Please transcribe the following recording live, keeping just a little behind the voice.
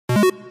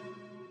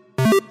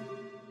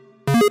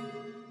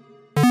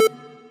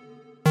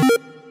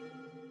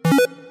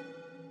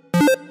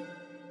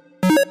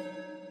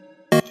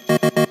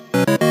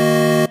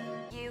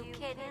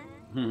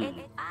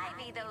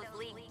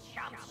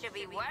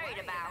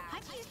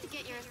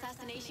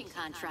assassination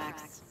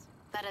contracts.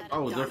 That a I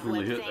would dark definitely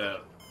web hit thing?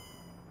 that.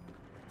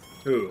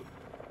 Who?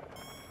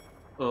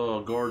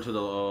 Guard to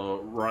the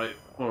right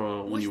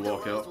when Wish you the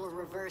walk roles out. were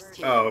reversed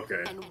here, Oh,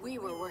 okay. and we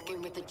were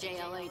working with the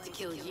JLA to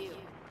kill you.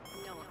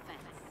 No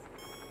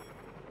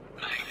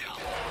offense.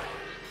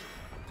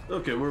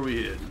 Okay, where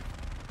we heading?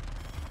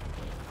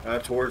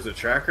 Towards the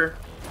tracker?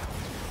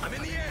 I'm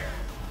in the air.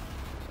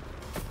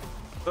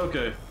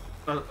 Okay,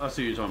 I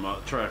see you talking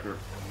about tracker.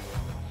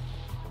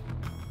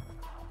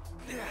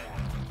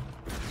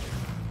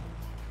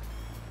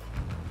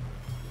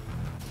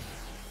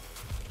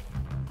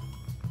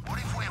 What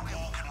if we're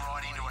walking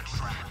right into a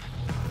trap?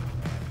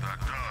 That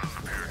does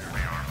appear to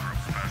be our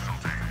group's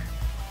specialty.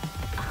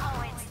 Oh,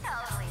 it's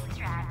totally a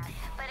trap.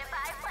 But if I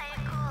play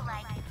it cool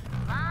like,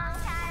 long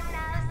time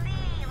no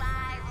see,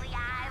 lively,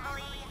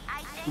 lively,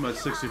 I think I'm at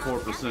you all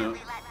 64%.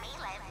 definitely let me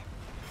live.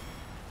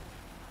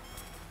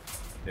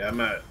 Yeah,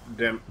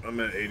 I'm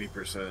at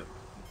 80%.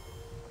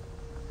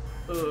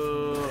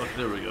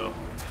 There we go.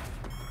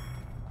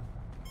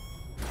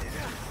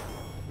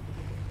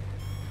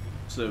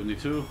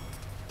 72.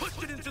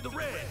 Pushed it into the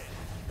red.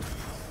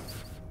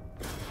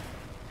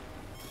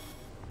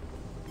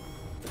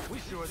 We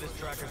sure this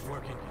tracker's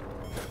working?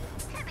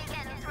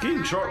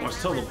 King Shark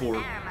must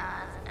teleport.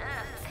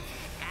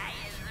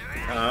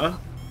 Huh?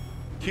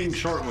 King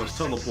Shark must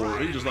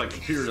teleport. He just like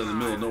appeared in the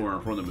middle of nowhere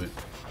in front of me.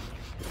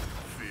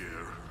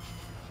 Fear.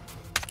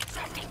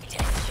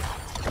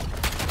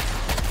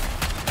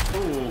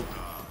 Oh,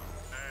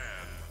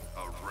 And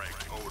a rank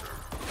odor.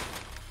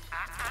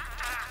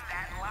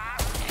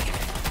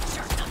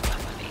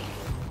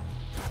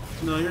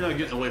 no, you're not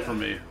getting away from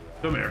me.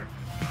 Come here.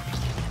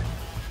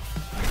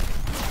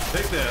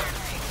 Take that.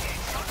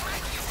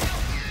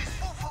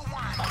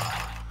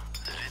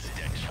 This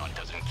deck shot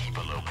doesn't keep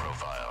a low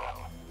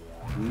profile.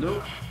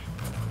 Nope.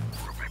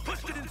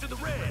 Pushed it into the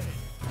red.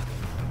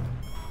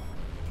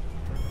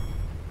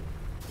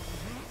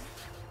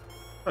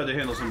 I had to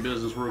handle some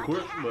business real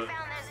quick, but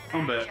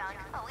I'm back.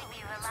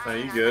 Are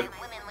you good?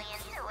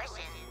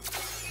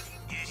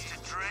 Used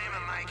to dream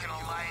of making a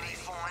lady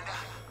finder.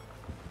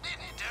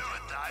 Didn't do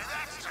it though,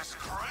 that's just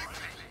creepy.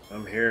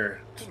 I'm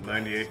here.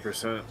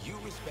 98%.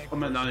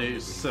 I'm at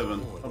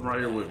 97. I'm right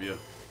here with you.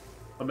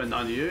 I'm at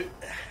 98.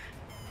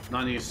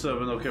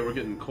 97. Okay, we're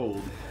getting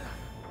cold.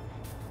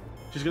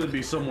 She's gonna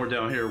be somewhere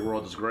down here where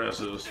all this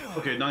grass is.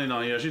 Okay,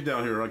 99. Yeah, she's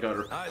down here. I got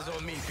her. Eyes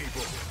on me,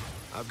 people.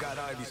 I've got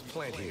Ivy's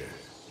plant here.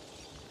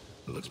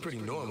 It looks pretty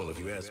normal if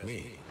you ask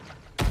me.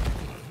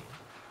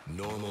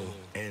 Normal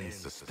and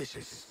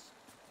suspicious.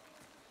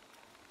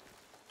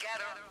 Get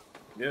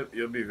her. Yep,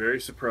 you'll be very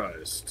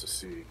surprised to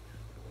see.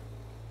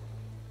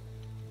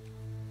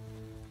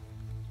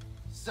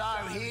 So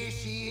here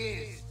she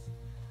is.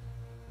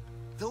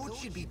 Thought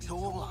she'd be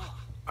taller.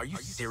 Are you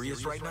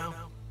serious right now?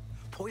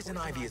 Poison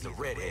Ivy is a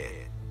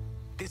redhead.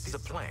 This is a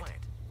plant.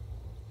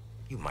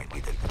 You might be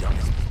the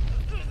dumbest.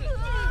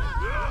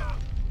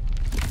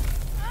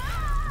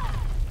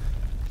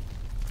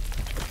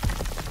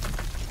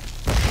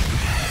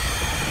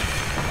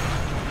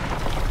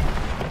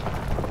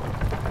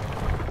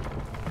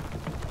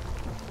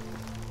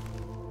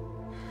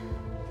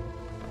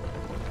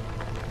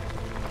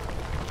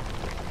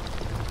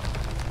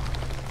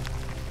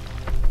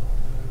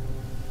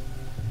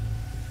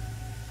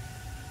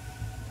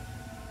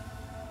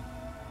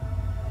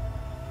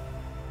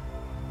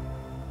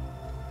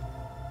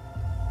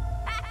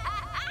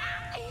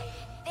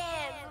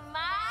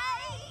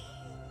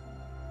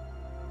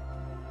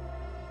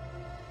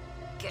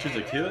 She's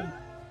a kid?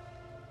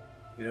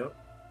 Yep.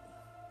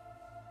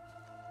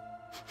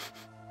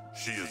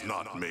 She is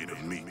not made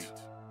of meat.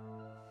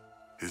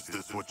 Is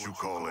this what you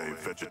call a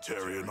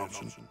vegetarian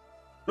option?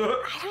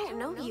 I don't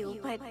know you,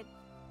 but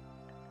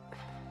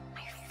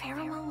my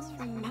pheromones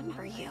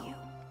remember you.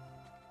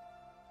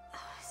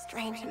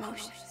 Strange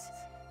emotions.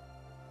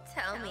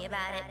 Tell me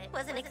about it.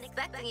 Wasn't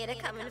expecting you to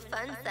come in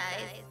fun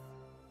size.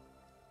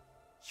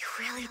 You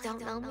really don't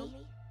know me?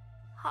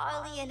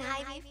 Harley and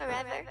Ivy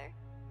forever?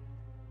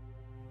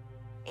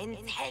 In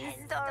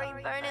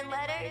 10-story burning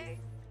letters?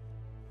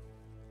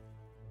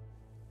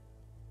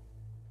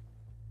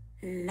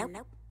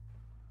 Nope.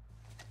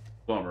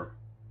 Bummer.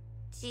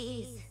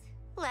 Jeez.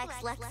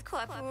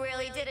 LexCorp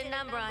really did a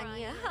number on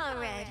you, huh,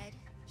 Red?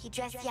 He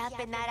dressed you up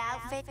in that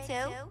outfit,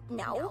 too?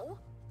 No.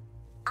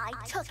 I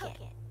took it.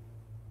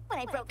 When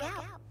I broke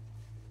out.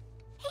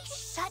 He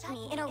shut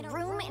me in a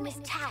room in his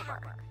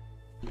tower.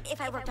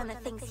 If I worked on the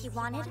things he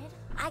wanted,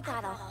 I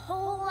got a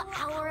whole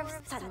hour of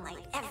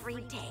sunlight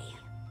every day.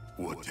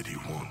 What did he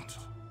want?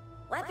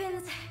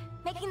 Weapons,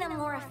 making them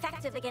more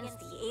effective against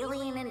the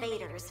alien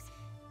invaders.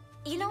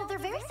 You know, they're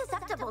very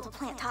susceptible to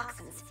plant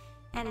toxins.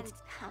 And,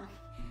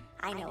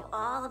 I know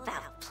all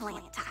about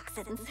plant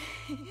toxins.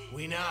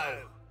 We know.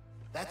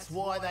 That's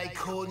why they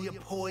call you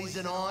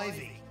Poison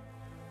Ivy.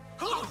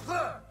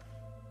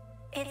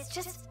 It's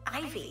just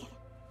Ivy.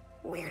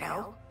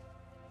 Weirdo.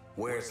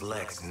 Where's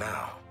Lex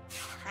now?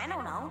 I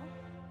don't know.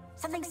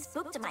 Something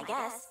spooked him, I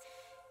guess.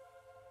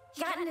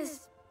 He got in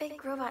his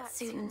big robot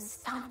suit and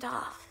stomped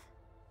off.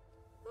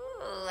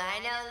 Ooh, I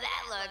know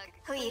that look.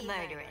 Who you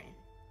murdering?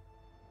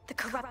 The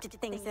corrupted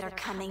things that are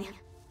coming.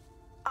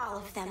 All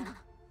of them.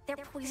 They're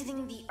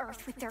poisoning the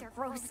earth with their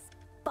gross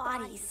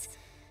bodies.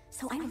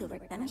 So I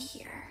lured them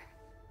here.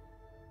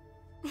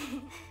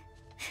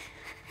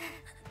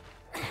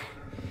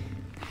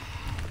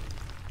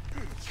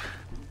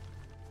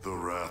 The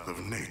wrath of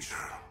nature.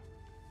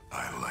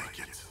 I like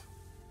it.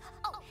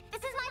 Oh,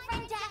 this is my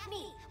friend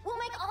Daphne. We'll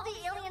make all the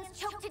aliens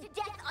choke to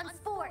death on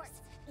spores.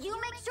 You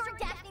make sure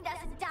Daphne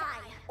doesn't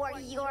die, or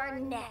you're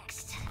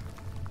next.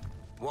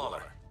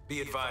 Waller,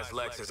 be advised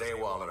Lex is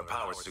AWOL in a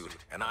power suit,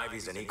 and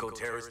Ivy's an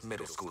eco-terrorist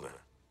middle schooler.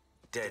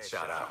 Dead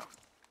shot out.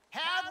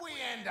 How'd we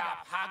end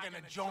up hugging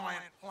a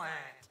giant plant?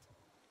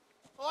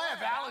 I have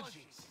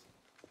allergies.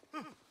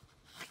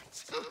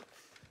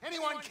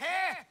 Anyone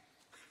care?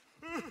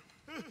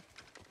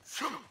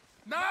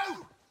 No?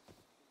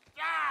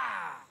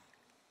 Ah!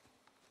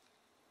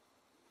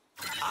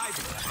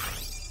 Ivy,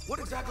 what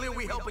exactly are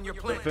we helping your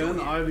plant Defend do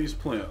here? Ivy's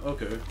plant.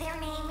 Okay. Their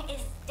name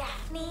is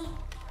Daphne,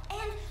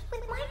 and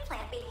with my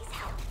plant baby's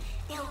help,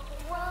 they'll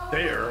grow.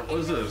 There. What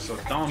is this?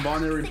 A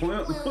non-binary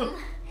plant?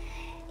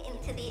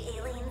 Into the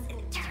aliens'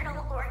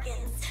 internal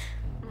organs.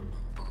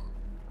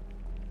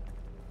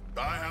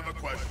 I have a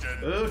question.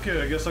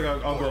 Okay, I guess I'll go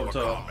Or up a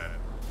top. comment.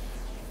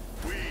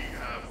 We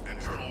have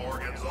internal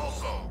organs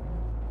also.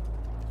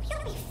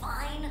 You'll be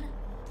fine.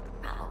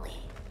 Probably.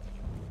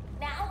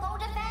 Now go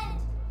defend.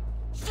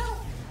 Shoot!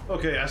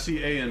 Okay, I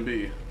see A and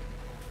B.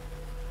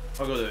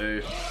 I'll go to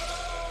A.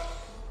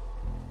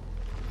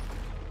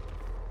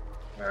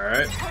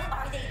 Alright. What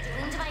are they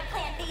doing to my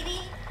plant baby?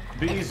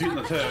 B's beating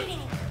the tag. Suffocating.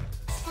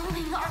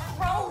 Slowing our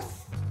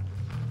growth.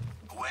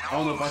 I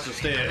don't know if I should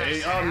stay at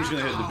A. I'm just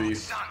gonna hit the B.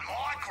 It's not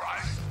my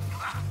growth.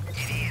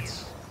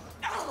 Idiots.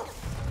 Oh,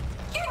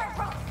 you're a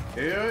growth.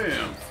 Here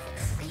I am,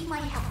 Leave my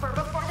helper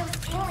before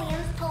those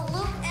aliens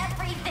pollute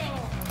everything.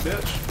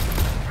 bitch.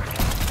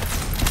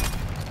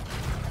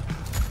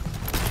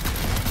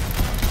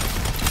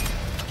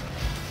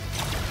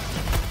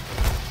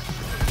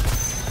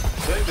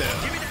 Take that.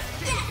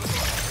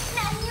 Yes!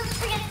 Now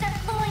nutrients are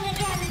flowing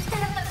again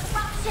instead of the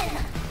corruption.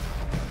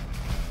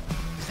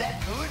 Is that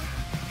good?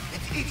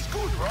 It's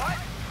good, right?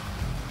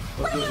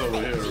 What's What do this you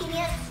over think, here?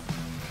 genius?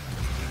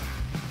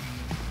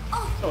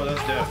 Oh, Oh,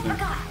 that's I Daphne. almost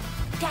forgot.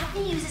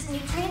 Daphne uses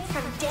nutrients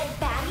from dead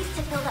baddies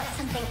to build up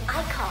something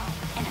I call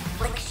an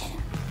affliction.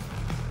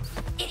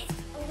 It's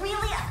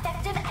really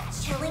effective at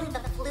chilling the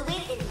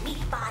fluid in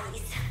weak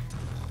bodies.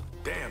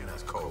 Damn,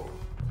 that's cold.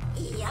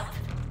 Yep.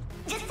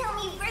 Just tell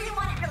me where you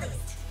want it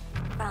released.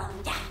 From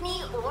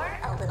Daphne or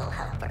a little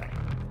helper.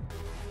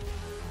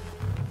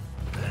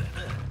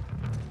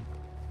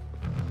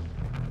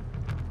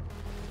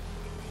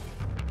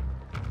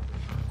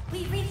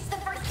 We reached the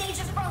first stage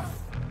of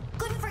growth.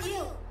 Good for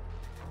you.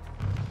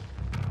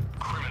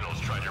 Criminals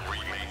trying to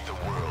remake the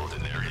world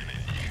in their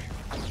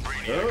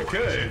image.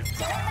 Okay.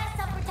 Don't mess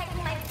up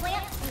protecting my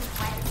plants, you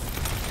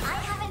friends. I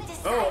haven't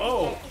decided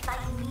Oh. yet if I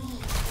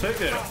need. Take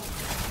that.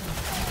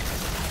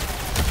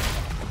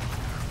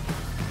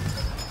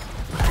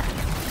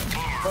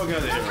 Oh, get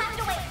out of No here. time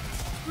to wait.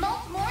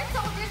 Molt more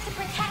soldiers to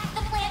protect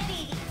the plant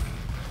babies.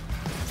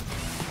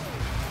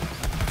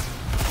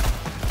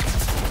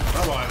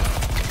 Bye bye.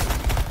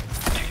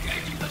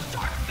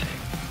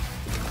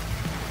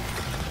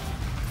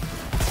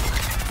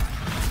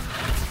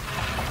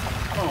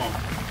 Oh.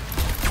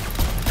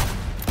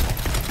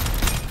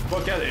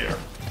 Fuck out of here.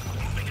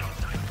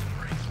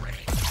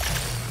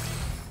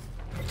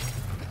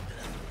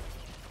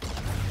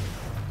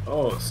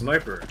 Oh,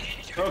 sniper.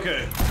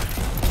 Okay.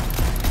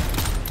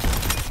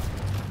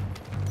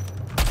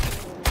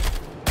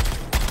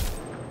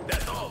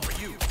 That's all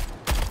for you.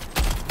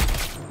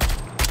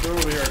 They're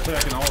over here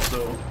attacking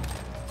also.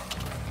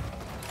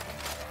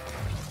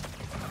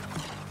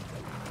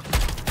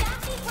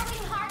 Daphne's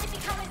working hard to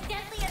become as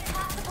deadly as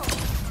possible.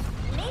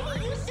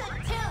 Maybe you should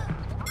too.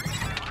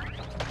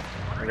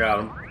 I got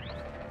him.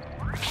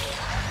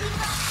 We've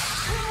got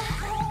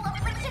cool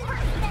affliction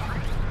burst now.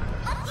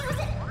 Let's use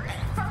it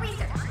for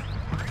research.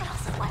 But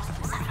also watch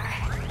them suffer.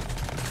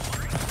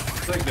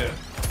 Take that.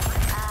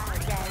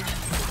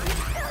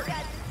 Still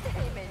got the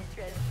same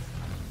interest.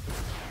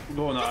 I'm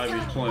going to Ivy's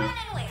Don't plant. run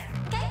anywhere,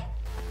 okay?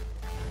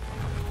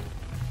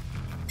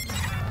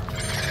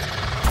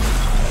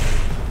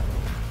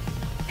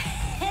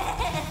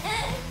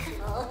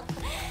 Cool.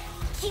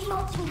 Keep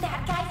mulching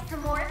bad guys for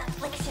more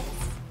afflictions.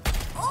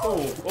 Oh.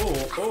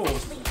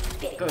 Especially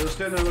big Guys,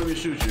 stand there and let me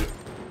shoot you.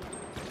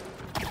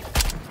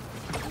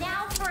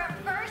 Now for a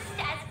burst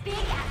as big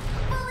as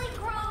fully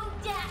grown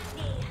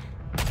Daphne.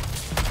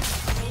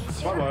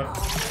 Nature Bye-bye.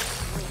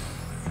 always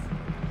wins.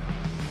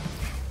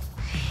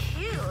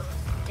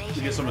 Phew. To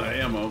get some of that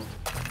ammo.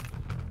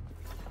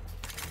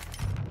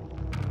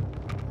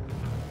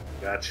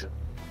 Gotcha.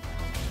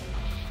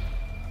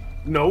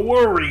 No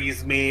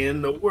worries,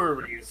 man. No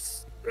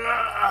worries.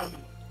 Ah.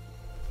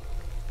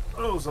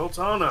 Oh,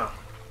 Zoltana.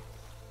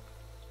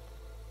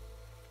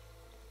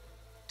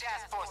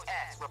 Task Force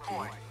X,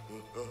 report.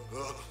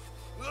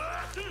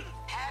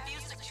 Have you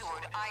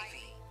secured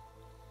Ivy?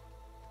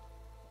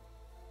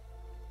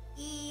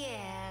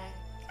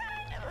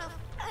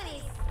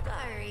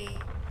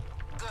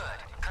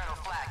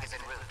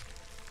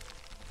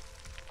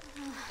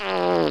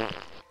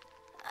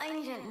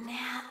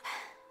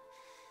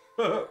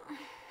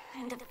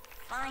 And to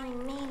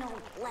find mean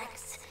old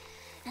Lex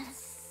and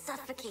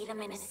suffocate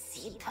him in a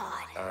seed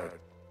pod.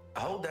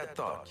 Hold that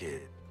thought,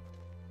 kid.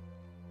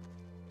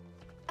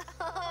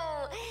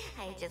 Oh,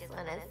 I just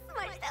want to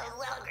smush those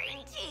little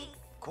green cheeks.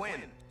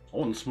 Quinn. I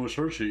want to smush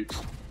her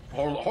cheeks.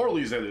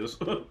 Harley's, that is.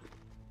 All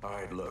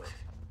right, look.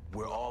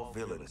 We're all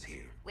villains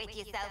here. With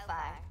you so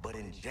far. But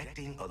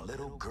injecting a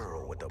little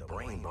girl with a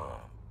brain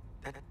bomb,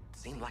 that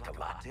seemed like a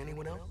lot to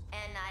anyone else?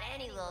 And not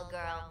any little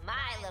girl,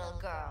 my little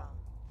girl.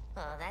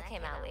 Oh, that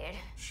came out weird.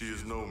 She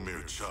is no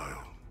mere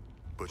child,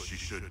 but she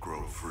should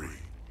grow free.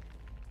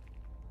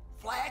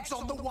 Flag's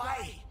on the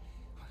way.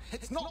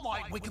 It's not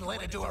like we can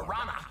let her do a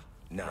runner.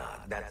 Nah,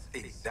 that's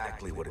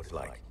exactly what it's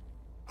like.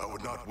 I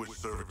would not wish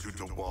servitude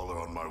to Waller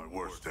on my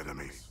worst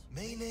enemies.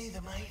 Me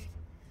neither, mate.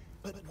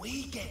 But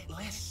we get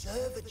less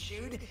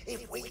servitude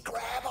if we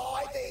grab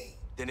Ivy.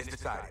 Then it's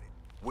decided.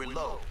 We're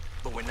low,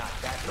 but we're not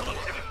that low.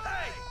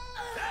 Hey!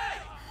 Hey!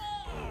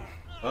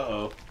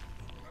 Uh-oh.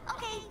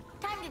 Okay,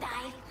 time to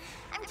die.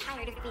 I'm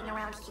tired of being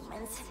around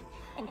humans.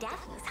 And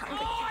Daphne's hungry.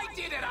 I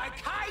did it,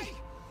 okay?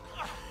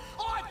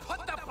 I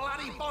put the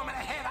bloody bomb in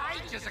her head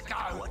ages ago.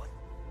 What?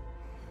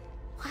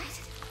 I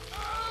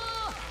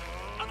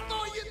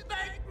thought you'd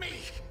thank me.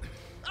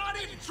 I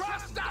didn't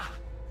trust her.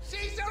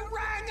 She's a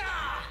ranger.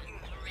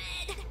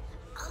 Red,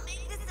 I'll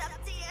make this up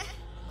to you.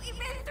 We've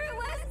been through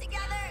worse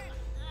together.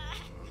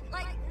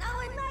 Like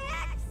knowing my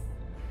ex.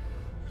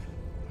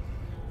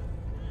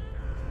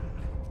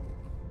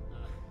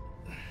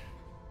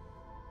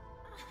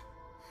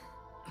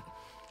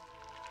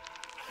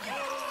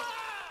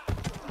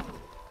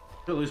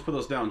 At least put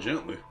us down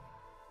gently.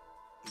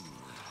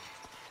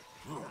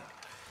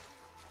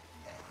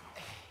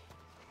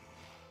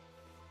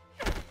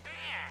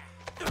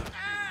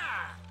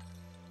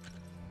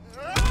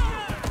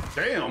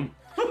 Damn!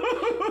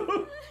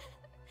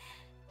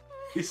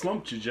 He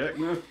slumped you, Jack,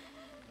 man.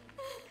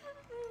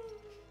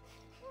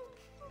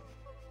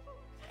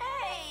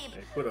 Hey,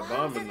 They put a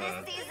bomb in this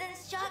the...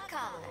 season's shot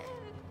caller.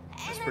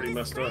 That's pretty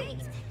messed up.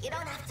 You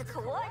don't have to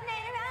coordinate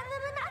around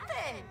them or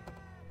nothing.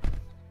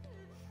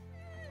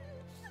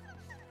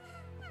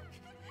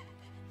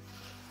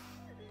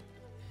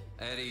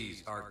 At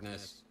ease,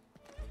 Harkness.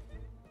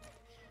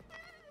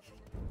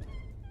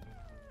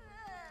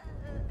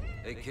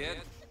 Hey, kid.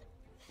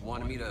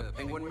 Want to meet a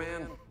penguin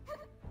man?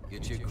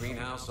 Get you a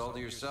greenhouse all to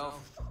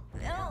yourself?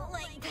 I don't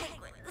like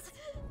penguins.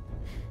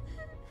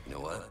 You know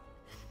what?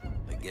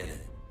 I get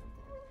it.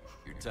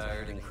 You're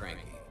tired and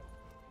cranky.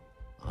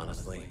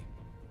 Honestly,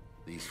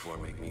 these four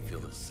make me feel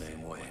the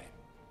same way.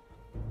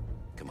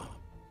 Come on,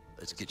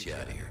 let's get you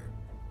out of here.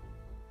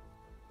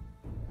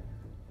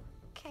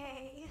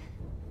 Okay.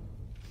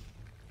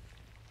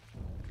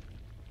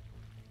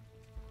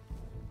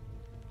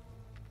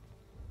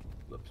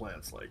 The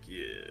plant's like,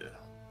 yeah.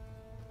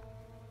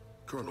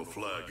 Colonel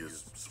Flagg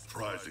is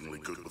surprisingly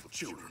good with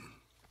children.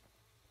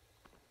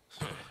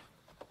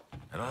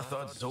 And I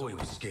thought Zoe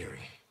was scary.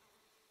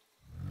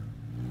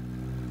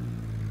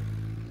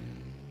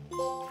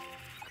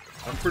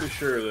 I'm pretty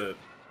sure that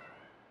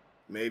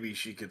maybe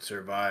she could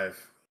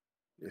survive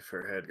if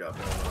her head got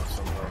blown off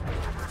somehow.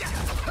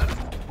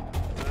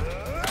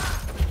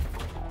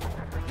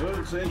 Well,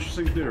 it's an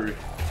interesting theory.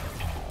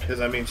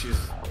 Because, I mean,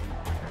 she's...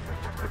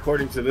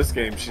 According to this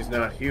game, she's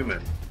not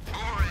human.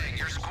 Boomerang,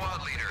 your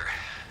squad leader.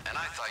 And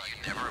I thought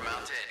you'd never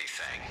amount to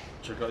anything.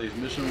 Check out these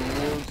mission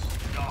rewards.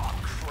 Oh,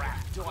 crap.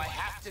 Do I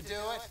have to do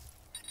it?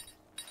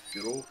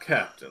 Good old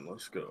captain,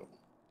 let's go.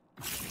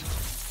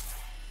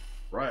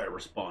 Riot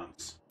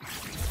response.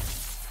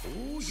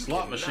 Ooh, you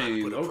Slot cannot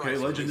machine. put a Okay, price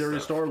on legendary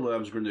this Star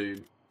Labs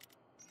grenade.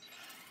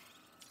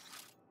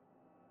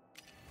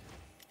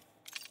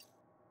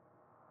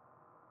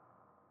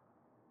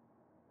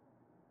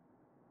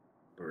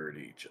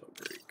 Birdie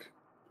jailbreak.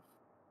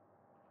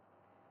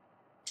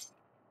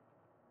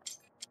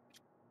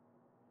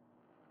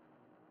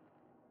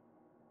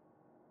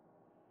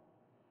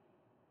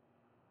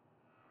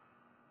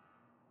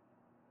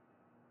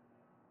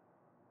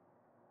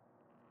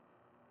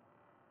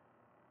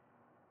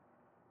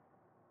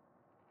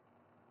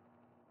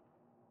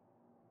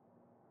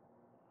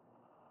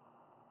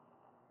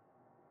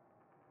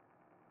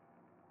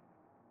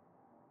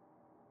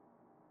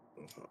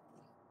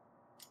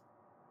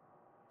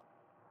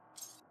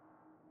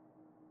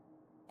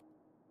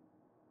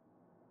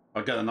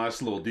 I got a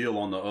nice little deal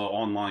on the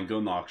online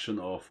gun auction.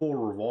 4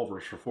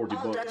 revolvers for 40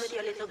 All done bucks. with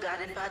your little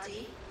garden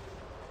party?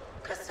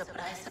 Cause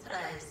surprise,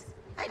 surprise,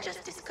 I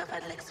just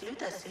discovered Lex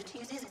Luthor's suit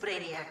uses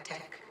Brainiac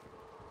tech.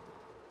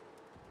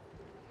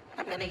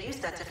 I'm gonna use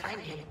that to find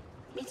him.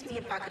 Meet me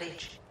in Park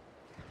Ridge.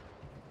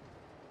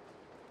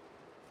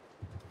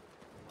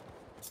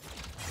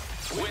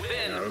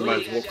 Yeah, we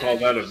might as well call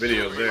that a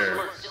video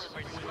there.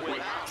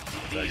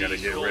 I gotta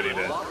get ready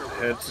to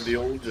head to the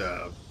old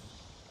job.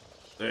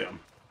 Damn.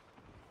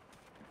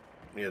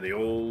 Yeah, the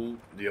old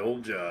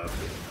job.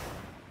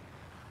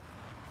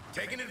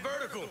 Taking it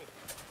vertical.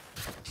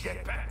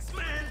 Jetpacks,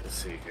 man. Let's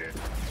see here.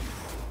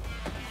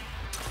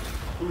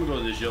 I'm gonna go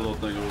to this yellow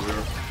thing over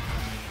there.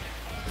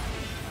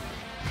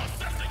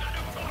 Assessing a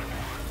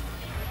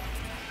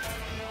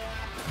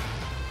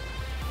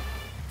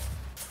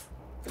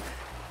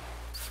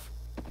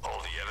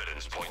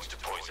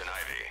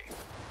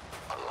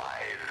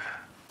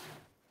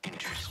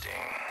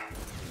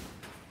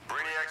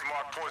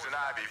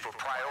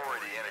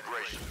priority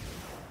integration.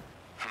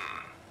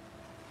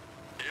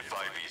 If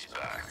Ivy's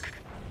back,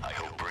 I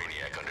hope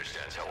Brainiac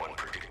understands how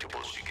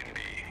unpredictable she can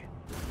be.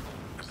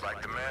 It's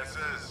like the man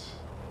says,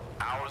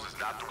 ours is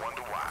not the one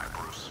to why,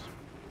 Bruce.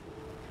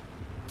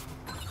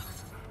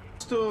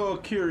 Still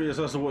curious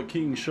as to what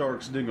King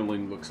Shark's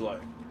dingaling looks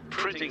like.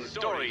 Printing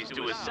stories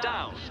to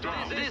astound.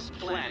 This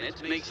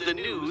planet makes the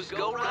news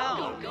go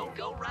round.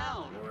 Go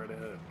round.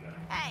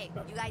 Hey,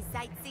 you guys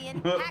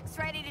sightseeing? Hack's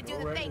ready to do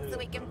the thing so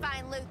we can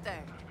find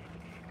Luther.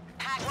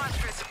 Hack wants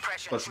for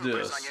suppression What's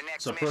troopers this? on your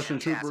next Suppression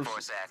mission, Task troopers?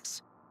 Force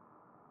X.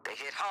 They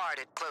hit hard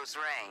at close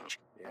range.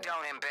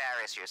 Don't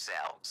embarrass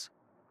yourselves.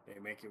 They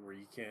make it where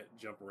you can't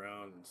jump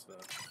around and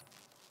stuff.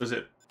 Is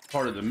it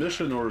part of the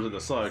mission or is it a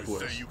side Say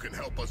quest? you can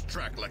help us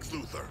track Lex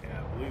Luthor.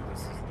 Yeah, I believe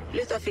this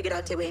is Luthor figured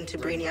out a way into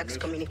Brainiac's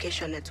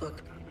communication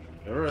network.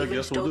 Alright, I Even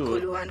guess stole we'll do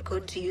it. Kuluan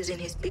code to use in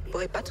his big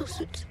boy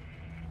battlesuit.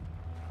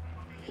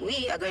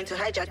 We are going to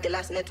hijack the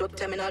last network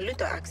terminal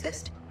Luthor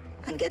accessed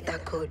and get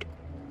that code.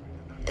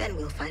 Then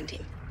we'll find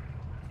him.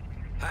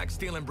 Hack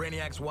stealing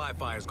Brainiac's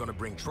Wi-Fi is gonna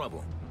bring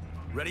trouble.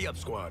 Ready up,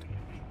 squad.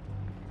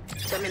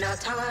 Terminal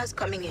towers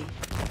coming in.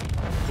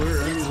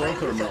 We're in the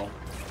terminal.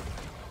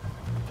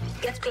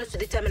 Get close to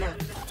the terminal.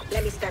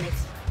 Let me scan it.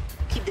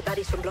 Keep the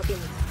bodies from blocking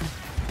me.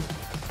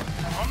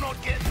 I'm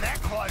not getting that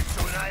close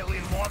to an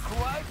alien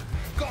microwave.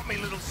 Got me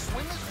little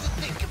swimmers to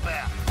think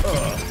about.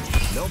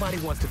 Nobody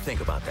wants to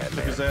think about that, Pick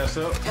man. his ass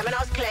up.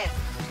 Terminal's clear.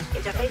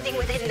 Interfacing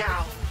with it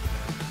now.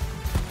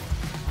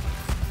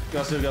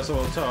 Got some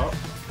on top.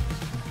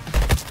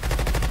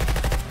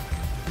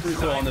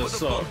 Recoil on this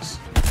sucks.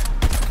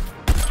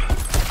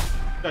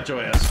 Got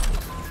your ass.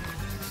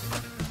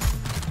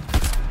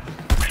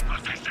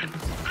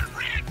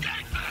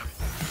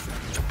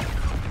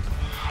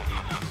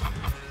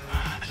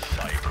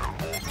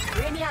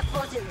 Brainiac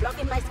forces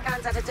blocking my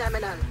scans at the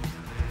terminal.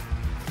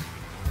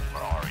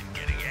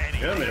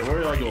 Yeah, man, where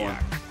are y'all going?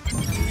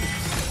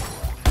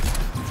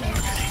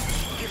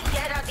 You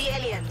scared out the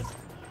aliens.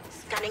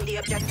 Scanning the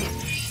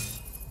objective.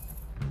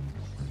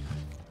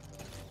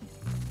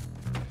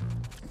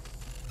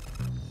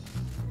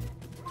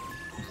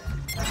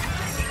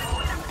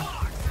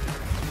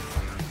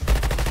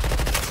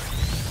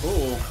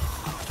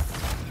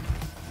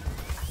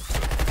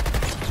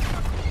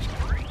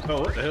 Oh,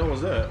 what the hell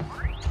was that?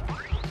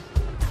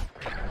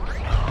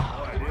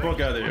 Fuck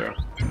out of here.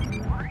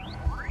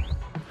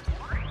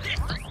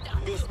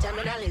 This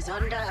terminal is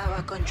under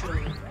our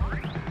control.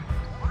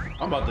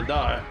 I'm about to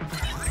die.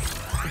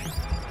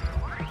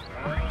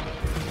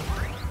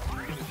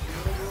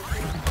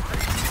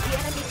 The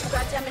enemy took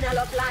our terminal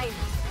offline.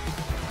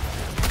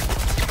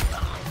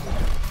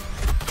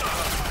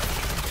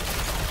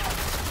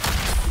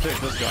 Take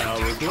this guy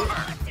out real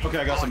quick. Okay,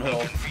 I got some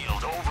help.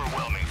 Field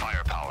overwhelming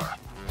firepower.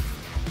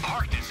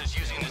 Harkness is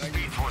using the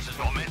Speed Force's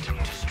momentum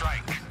to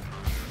strike.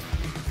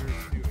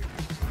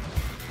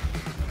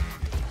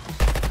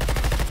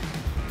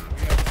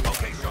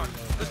 Okay, Shark,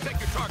 let's take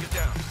your target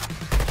down.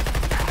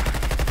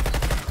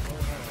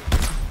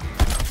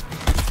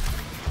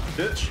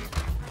 Bitch,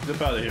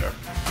 zip out of here.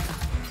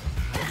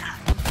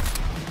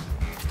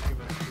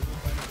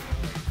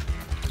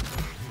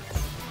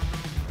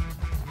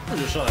 Who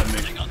just shot at me?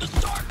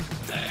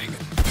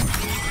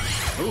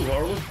 Ooh,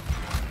 Harley.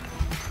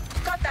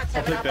 Got that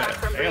I'll terminal take that back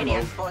from ammo.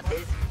 Brainiac's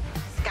forces.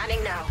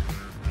 Scanning now.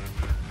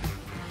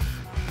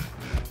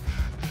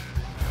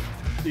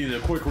 Need a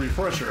quick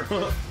refresher.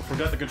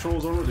 Forgot the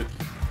controls already.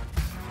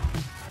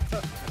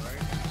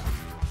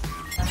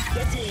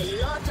 Getting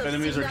a lot of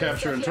Enemies are signal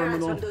capturing interference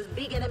terminal. from those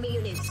big enemy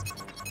units.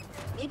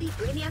 Maybe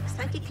Brainiac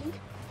psychic link?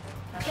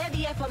 Clear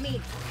the air for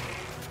me.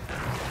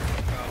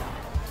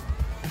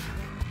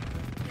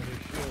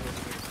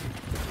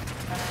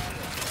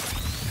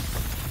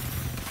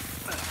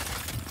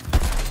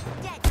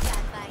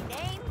 Deadshot by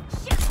name,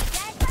 shoot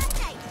dead by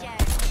nature.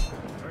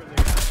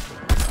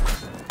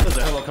 There's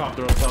a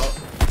helicopter up top.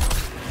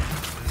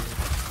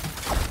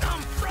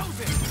 I'm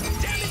frozen!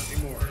 Damn it!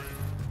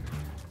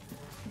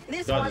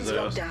 This Got one's his ass.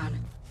 locked down.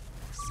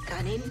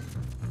 Scanning.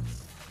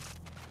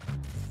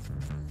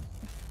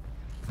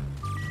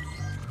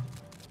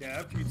 Yeah,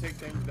 after you take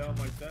things down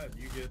like that,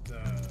 you get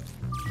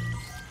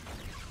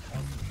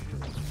awesome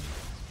shit.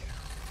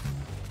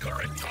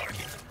 Current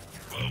target.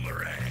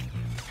 Boomerang.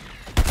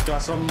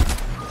 Got some.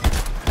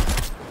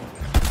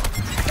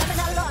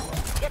 Terminal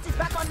lost. Get it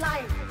back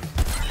online.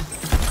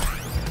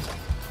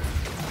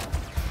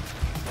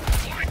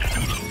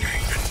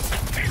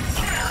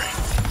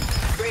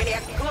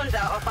 Brainiac goons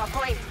are off our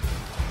point.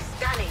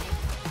 Scanning.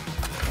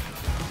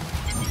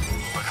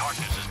 But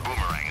Harkness's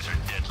boomerangs are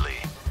deadly.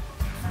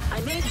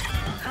 I made.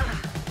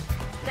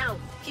 Now,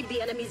 keep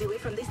the enemies away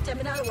from this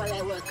terminal while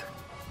I work.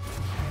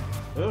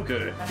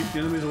 Okay, keep the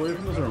enemies away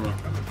from the terminal.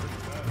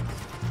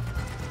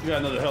 You got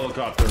another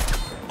helicopter.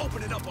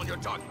 Open it up on your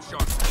target,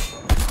 Shark.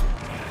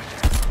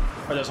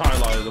 I just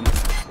highlighted them.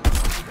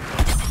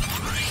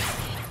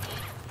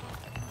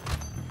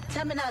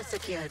 Terminal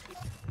secured.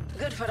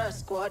 Good for us,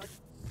 squad.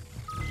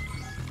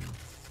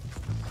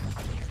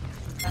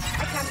 I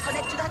can't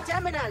connect to that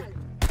terminal.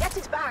 Get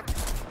it back.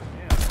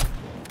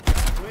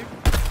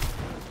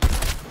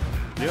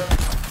 Yep.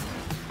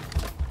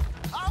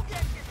 I'll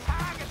get your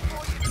target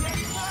for you,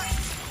 Jenny.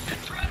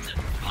 Interested?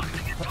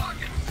 Finding your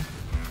target.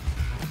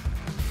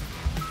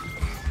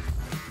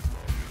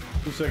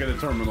 2 second at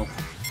terminal.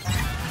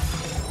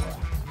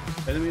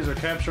 Enemies are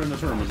capturing the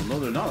terminal. No,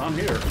 they're not. I'm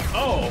here.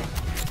 Oh!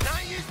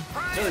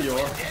 There you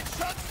are.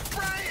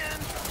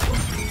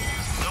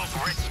 Those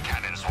wrist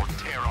cannons will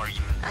tear our...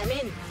 I'm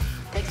in.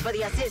 Thanks for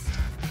the assist.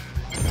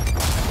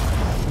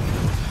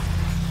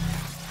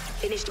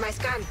 Finished my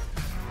scan.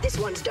 This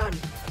one's done.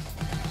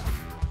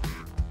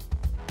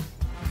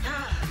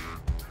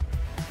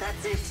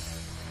 That's it.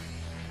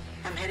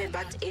 I'm headed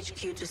back to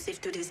HQ to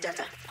sift through this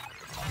data.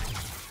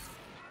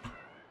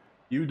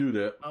 You do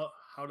that.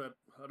 How that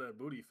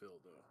booty feel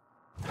though?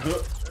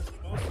 Huh.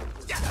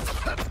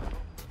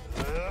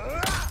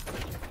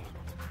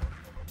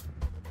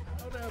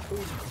 How that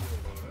booty feel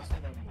though? That's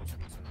what I'm most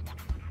concerned.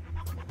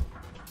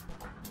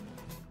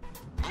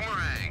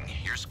 Boomerang,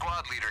 you're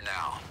squad leader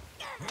now.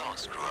 Don't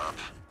screw up.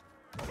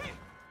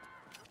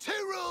 2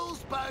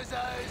 rules,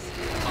 bozos.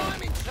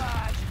 I'm in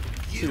charge.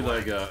 See what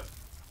I got.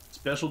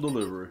 Special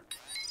delivery.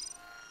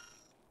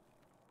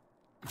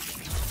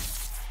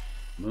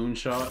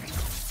 Moonshot.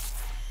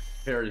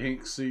 Paired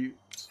Hink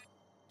seats.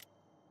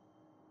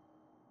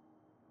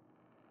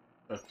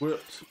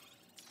 Equipped.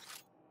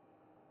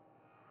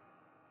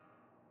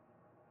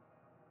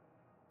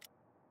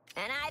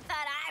 And I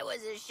thought I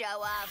was a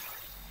show-off.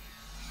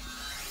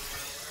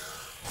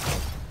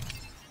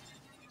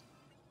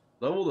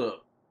 Leveled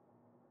up.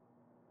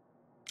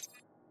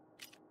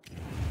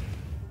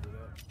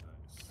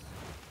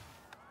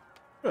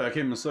 Yeah, I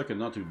came in second,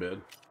 not too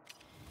bad.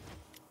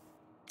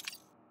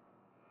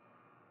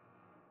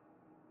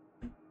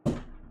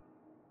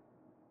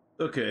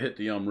 Okay, hit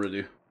the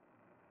ready.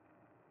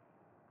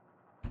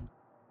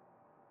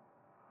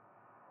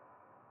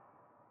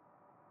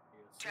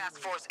 Task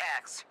Force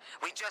X,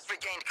 we just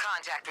regained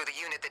contact with a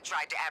unit that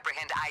tried to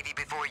apprehend Ivy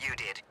before you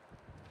did.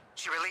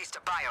 She released a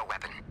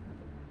bioweapon.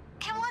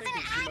 It was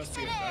an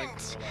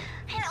accident!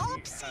 An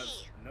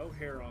oopsie! No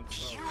hair on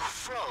top. You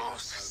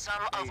froze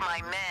some of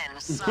my men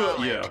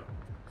solid. Yeah.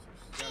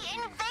 The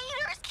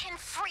invaders can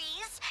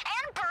freeze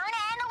and burn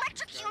and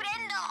electrocute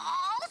and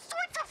all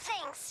sorts of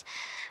things.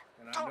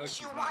 Don't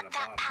you want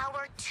that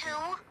power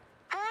too?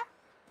 Hmm?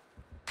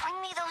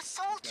 Bring me those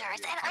soldiers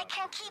and I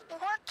can keep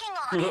working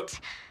on it.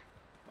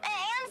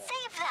 And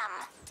save them.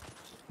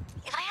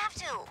 If I have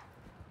to.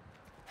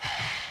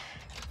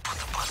 Put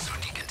the bus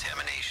through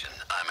decontamination.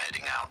 I'm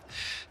heading out.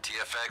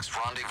 TFX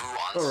rendezvous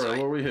on Alright, site.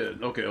 where we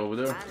heading? Okay, over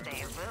there.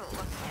 Rendezvous.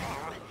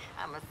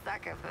 I'm a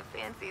sucker for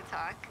fancy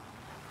talk.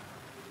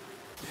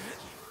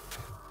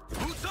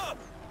 Who's up?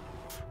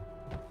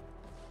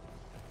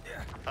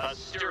 A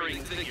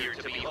stirring figure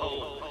to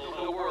behold.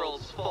 The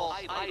world's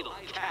false idol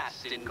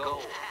cast in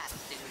gold.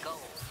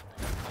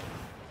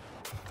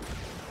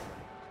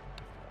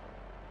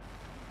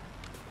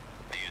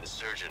 The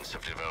insurgents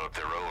have developed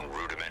their own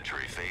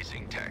rudimentary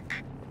phasing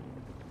tech.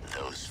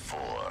 Those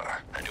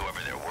 4, and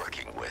whoever they're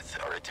working with,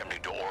 are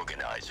attempting to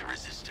organize a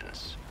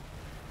resistance.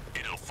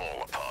 It'll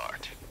fall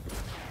apart.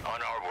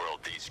 On our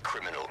world, these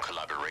criminal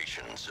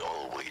collaborations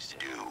always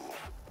do.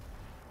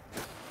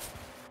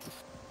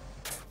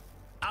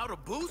 Out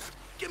of boost?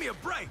 Give me a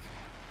break.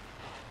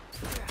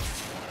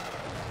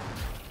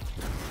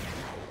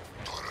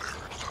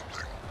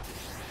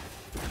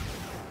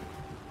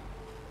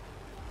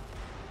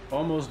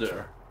 Almost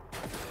there.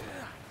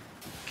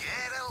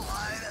 Get a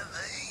load of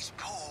these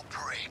poor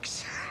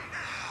pricks.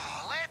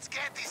 Let's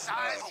get this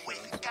over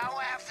with and go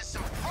after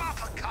some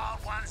proper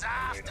cold ones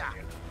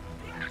after.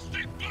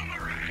 Nasty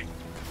boomerang!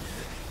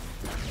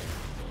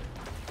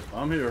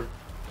 I'm here.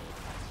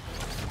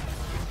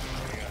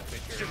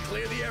 Should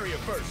clear the area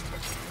first.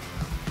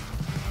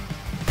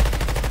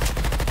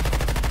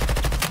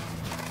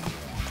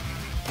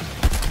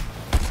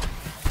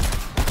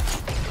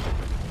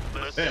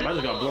 Damn, I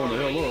just got blown the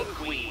hell up.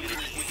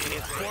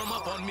 Form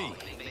up on me.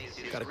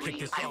 Gotta kick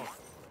this off.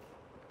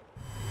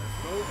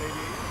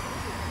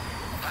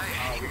 I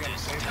hate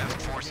this, Task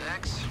Force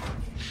X.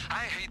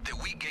 I hate that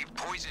we gave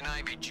Poison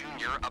Ivy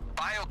Jr. a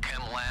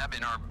biochem lab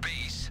in our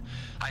base.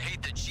 I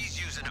hate that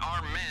she's using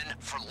our men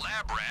for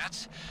lab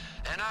rats.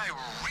 And I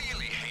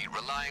really hate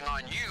relying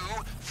on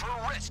you for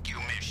rescue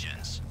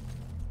missions.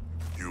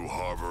 You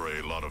harbor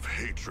a lot of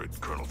hatred,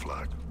 Colonel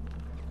Flack.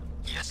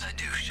 Yes, I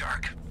do,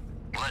 Shark.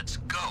 Let's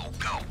go,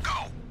 go,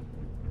 go!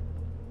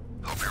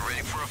 Hope you're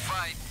ready for a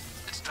fight.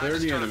 It's time to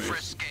start a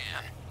fresh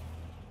scan.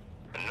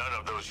 None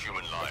of those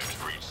human lives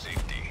reach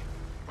safety.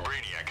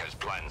 Brainiac has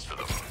plans for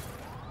them.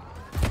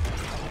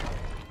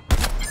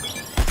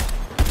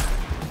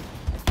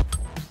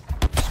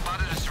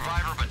 Spotted a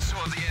survivor, but so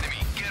have the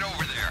enemy. Get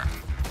over there.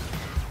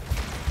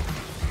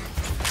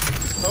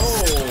 Oh!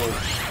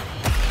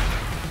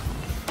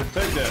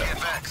 Take that.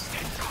 TFX,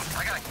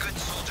 I got good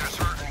soldiers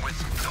hurting with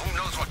who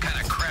knows what kind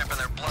of crap in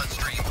their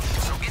bloodstream.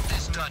 So get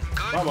this done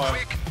good,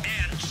 quick,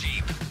 and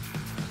cheap.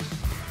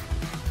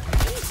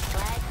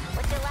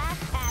 With your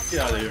last pass, Get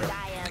out of here.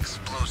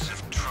 Explosive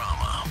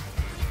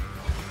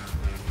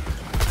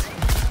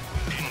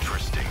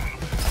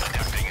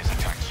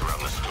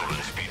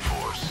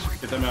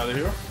them out of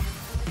here.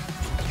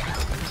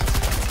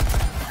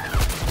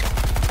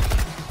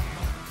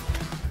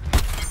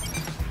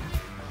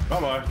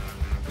 Bye-bye.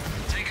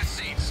 Take a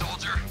seat,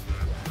 soldier.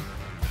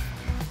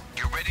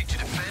 You're ready to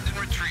defend and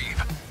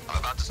retrieve. I'm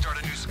about to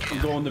start a new scan.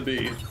 I'm going to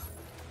B.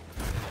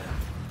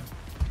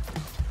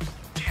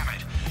 Damn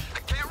it. I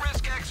can't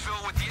risk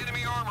exfil with the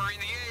enemy armor in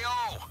the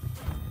AO.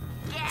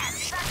 Yeah, it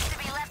sucks to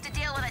be left to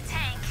deal with a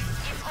tank.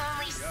 If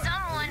only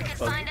someone could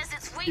find us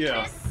its weakness.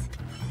 Yeah.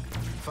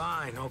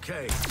 Fine,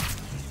 okay.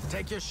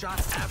 Take your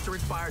shots after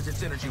it fires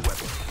its energy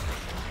weapon.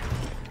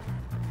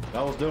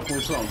 That was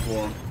definitely something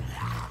for him.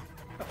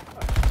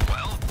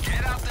 Well,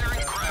 get out there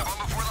and grab them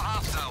before the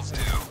hostiles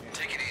do.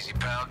 Take it easy,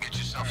 pal. Get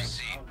yourself a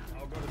seat.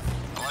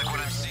 I like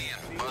what I'm seeing.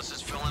 Bus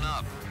is filling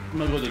up. I'm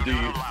gonna go to D. Do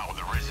not allow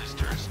the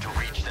resistors to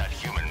reach that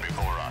human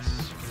before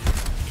us.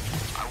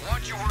 I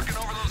want you working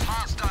over those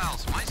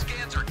hostiles. My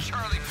scans are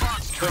Charlie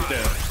Foxtrot. Take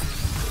that.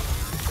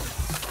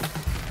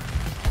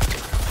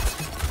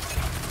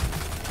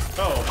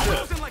 Oh, shit.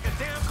 Closing like a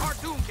damn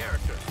cartoon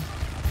character.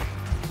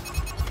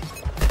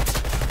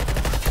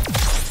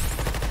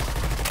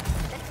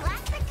 The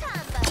classic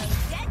combo.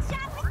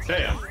 Deadshot with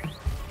Damn.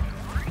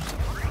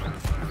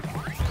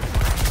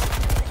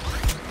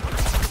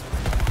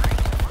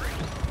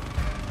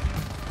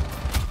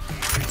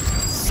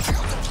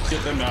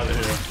 Get them out of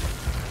here.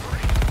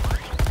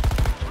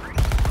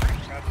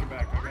 Got your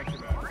back. I got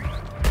your back.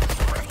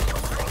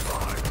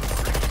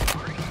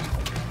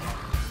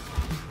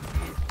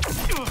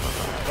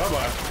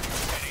 Bye-bye.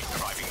 Any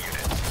surviving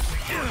units,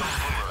 secure those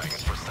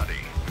boomerangs for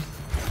study.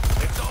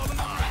 It's all in the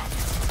mind.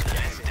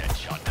 Yes,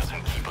 Deadshot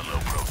doesn't keep a low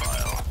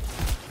profile.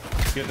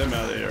 Get them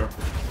out of here.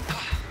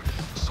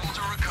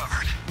 Soldier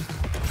recovered.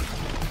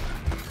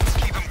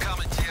 Keep them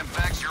coming,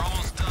 TFX. You're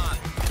almost done.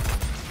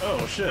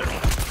 Oh, shit.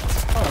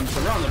 Oh, I'm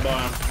surrounded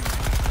by him.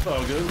 It's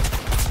all good.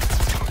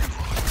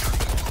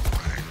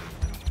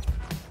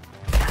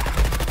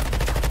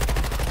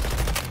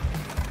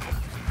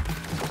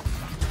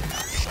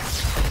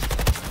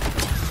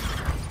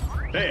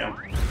 Damn.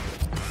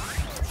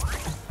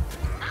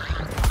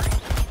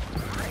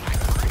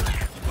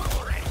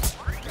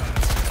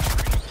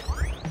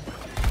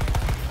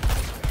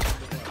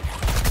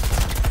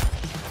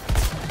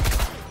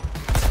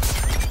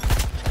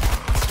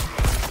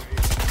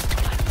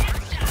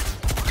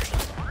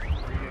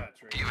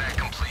 Evac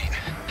complete.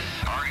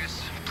 Argus,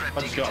 prep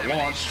I just got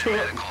launched.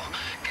 medical.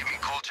 Give me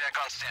Kolchak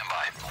on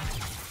standby.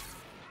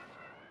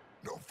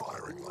 No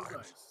firing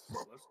lines.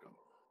 Let's go.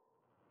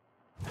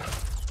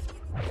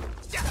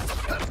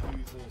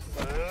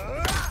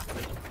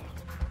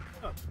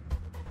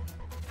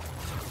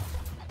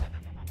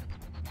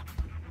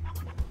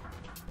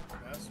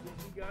 That's what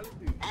we gotta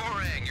do.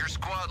 Boomerang, you're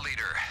squad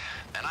leader.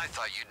 And I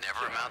thought you'd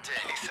never amount to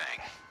anything.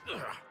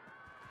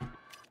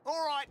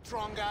 All right,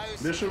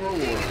 Trongos. Mission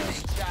reward.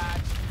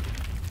 Charge.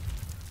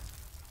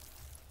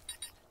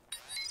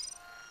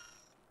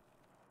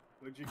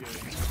 What'd you get?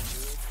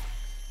 Anything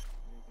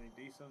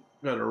decent?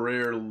 Got a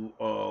rare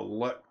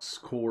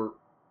LexCorp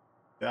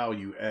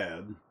value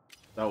add.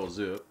 That was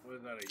it. What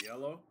is that, a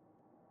yellow?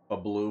 A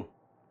blue.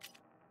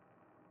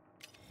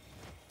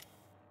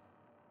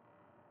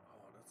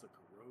 Oh, that's a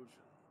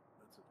corrosion.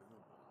 That's a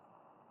venerable.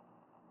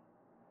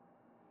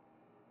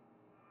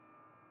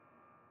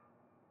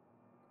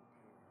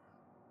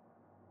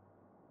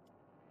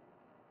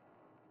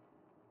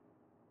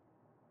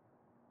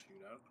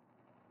 Shootout.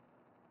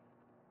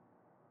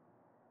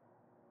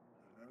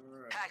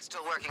 Alright. Hack's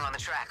still working on the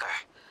tracker.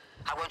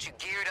 I want you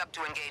geared up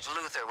to engage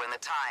Luther when the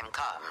time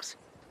comes.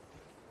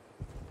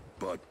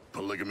 But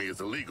polygamy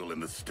is illegal in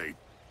this state.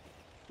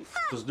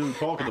 This dude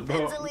talking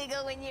about. That's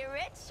illegal when you're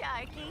rich,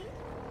 Sharky.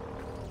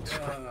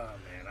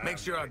 Man, Make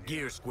sure our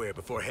gear's square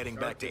before heading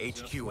back to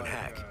HQ and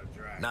hack.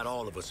 Not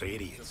all of us are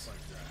idiots.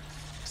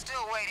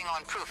 Still waiting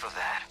on proof of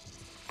that.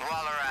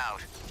 Waller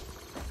out.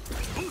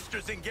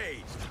 Boosters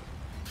engaged.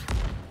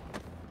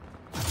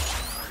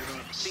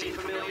 Seem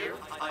familiar?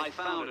 I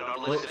found it on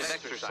our list of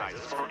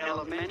exercises for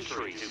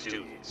elementary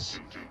students.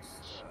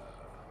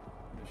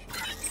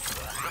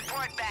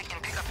 Report back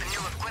and pick up the new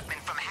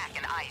equipment from Hack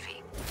and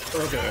Ivy.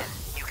 Okay.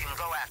 You can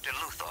go after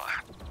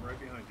Luthor. Right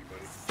behind you,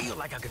 buddy. Feel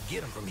like I could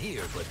get him from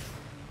here, but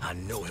I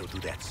know he'll do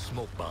that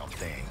smoke bomb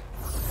thing.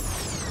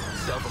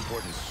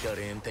 Self-important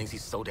shut-in thinks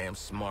he's so damn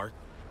smart.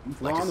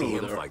 Like to see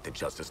him fight the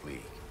Justice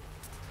League.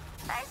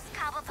 First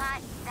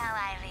Cobblepot, now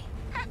Ivy.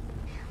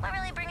 We're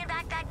really bringing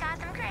back that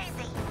Gotham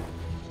crazy.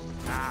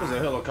 There's a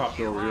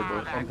helicopter over here,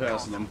 but I'm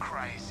passing them.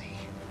 Crazy.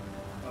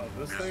 Oh,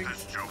 this thing?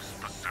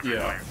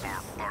 Yeah.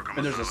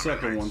 And there's a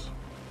second one.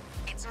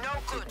 It's no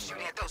good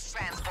shooting at those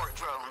transport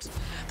drones.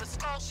 The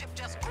Skull ship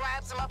just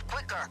grabs them up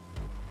quicker.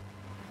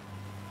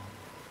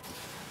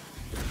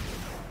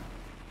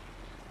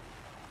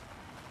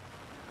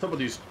 Some of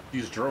these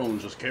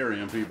drones just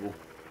carrying people.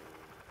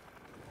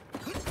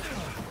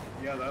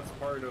 Yeah, that's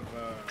part of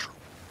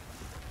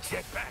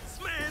Jetpacks,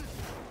 man!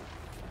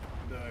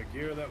 the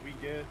gear that we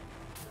get.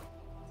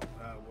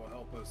 Will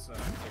help us take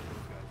those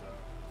guys out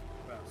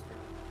faster.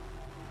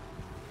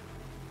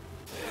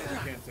 We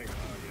can't take them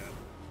out yet.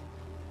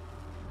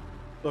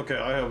 Okay,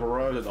 I have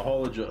arrived at the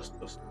Hall of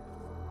Justice.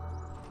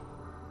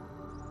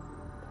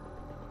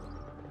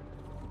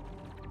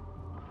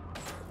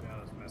 Yeah, I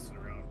was messing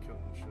around,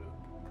 killing shit.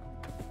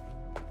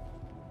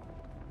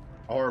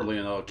 Harley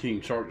and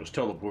King Shark just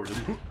teleported.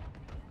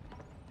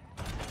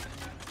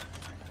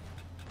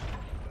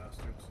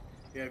 Bastards.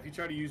 Yeah, if you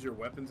try to use your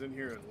weapons in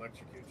here, it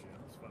electrocutes you.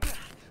 It's fun.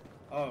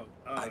 Oh,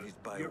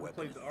 you ever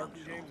played the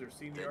Arkham games or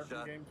seen the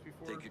Arkham games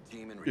before? Take your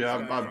team and Yeah,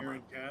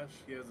 Aaron Cash.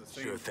 He has the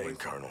same Sure thing, voice.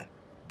 Colonel.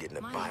 Getting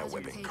a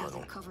bioweapon,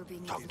 Colonel.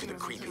 Talking to the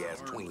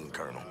creepy-ass tween,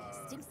 Colonel.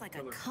 Seems like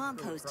a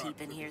compost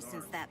heap in here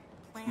since that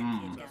plant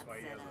kid That's got why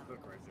he set has a up. hook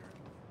right there.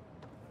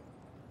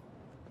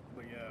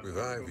 But yeah, With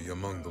Ivy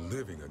among the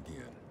living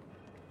again,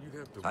 you'd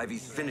have to.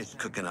 Ivy's finished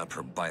cooking up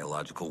her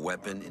biological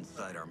weapon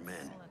inside our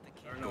men.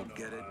 Go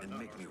get it and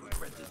make me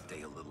regret this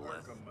day a little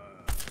less.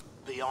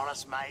 Be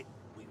honest, mate.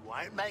 We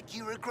won't make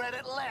you regret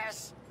it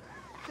less.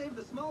 Save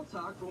the small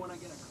talk for when I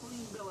get a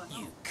clean bill of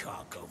health. You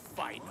can't go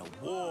fighting a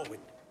war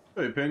with...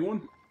 Hey,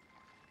 Penguin.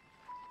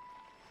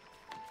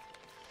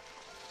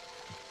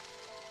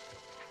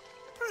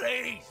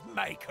 Please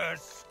make her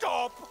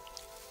stop!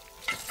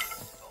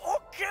 Or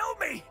kill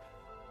me!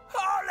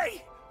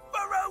 Harley! For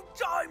old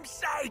time's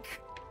sake!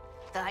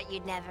 Thought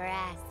you'd never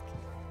ask.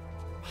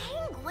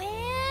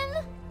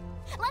 Penguin!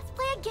 Let's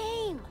play a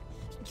game.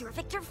 You're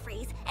Victor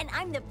Freeze, and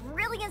I'm the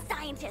brilliant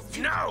scientist.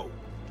 No!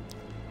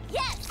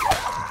 Yes!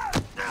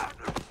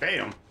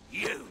 Damn.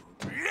 You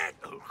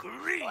little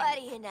green! What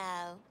do you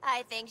know?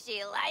 I think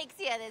she likes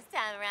you this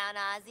time around,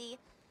 Ozzy.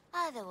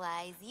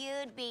 Otherwise,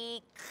 you'd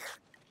be...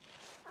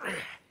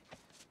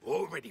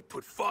 Already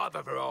put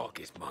Father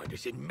Verargus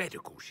minders in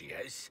medical, she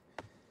has.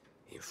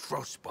 In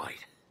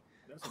frostbite.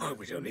 I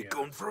was only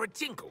gone for a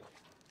tinkle.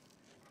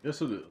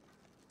 Yes, it is.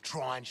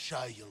 Try and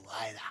show you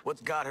later.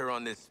 What's got her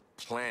on this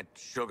plant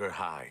sugar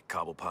high,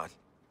 Cobblepot?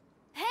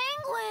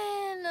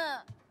 Penguin!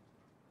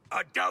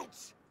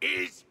 Adults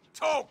is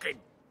talking.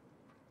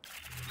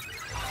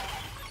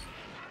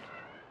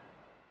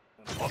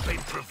 I've been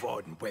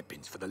providing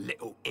weapons for the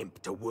little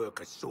imp to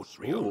work a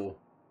sorcery on.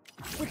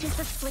 With just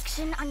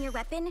affliction on your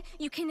weapon,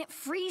 you can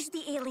freeze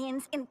the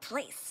aliens in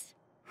place.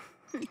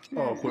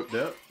 Oh, equip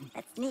that.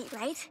 That's neat,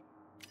 right?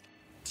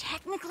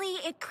 Technically,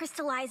 it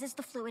crystallizes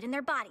the fluid in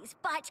their bodies,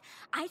 but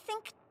I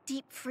think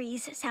deep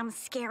freeze sounds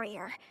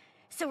scarier.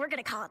 So we're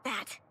gonna call it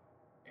that.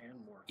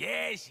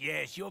 Yes,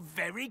 yes, you're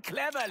very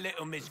clever,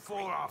 little Miss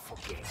Four, I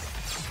forget.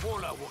 All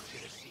I want you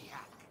to see,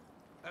 Hack.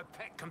 Her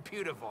pet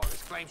computer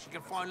virus claims she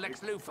can find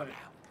Lex Luthor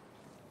now.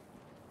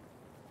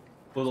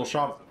 Little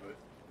shop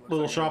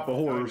of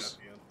horrors.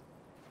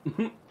 Looks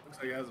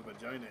like he has a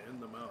vagina in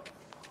the mouth.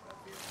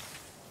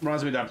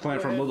 Reminds me of that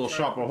plant from Little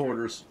Shop of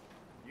Hoarders.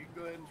 You can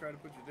go ahead and try to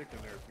put your dick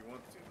in there if you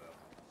want to,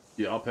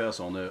 though. Yeah, I'll pass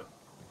on that.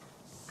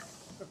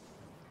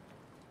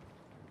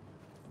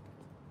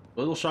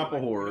 Little Shop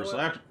of Horrors.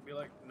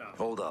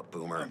 Hold up,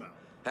 Boomer.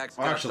 Hack's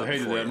I got actually something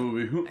hated for that you.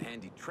 movie. A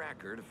handy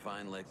tracker to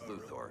find Lex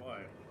Luthor.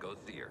 Go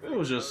see her. It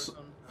was just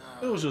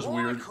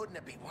weird.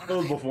 It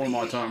was before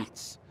my time.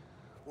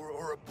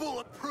 Or a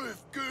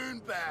bulletproof goon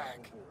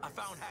bag. I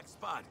found Hack's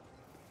spot.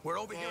 We're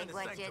over here in Dig the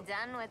what sanctum. you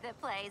done with the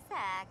place,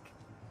 Hack.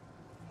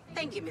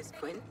 Thank you, Miss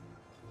Quinn.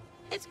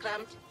 It's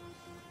clamped,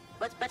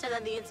 but better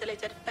than the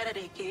insulated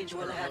Faraday cage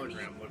will have me.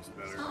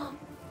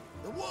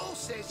 The wall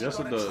says Yes,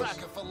 you it got a does.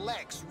 tracker for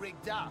Lex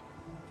rigged up.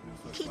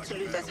 Key to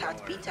Luther's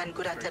heartbeat and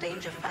good at a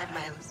range of 5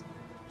 miles.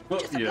 Oh,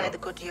 Just apply yeah. the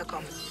code to your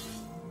comms.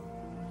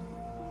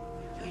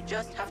 You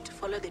just have to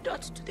follow the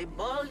dots to the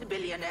bald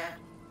billionaire.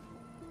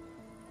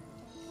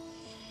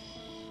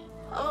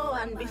 Oh,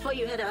 and before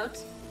you head out,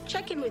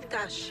 check in with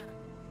Cash.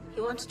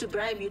 He wants to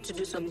bribe you to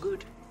do some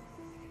good.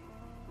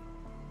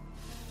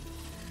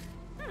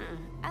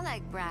 I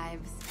like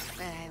bribes,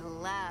 but I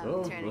love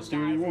Oh, turning let's guys do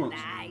what he into wants.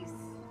 ice.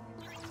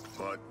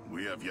 But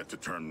we have yet to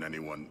turn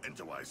anyone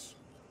into ice.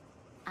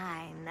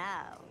 I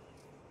know.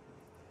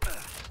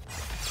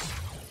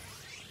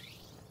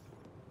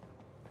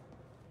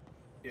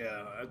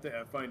 Yeah, I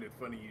find it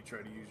funny you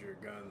try to use your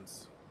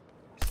guns.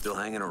 Still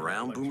hanging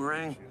around,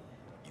 Boomerang?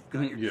 You've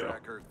got your Yeah.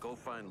 tracker. Go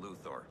find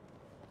Luthor.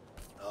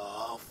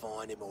 Oh, I'll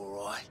find him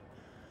all right.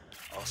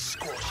 I'll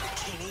squash a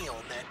tinny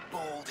on that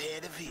bald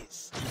head of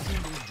his. You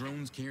seen those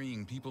drones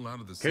carrying people out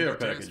of the Care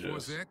city Task packages.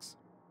 Force X?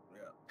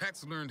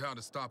 Hack's learned how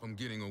to stop them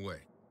getting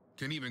away.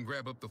 Can even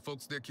grab up the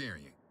folks they're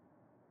carrying.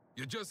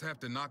 You just have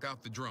to knock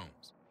out the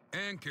drones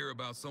and care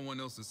about someone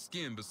else's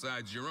skin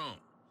besides your own.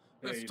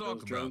 Let's Hey, talk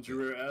those about drones you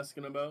were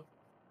asking about?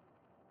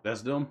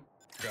 That's them.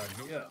 Got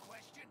it. Yeah.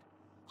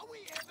 Are we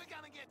ever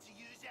gonna get to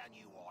use our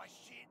new ice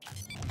shit? 5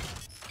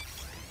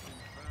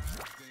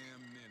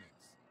 damn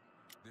minutes.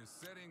 They're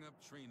setting up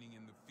training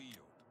in the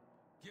field.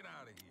 Get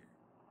out of here.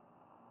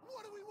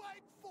 What are we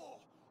waiting for?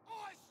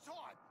 Ice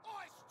time!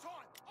 Ice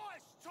time!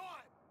 Ice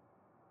time!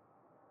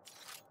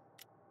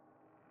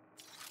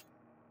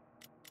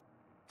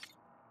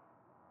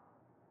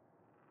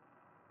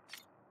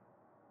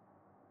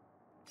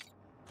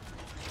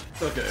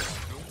 Okay.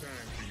 No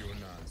time for your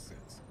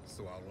nonsense,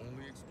 so I'll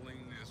only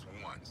explain this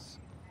once.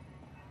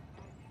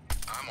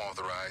 I'm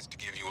authorized to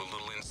give you a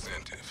little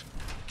incentive,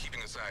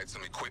 keeping aside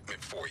some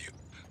equipment for you.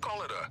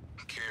 Call it a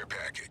care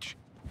package.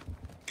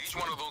 Each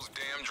one of those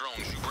damn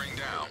drones you bring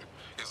down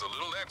is a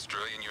little extra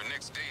in your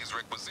next day's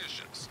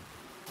requisitions.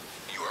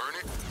 You earn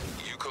it,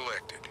 you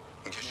collect it.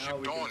 Get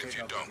shipped on if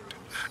you don't.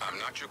 I'm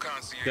not your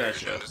concierge,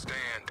 Gotcha.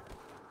 understand?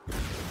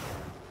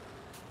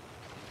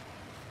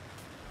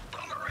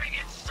 Boomerang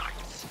in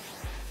sights.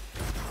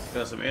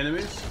 Got some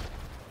enemies.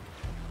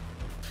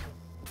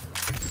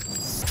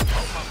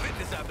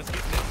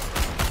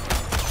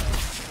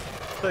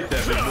 Take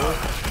that, big boy.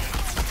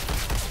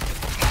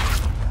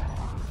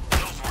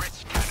 Those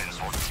Ritz cannons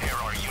will tear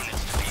our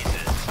units to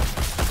pieces.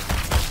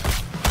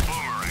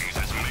 Boomerangs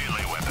as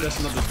melee weapons. That's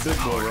another big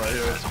boy right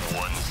here. As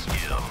one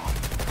skill.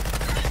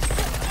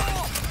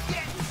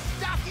 Getting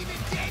stuck in a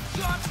dead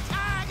shot's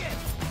target!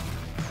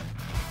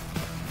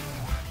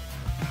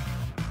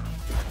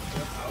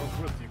 I was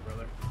with you,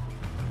 brother.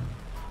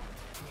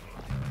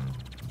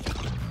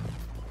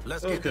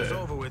 Let's get this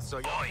over with so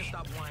y'all can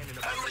stop whining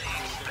about Only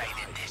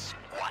explaining this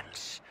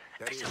once.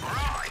 That's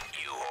right,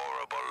 you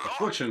horrible lot.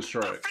 Affliction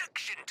strike.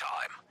 Affliction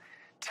time.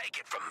 Take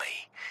it from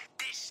me.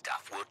 This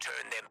stuff will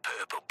turn them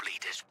purple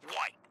bleeders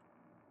white.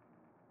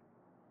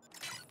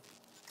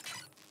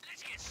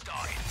 Let's get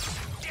started.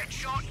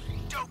 Deadshot,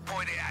 don't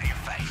point it at your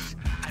face.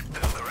 And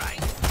Boomerang,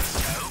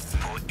 don't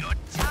put your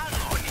tongue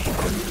on it.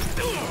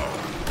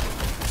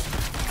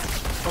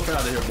 Fuck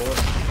out of here, boy.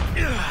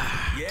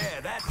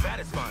 Yeah, that's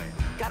satisfying.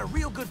 Got a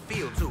real good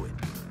feel to it.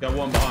 Got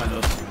one behind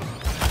us.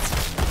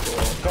 Well,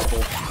 a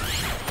couple.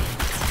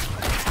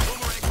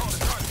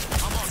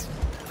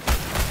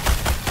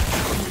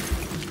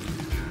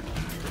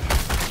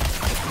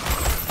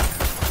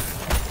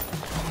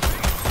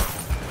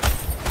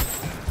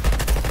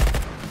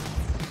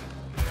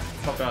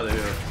 Fuck out of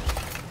here.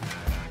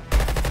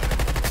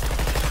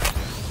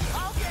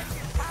 I'll get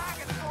your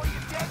target for you,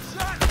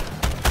 Deadshot!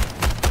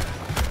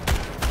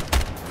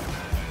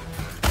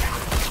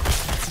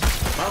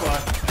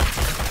 Bye-bye.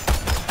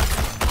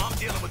 I'm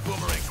dealing with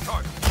Boomerang's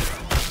target.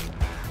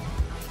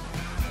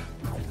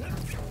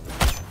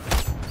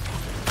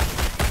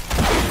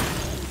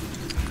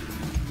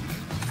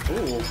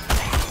 Ooh.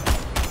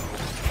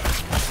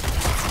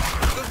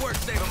 Good work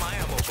saving my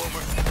ammo,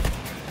 Boomer.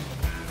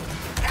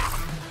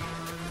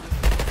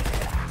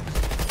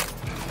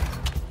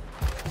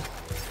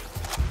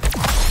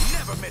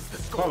 Never miss the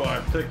score.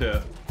 Bye-bye. Take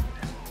that.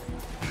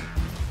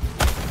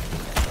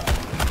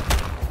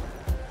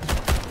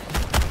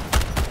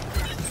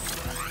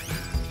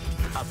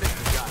 I think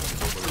we got it.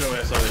 Get your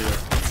ass out of here.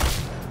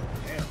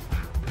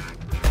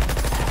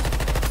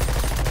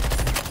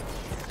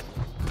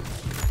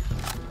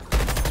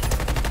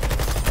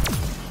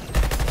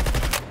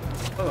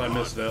 Oh, I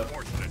missed that.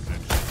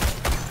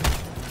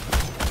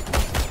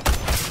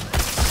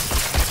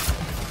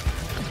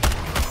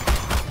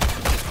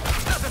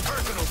 Nothing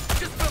personal,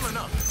 just filling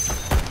up.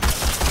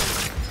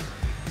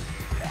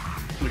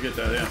 Let me get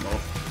that ammo.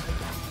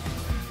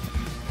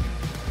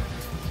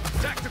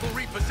 Tactical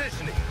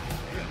repositioning.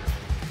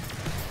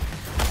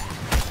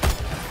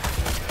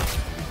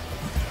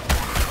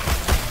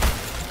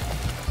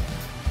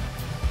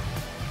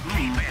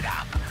 Keep it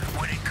up.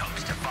 When it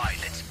comes to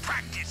violence,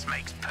 practice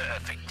makes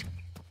perfect.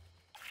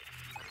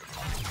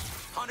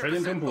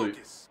 Training complete.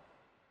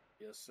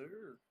 Yes,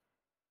 sir.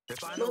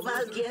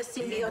 Mobile gear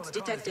symbiote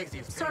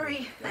detected.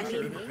 Sorry, I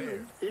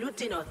mean,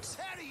 Lieutenant.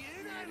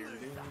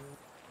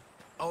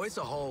 Oh, it's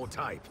a whole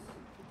type.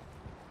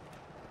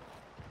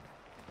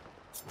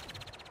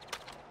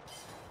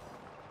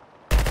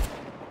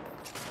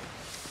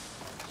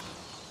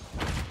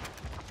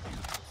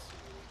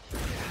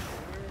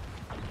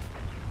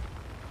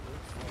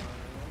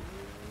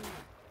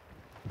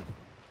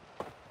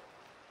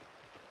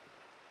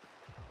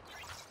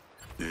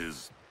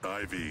 Is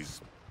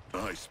Ivy's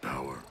ice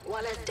power?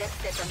 Wallace death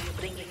set on you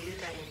bringing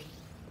Luther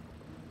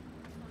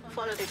in.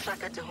 Follow the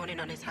tracker to hone in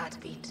on his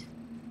heartbeat.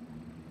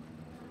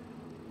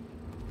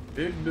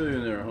 Big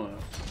billionaire, huh?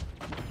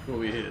 Where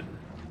we hid.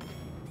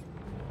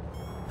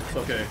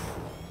 Okay.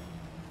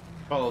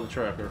 Follow the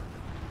tracker.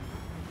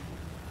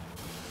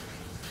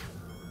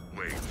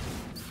 Wait,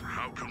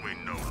 how can we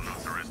know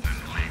Luther isn't in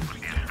league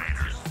with the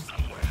invaders?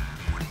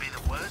 Wouldn't be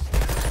the worst.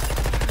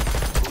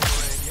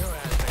 Boomerang, your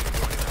ass ain't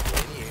joining up with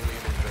any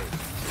alien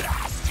invaders.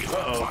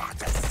 Uh-oh.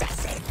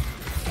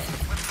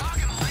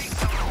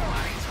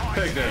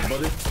 Take that,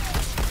 buddy.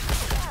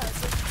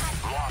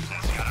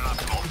 Lawson's got an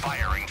optimal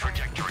firing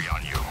trajectory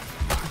on you.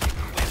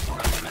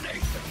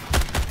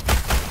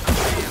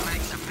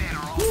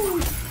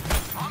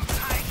 I'm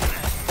taking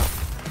it.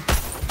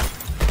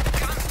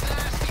 Gun's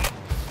thirsty.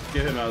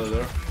 Get him out of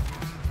there.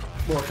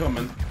 More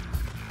coming.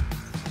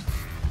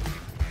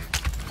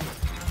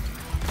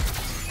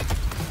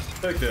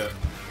 Take that.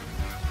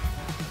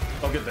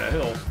 I'll get that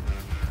hill.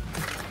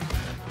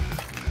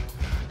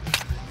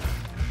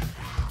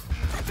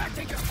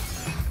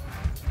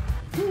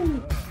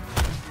 Woo.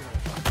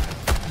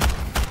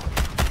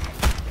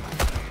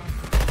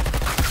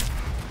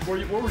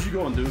 Where was you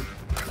going, dude?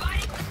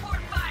 Fighting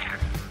support fire.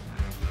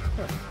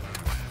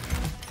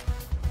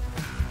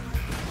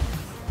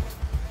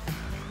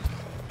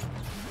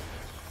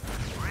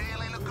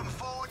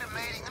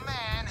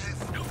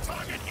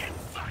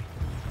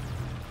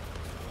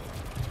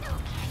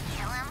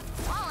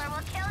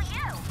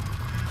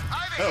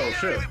 Oh,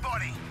 shit.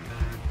 Everybody.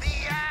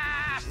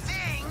 The,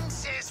 thing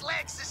says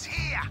Lex is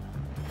here.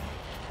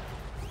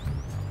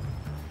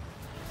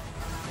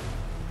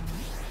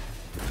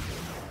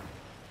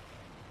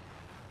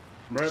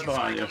 Right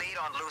behind you. Lead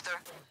on Luther?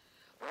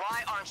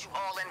 Why aren't you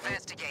all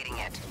investigating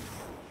it?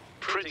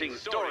 Printing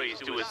stories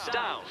to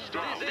astound.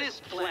 This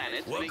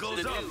planet makes the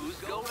news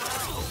go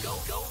round.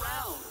 Go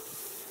round.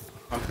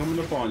 I'm coming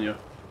up on you.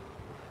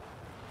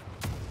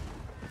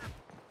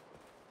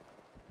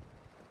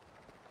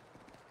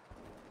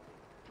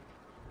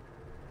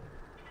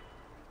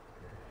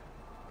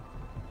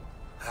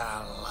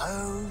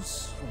 Hello,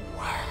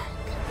 swag.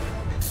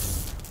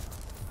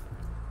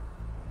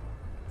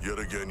 Yet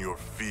again, your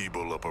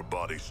feeble upper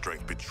body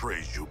strength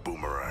betrays you,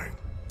 Boomerang.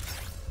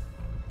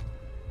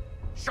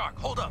 Shark,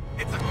 hold up.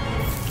 It's a...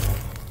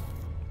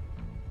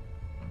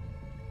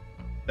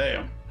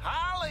 Damn.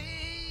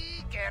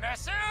 Harley, get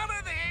us out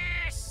of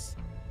this.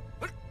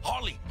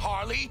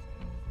 Harley,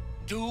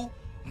 do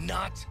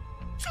not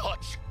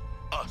touch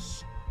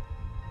us.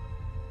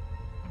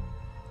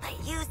 But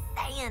you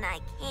saying I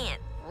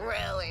can't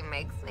really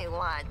makes me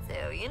want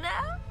to, you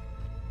know?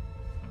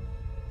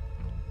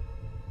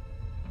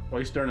 Why are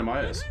you staring at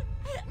my ass?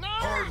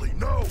 Harley,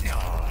 no!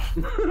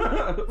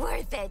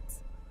 Worth it.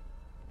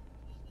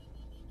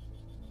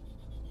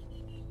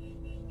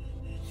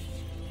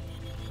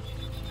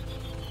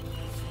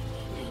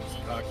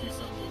 Cocky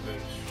son of a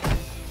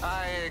bitch.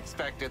 I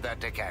expected that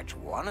to catch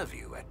one of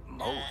you at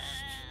most.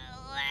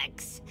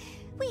 Lex,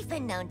 we've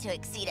been known to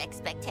exceed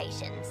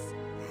expectations.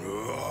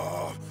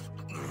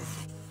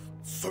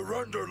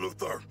 Surrender,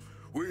 Luther.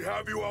 We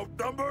have you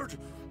outnumbered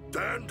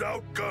and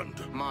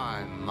outgunned.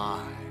 My.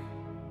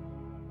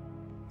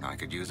 I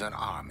could use an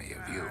army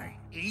of you.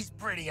 He's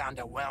pretty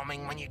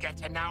underwhelming when you get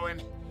to know him.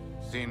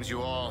 Seems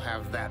you all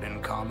have that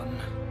in common.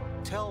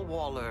 Tell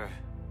Waller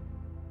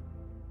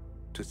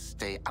to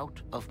stay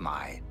out of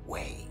my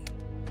way.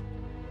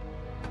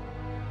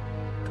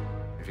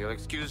 If you'll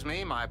excuse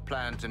me, my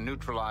plan to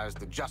neutralize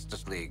the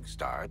Justice League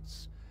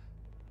starts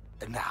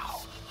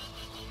now.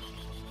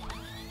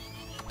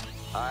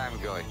 I'm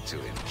going to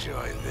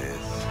enjoy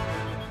this.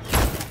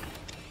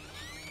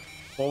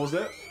 What was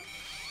that?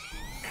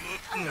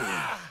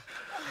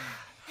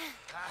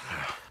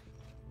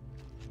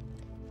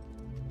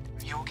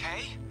 You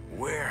okay?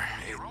 Where?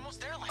 You're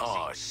almost there, Lacey.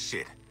 Oh,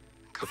 shit.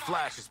 The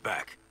Flash is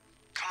back.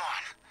 Come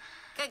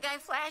on. Good guy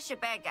Flash or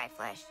bad guy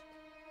Flash?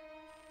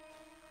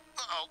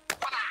 Uh-oh.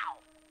 Wow.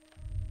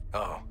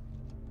 Oh,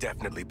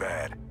 definitely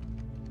bad.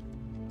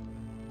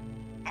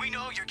 We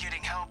know you're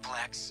getting help,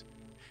 Lex.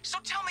 So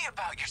tell me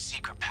about your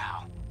secret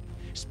pal.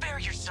 Spare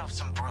yourself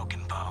some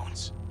broken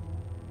bones.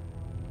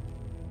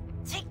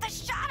 Take the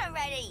shot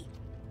already!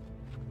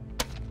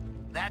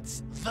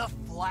 That's the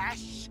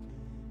Flash?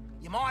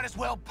 You might as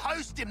well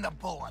post him the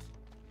bullet.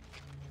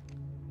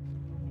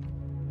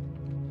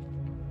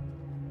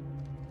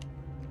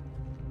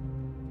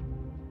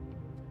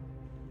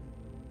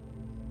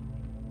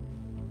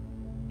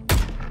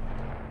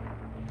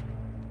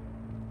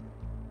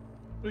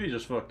 You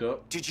just fucked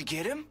up. Did you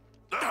get him?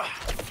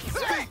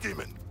 Speed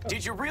demon!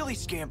 Did you really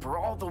scamper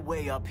all the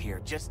way up here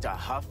just to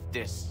huff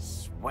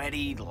this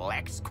sweaty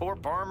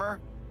LexCorp armor?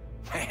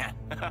 Man,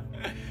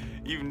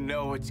 you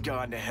know it's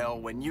gone to hell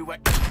when you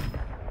went...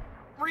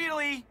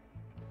 Really?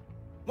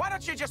 Why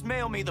don't you just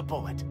mail me the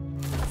bullet?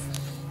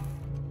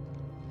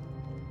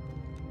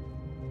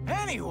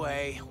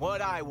 Anyway,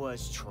 what I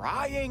was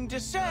trying to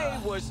say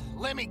was...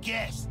 Let me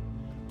guess.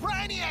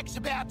 Brainiac's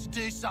about to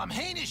do some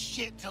heinous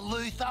shit to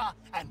Luther,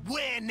 and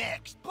we're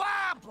next.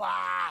 Blah,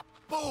 blah.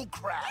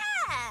 Bullcrap.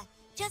 Yeah!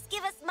 Just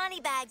give us money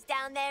bags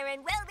down there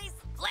and we'll be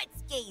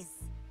Splitskis.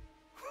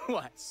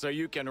 What, so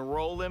you can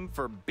roll him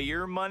for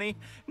beer money?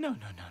 No.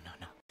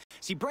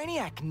 See,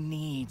 Brainiac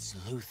needs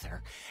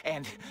Luther,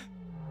 and...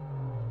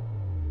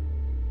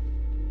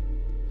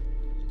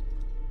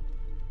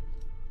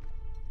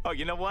 Oh,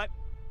 you know what?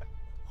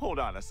 Hold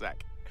on a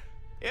sec.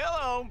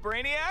 Hello,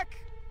 Brainiac?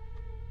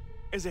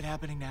 Is it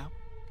happening now?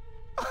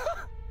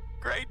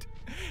 Great.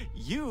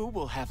 You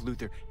will have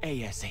Luther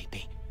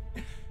ASAP.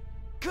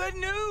 Good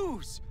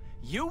news!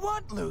 You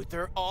want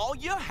Luther, all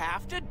you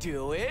have to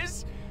do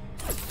is...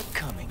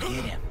 come and get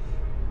him.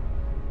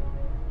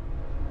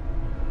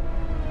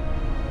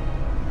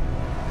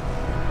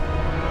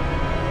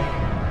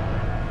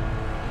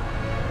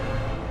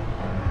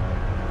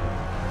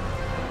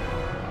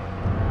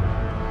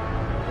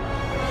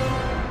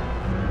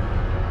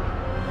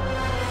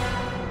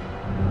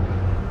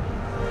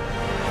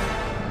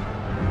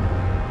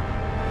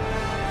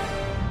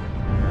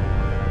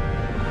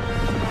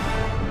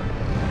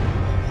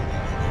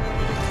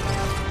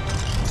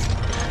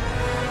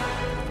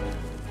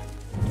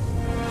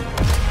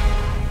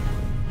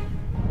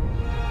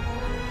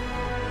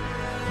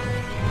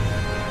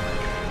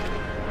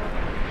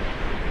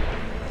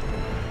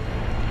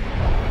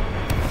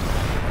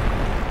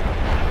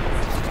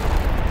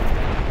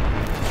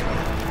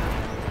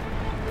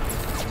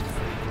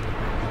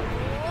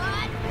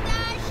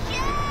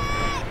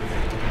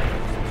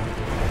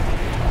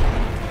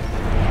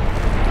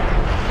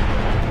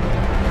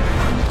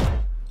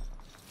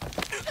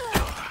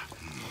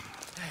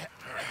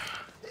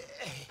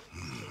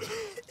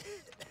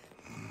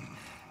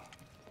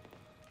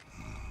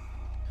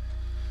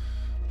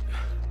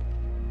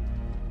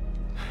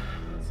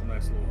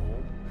 nice little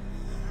hole.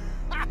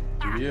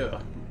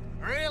 Yeah.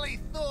 Really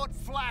thought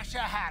Flasher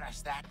had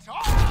us that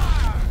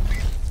time.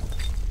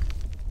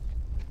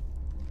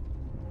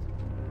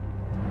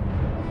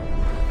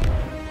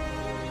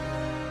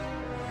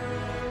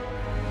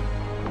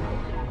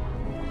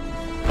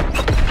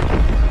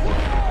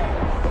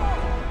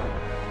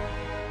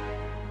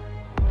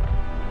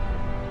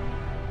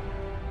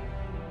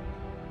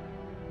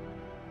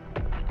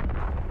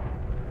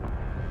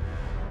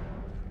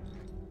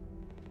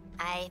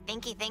 I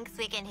think he thinks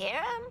we can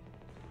hear him.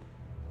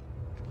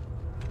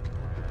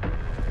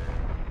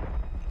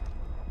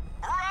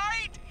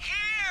 Right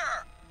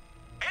here!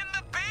 In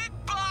the big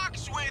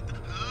box with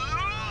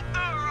Luther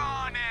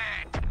on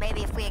it!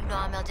 Maybe if we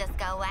ignore him, he'll just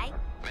go away?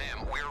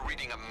 Ma'am, we're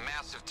reading a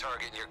massive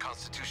target near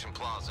Constitution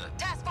Plaza.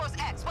 Task Force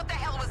X, what the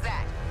hell was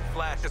that?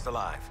 Flash is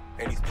alive,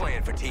 and he's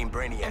playing for Team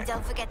Brainiac. And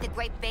don't forget the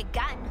great big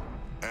gun.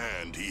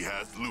 And he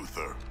has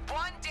Luther.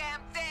 One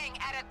damn thing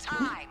at a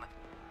time.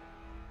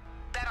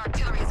 That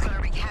artillery is gonna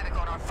wreak havoc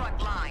on our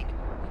front line.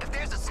 If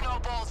there's a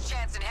snowball's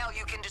chance in hell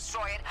you can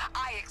destroy it,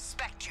 I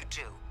expect you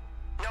to.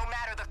 No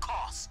matter the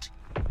cost.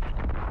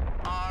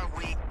 Are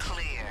we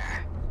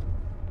clear?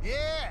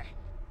 Yeah.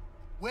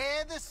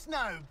 We're the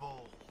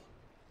snowball.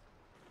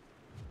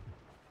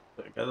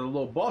 Got a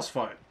little boss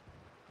fight.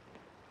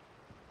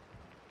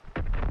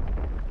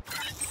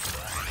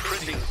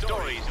 Printing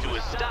stories to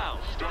astound.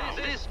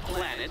 This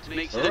planet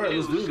makes the Alright,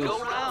 let's do news this.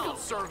 go round.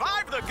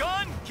 Survive the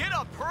gun, get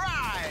a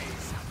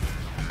prize!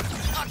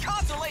 A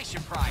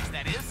consolation prize,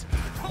 that is.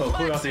 Oh,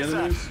 put out the Lex is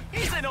enemies?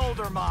 he's an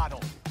older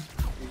model.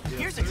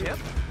 Here's a tip.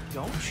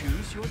 Don't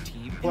choose your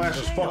team Flash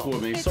in is jail. fucking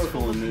with me, It's full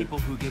circling of me. people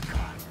who get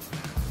caught.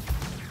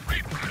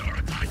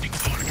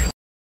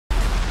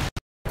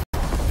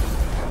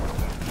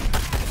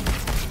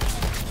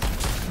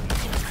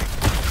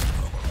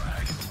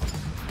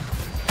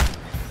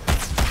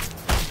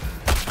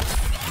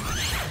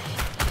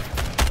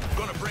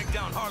 Gonna break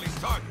down Harley's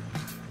target.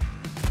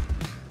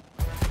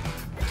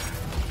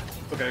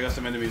 Okay, I got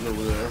some enemies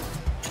over there.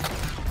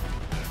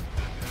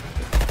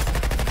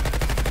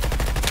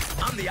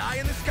 I'm the eye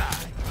in the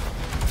sky.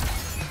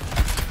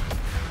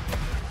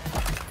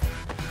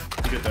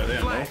 Get that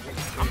ammo. Flag,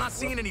 I'm not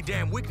seeing any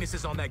damn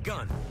weaknesses on that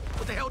gun.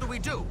 What the hell do we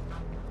do?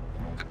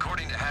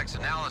 According to Hack's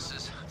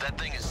analysis, that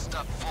thing is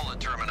stuffed full of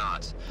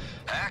Terminauts.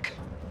 Hack?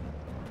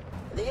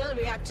 They'll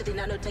react to the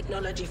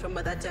nanotechnology from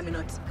other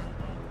Terminauts.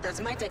 That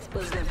might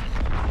expose them.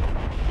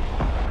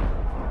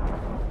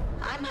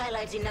 I'm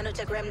highlighting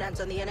nanotech remnants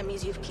on the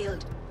enemies you've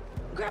killed.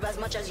 Grab as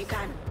much as you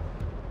can.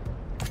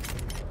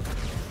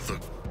 The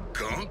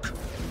gunk?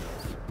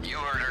 You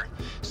heard her.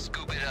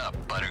 Scoop it up,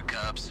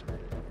 buttercups.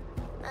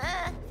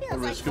 Feels What are we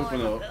like more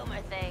scooping of a up?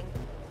 boomer thing.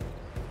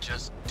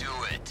 Just do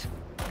it.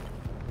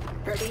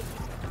 Ready?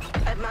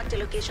 I've marked a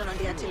location on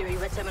the artillery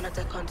where Terminauts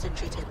are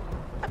concentrated.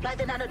 Apply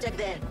the nanotech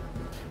there.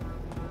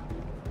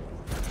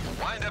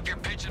 Wind up your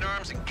pitching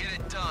arms and get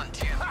it done,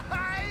 Tim.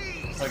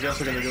 I guess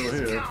we're gonna go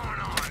here.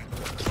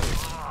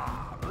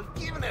 We're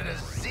giving it a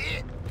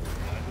zit.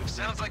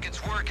 Sounds like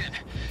it's working.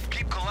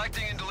 Keep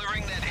collecting and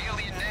delivering that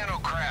alien nano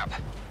crap.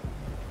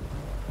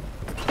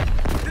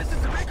 This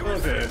is the big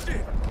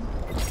Okay.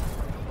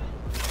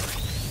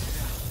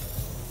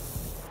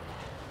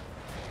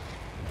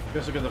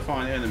 Guess we're gonna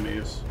find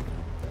enemies.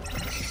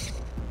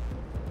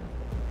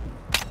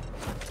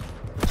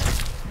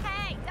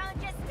 Hey, don't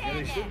just Yeah, stand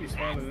they should be there.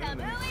 spawning That's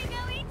the enemies. mooey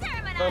gooey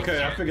Terminator.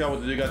 Okay, I figured out what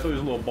to do. Got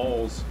those little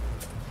balls.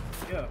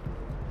 Yeah.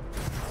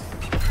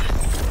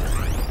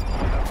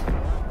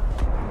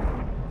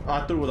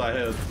 I threw what I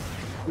had.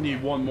 We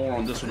need one more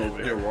on this one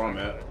over here where I'm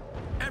at.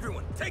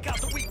 Everyone, take out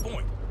the weak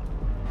point.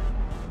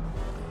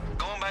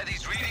 Going by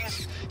these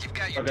readings, you've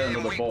got your I got damn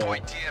another weak ball.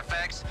 point,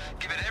 TFX.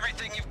 Give it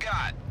everything you've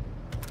got.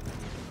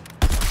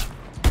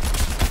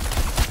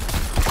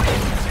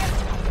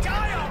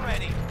 Die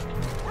already!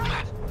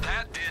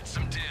 That did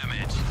some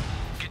damage.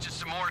 Get you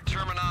some more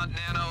Terminaut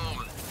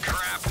nano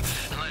crap,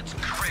 and let's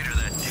crater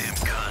that damn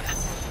gun.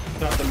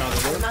 Got them out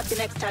of I'll there. mark the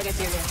next target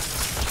area.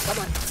 Come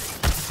on.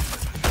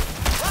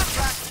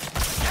 Flashback!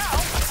 Now,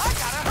 I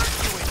gotta hurt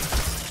you with.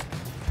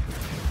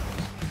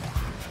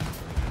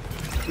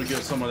 We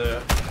get some of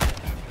that.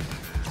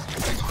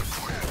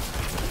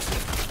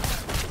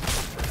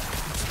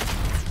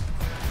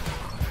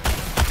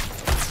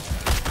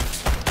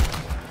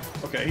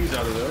 Okay, he's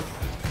out of there.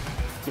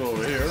 Go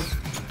over here.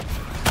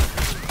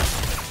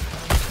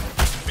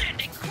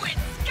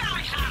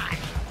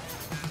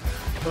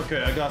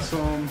 Okay, I got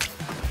some.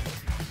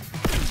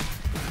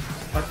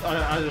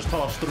 I just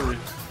tossed 3.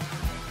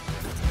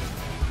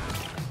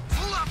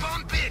 Pull up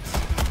on bits.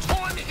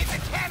 Time to hit the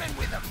cannon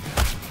with them.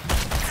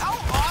 How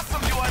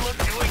awesome do I look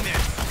doing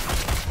this?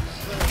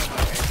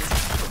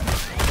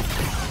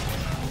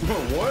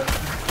 What?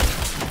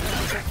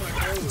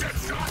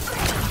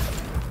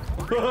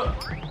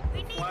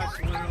 We need more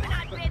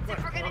Terminaut bits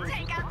if we're gonna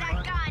take out that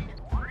gun.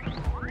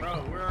 Bro,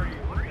 where are you?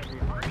 Look at me.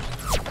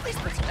 At least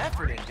put some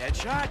effort in,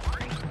 Deadshot.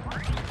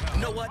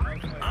 You know what?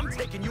 I'm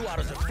taking you out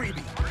as a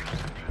freebie.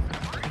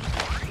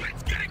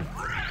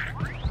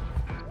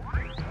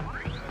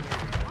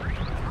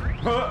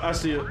 I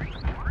see it.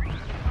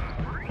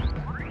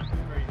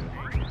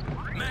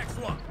 Max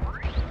one.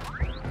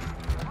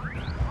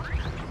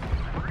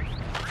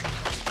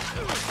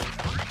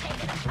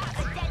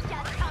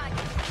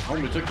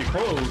 Homie took your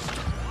clothes.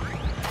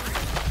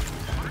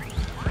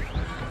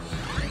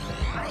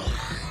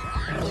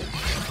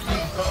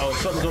 Uh-oh,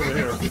 something's over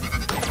here.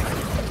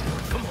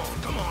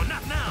 Come on,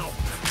 not now.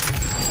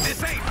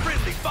 This ain't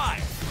friendly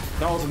fire.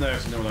 That was an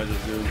accident what I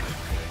just did.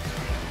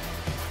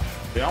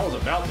 Yeah, I was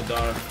about to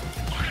die.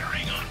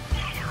 Firing on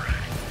Boomerang.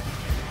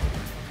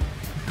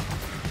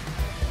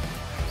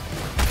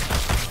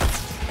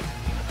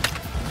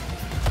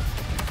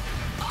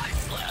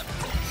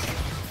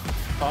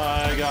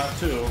 I got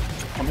two.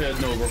 I'm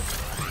heading over.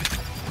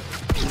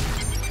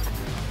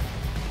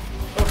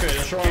 Okay,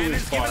 they're showing me Giving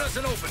us spot.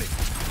 an opening.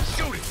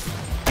 Shoot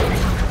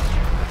it.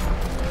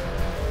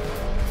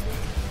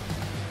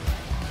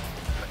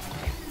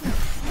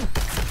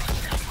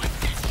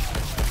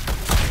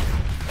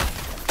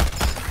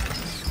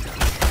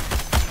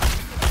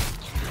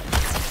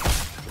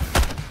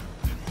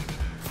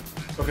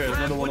 Okay, there's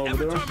another one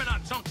over there. Terminal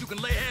chunk you can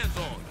lay hands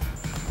on.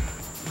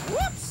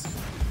 Whoops.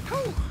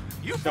 Whew.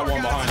 You Got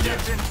one behind you.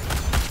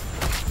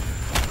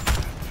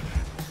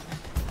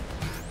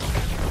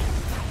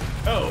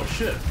 Oh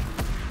shit.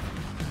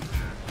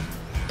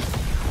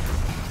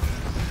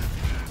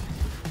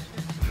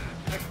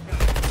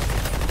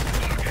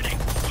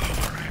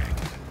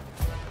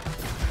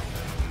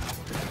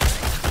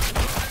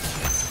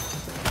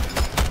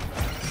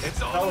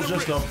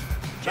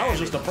 That was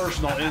just a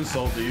personal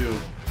insult to you.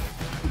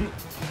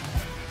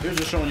 He was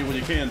just showing you what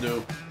you can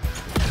do.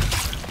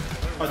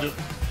 I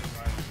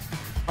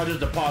just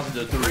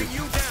deposited three. Bring you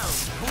down.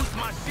 Boost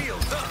my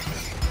shields up.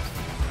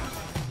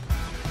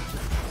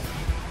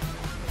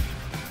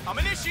 I'm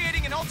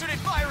initiating an alternate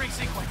firing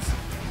sequence.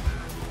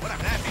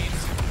 Whatever that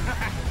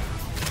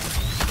means.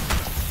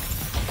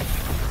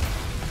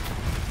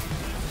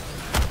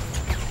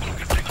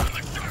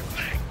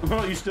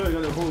 Oh, you still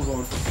got the hose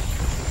on.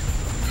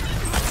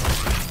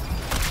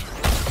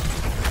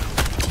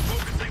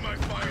 Focusing my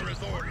fire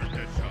as ordered,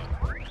 Deadshot.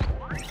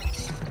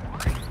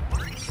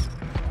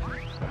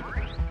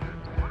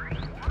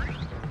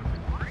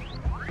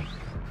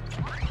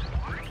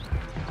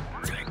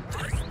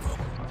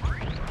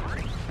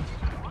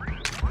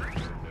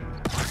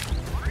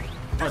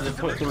 I just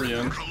put three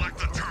in. Collect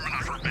the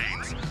Terminus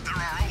remains. There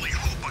are only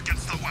hope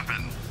against the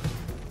weapon.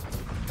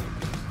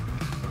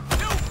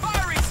 New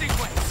firing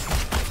sequence.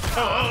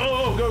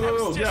 Oh,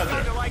 go, Just yeah.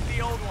 starting to like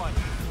the old one.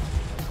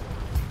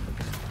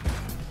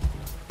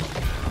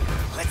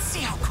 Let's see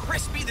how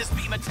crispy this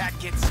beam attack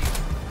gets you.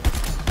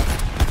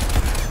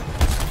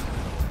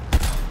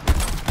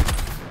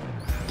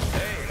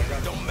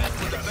 Hey, don't mess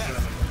with the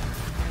best.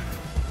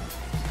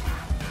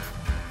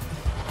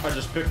 I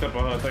just picked up,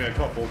 I think, a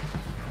couple.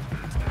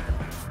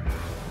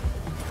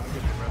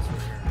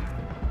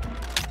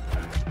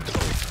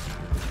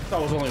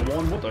 That was only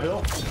one. What the hell?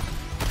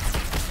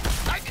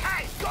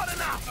 Okay, got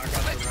enough.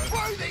 Let's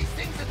throw these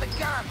things at the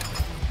gun.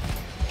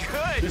 Good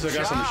At least I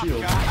got some job,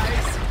 shield.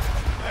 guys.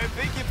 I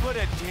think you put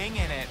a ding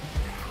in it.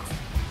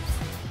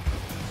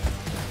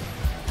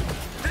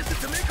 This is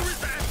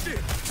Tamika's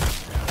action.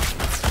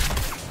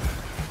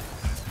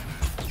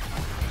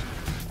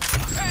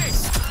 Hey,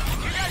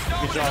 you guys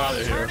know Get y'all out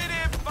of here.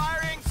 alternative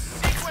firing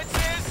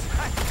sequences? I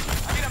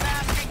mean, I'm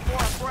asking for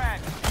a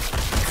friend.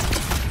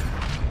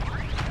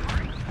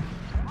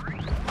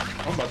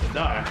 I'm about to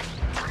die.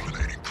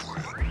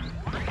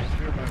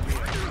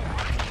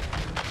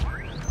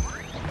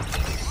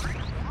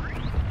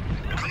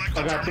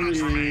 I got 3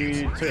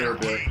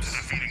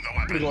 terabits.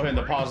 I'm gonna go ahead and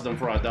deposit them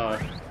before I die.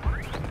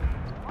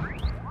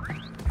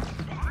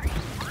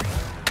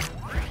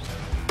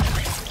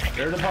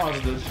 They're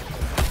deposited.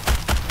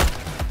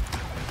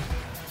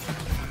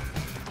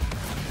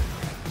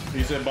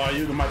 You said by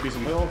you, there might be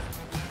some health.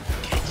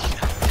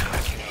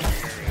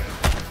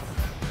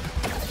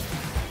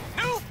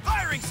 New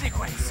firing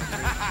sequence.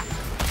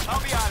 I'll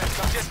be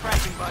honest, I'm just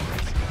pressing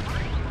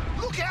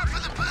buttons. Look out for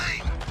the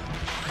beam.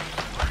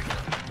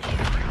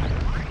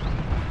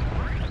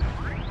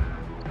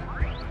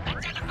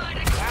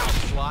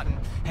 Wow, Lawton.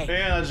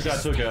 Hey, And I just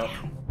got took out.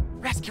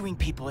 rescuing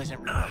people isn't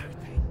really.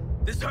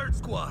 This hurt,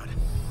 squad.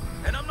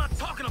 And I'm not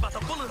talking about the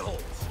bullet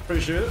holes.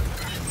 Appreciate it.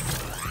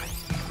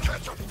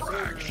 Catch a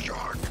frag,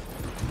 shark.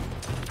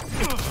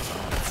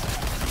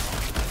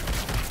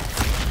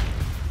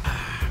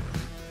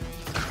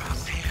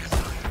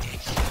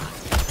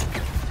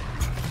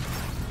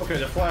 Okay,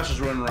 the Flash is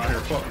running around here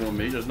fucking with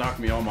me. He just knocked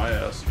me on my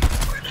ass.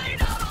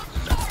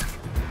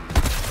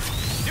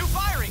 New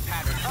firing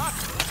pattern,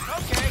 huh?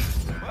 Okay.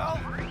 Well,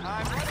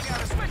 I'm running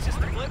out of switches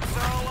to flip,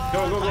 so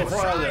Go, let's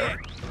fly out try there.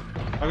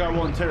 it. I got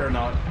one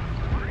Terranaut.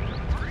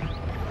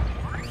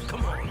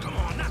 Come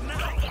on, not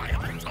now.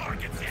 Viable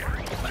targets here.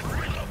 Let's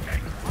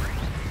relocate.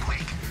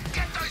 Quick,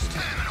 get those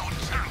terminal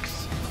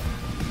chunks.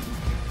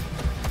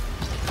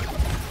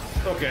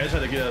 Okay, I just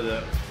had to get out of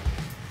that.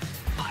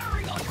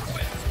 Firing on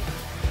quit.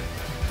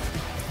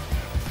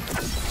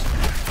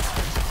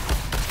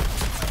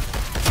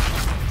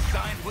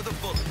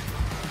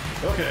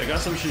 Okay, I got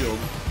some shield.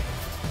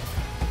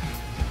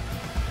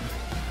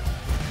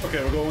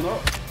 Okay, we're going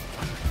up.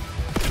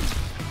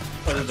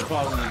 Oh, there's a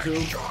deposit too.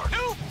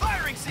 New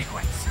firing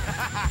sequence!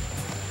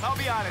 I'll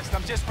be honest,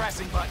 I'm just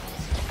pressing buttons.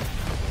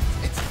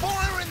 It's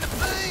fire in the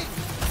vein!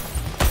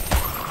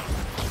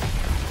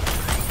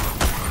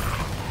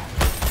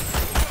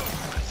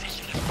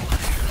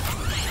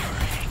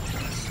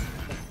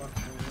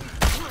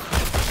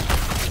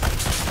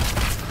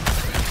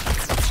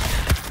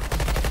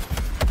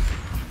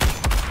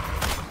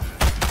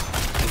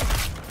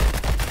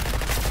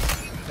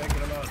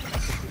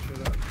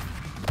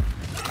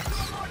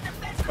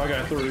 I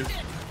got 3.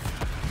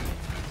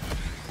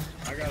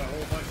 I got a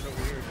whole bunch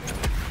over here.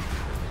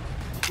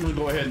 I'm gonna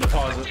go ahead and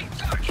deposit.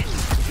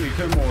 Need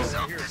 10 more.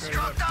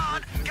 Self-destruct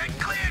on! Get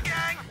clear,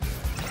 gang!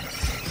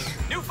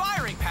 New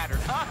firing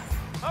pattern, huh?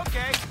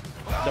 Okay.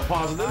 Well,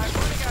 Deposit this. I'm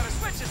running out of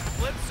switches to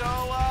flip, so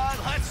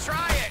let's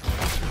try it.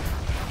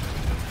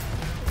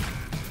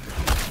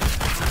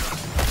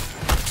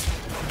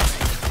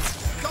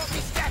 Got me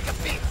stack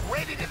of beef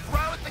ready to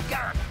throw at the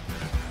gun.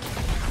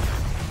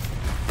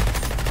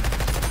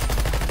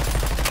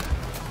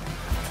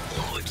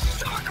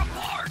 Let's knock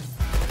apart.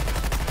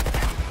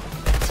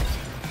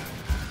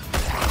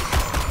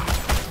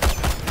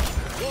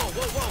 Whoa,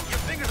 whoa, whoa! Your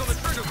fingers on the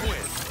trigger,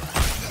 Quinn.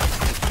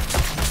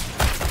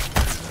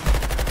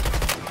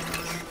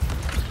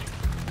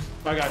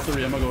 I got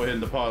 3. I'm gonna go ahead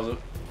and deposit.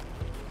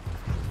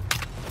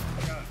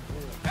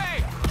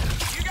 Hey,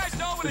 you guys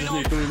know what We an just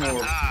old... need 3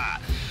 more.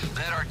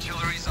 That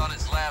artillery's on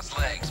its last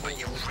legs, but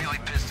you really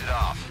pissed it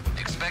off.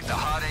 Expect a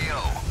hot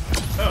AO.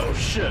 Oh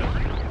shit.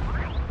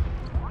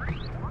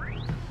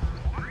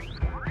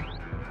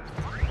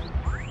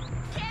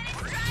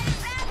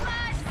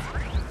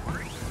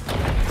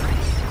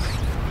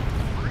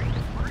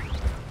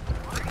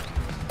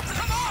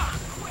 Come on!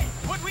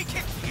 Would we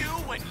kick you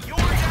when you're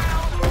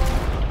down?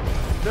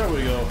 There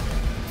we go.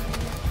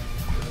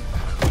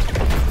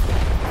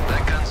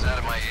 That gun's out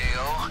of my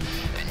AO,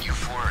 and you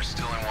 4 are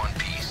still in one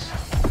piece.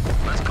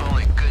 Let's call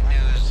it good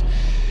news,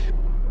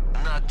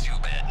 not too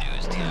bad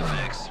news,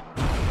 TFX.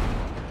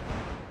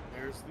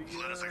 There's the,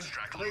 Let us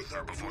extract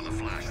Luther before the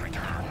Flash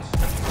returns.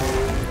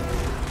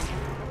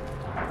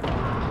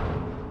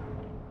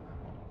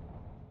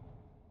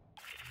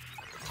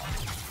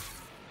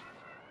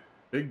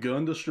 Big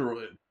gun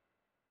destroyed.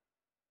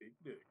 big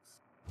dicks.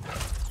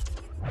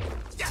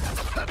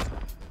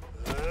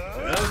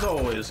 As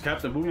always,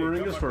 Captain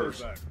Boomerang is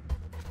first.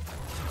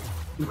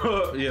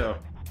 Yeah.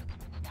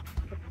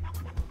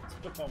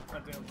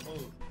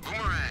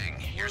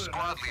 Boomerang, you're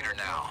squad leader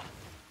now.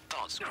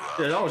 Don't screw up.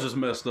 Yeah, that was just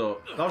messed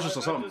up. That was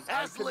just something.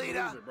 As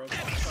leader, There's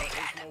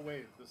no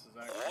way this is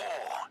actually.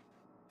 Oh,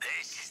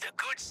 this is the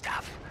good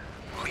stuff.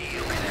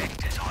 Real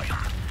collector's item.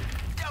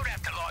 Don't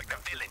have to like the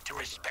villain to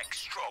respect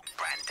strong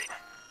branding.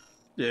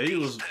 Yeah, he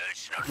was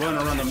running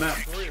around the map.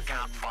 You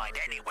can't find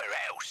anywhere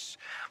else.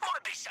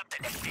 Might be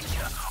something that fits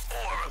your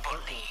horrible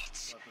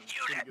needs.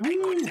 You let me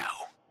good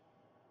know.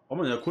 I'm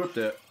gonna equip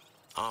that.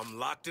 I'm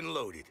locked and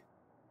loaded.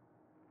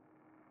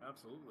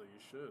 Absolutely,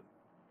 you should.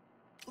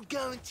 We'll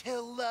go and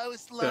tell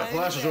Lois Yeah,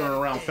 Flash is running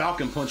around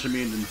Falcon punching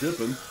me and then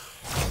dipping.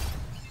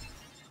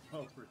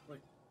 Oh, really?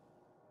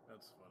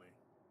 That's funny.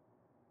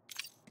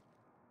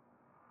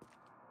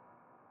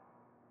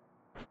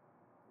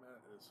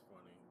 That is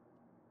funny.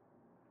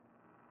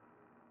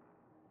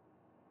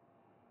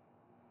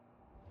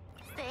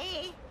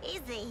 Stay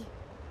easy.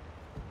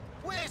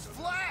 Where's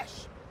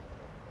Flash?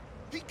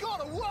 He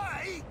got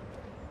away!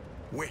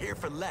 We're here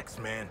for Lex,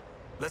 man.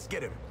 Let's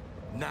get him.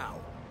 Now.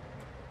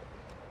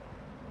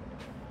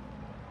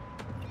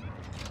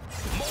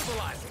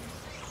 Mobilizing.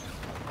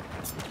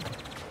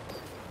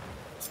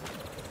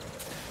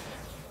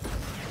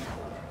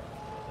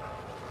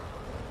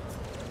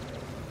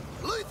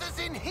 Luther's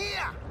in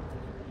here!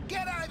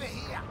 Get over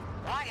here!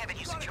 Why haven't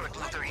you secured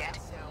Luther yet?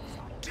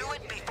 Do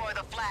it before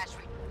the Flash...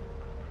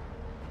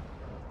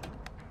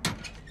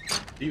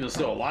 Even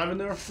still alive in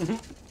there?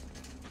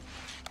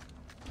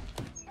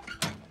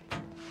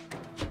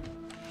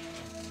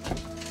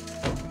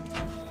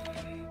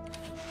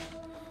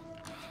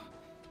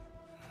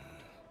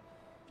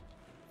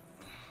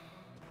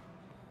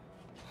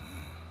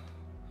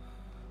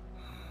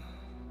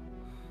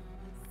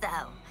 So,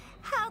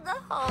 how'd the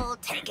whole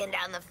taking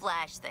down the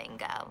Flash thing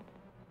go?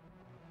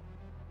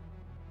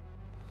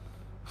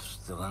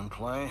 Still in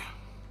play?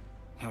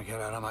 Now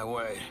get out of my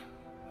way.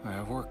 I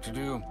have work to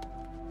do.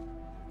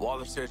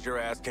 Waller says your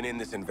ass can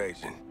end this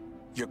invasion.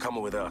 You're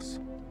coming with us.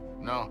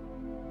 No.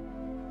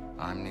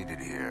 I'm needed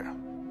here.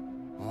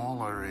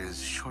 Waller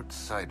is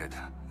short-sighted.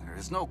 There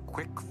is no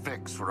quick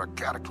fix for a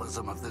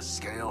cataclysm of this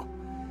scale.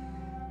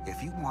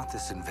 If you want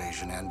this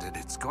invasion ended,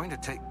 it's going to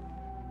take...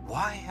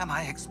 Why am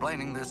I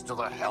explaining this to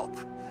the help?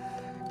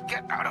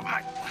 Get out of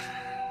my...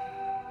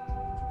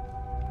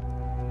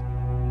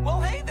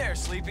 Well, hey there,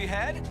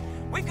 sleepyhead.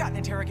 We've got an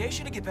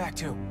interrogation to get back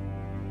to.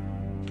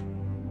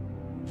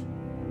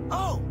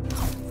 Oh!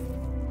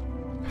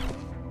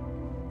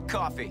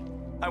 Coffee.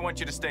 I want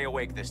you to stay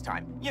awake this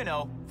time. You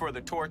know, for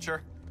the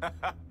torture.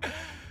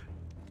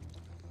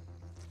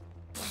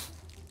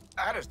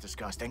 That is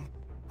disgusting.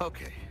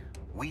 Okay,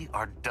 we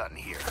are done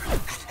here.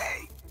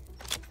 Hey!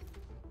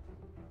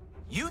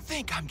 You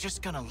think I'm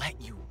just gonna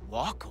let you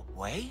walk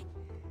away?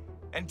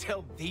 And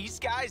tell these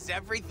guys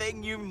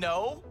everything you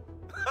know?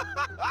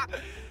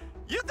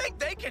 You think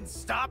they can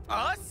stop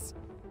us?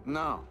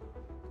 No.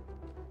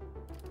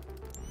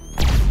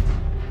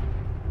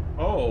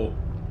 Oh.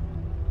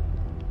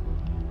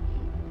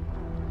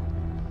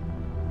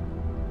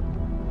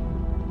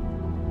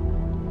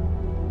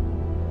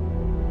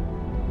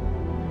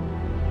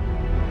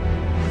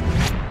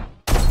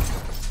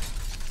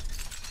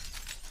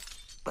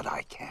 But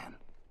I can.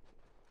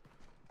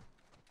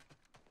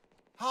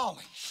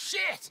 Holy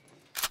shit!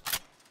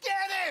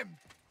 Get him!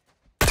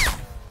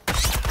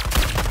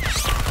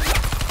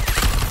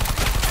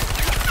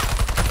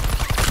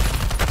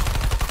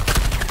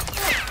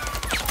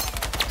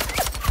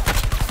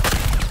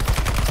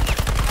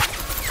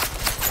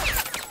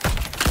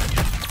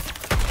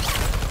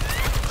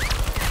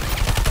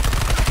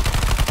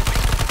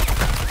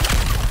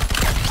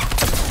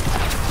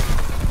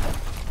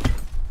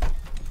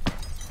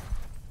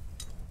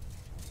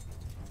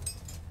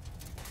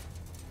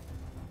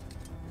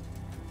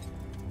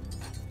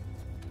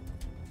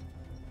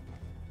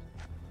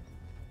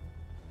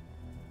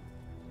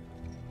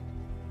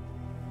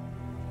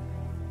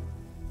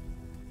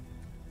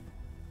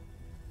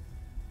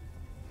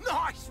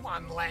 Nice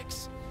one,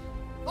 Lex.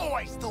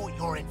 Always thought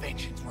your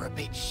inventions were a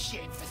bit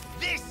shit, but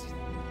this is...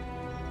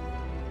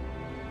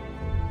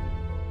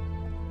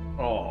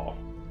 Oh.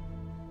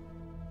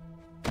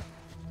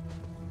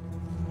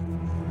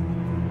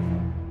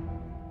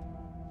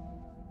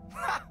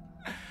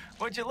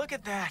 Would you look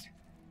at that?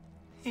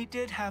 He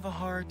did have a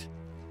heart.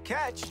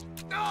 Catch.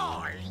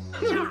 Oh,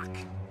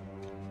 yuck!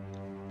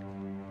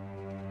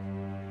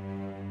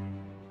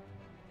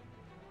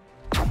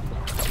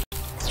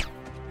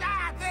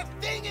 Ah, the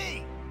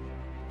thingy!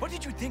 What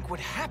did you think would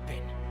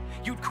happen?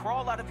 You'd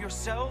crawl out of your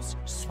cells,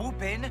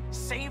 swoop in,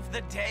 save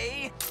the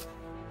day?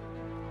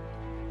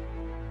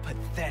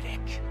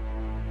 Pathetic.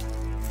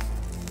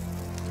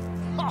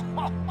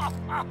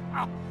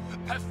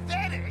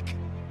 Pathetic?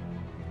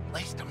 At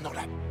least I'm not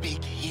a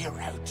big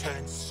hero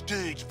turned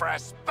stooge for a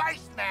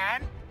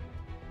spaceman.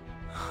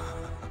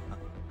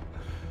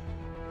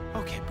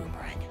 Okay,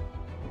 Boomerang.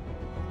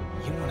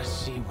 You want to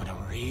see what a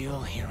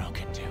real hero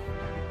can do?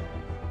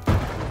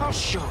 I'll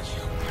show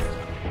you.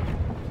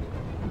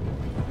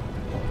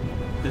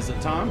 Is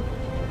it time?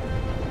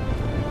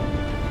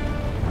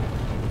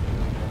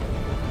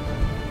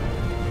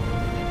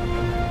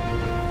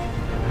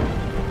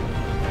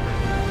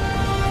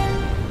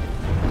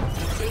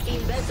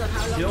 Taking bets on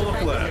how long Kill the to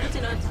flag. practice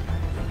internet.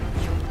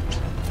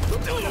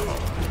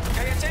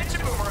 Pay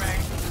attention,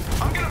 Boomerang.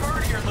 I'm gonna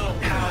murder your little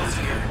pals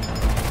here.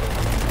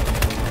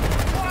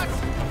 What?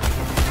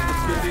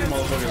 Get these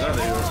motherfuckers out of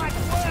here. All right,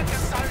 work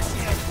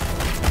associate.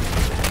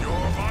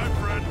 You're my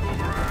friend,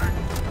 Boomerang.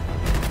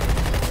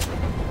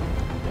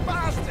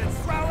 Bastards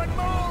throwing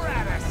more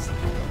at us.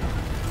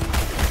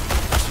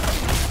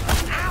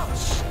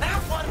 Ouch! That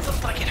one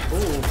looked like it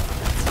hurt.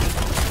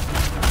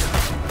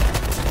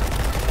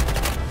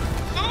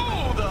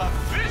 Oh, the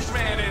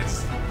Fishman is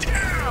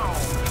down!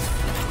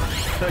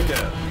 Take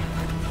that.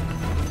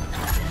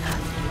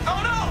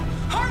 Oh no!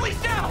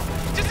 Harley's down!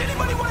 Does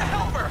anybody want to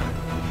help her?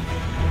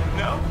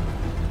 No?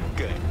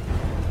 Good.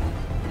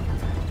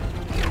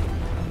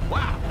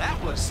 Wow, that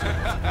was...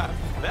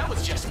 that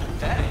was just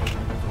pathetic.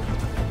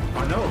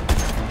 I know.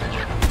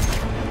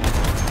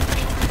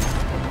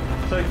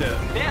 Take that.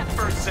 Nat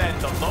first said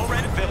the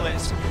low-rent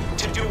villains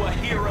to do a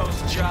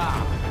hero's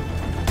job.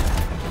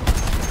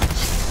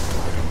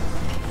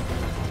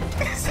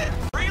 Is it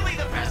really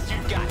the best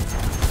you've got?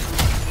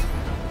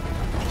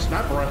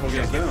 Sniper rifle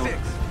gets down.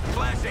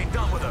 Flash ain't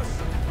done with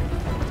us.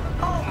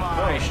 Oh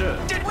my! Oh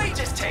shit. Did we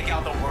just take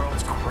out the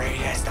world's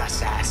greatest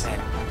assassin?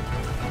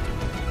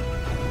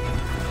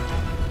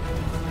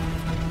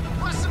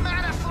 What's the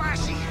matter,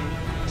 Flashy?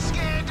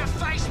 Scared to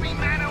face me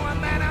mano a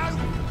mano?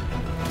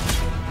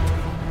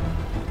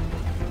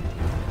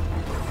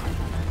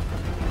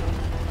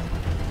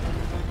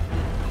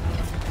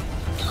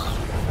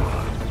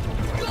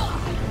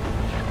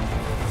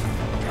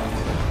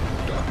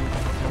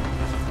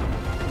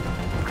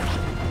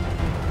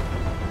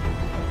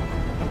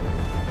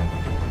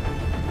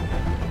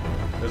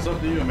 It's up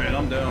to you, man.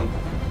 I'm down.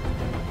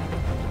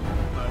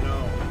 I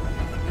know.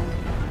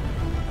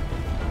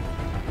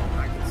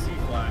 I can see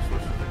Flash,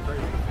 which is a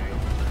crazy thing.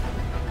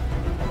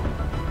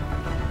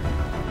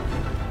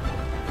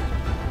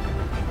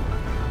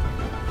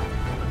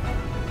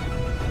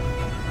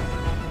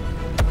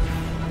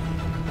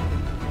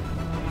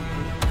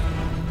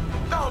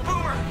 No,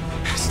 Boomer!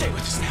 Stay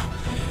with us now,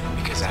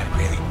 because I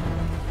really...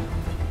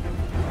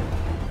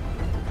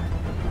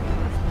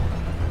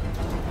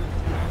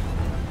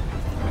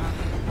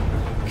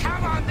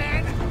 Come on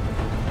then!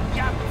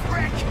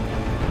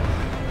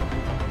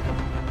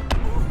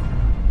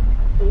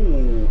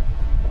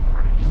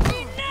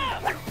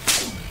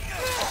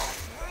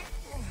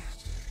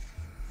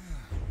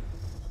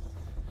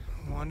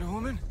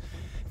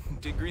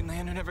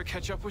 ever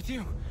catch up with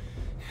you?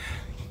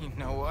 You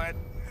know what?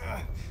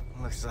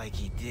 Looks like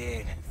he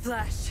did.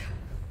 Flash,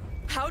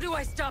 how do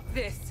I stop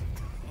this?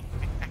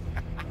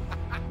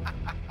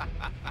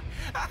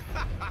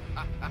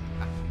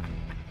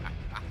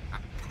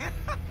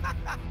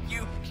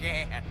 You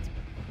can't.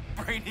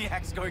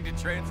 Brainiac's going to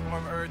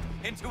transform Earth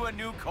into a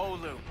new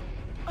Kolu.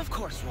 Of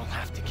course we'll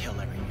have to kill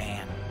every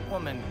man,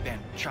 woman, and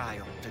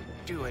child to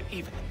do it,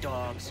 even the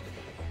dogs.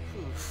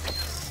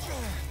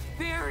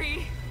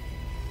 Barry!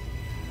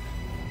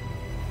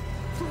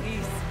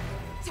 Please,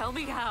 tell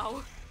me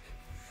how.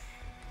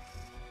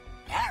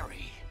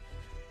 Barry?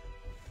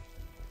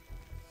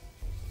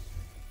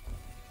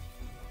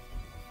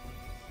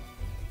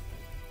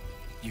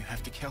 You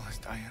have to kill us,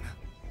 Diana.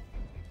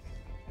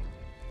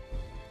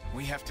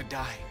 We have to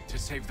die to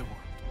save the world.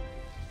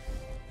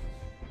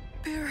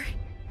 Barry.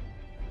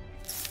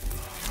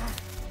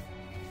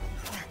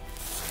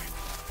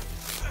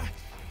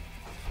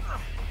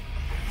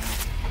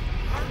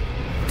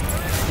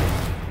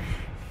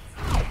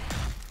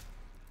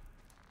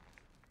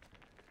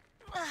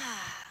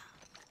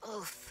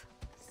 Oof.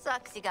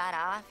 Sucks you got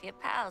off your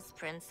pals,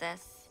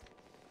 Princess.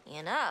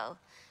 You know,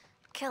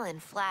 killing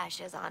Flash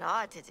is on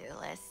our to-do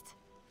list.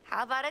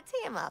 How about a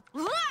team up?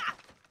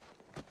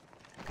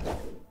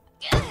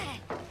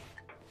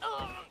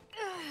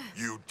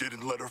 You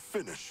didn't let her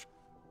finish.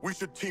 We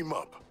should team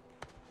up.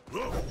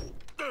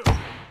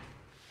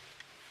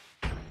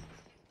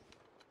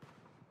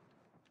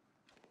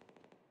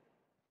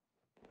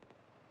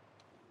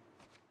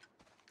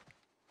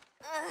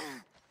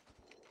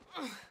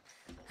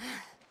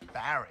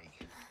 Barry?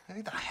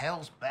 Who the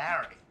hell's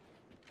Barry?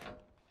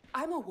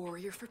 I'm a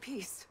warrior for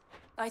peace.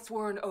 I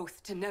swore an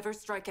oath to never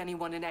strike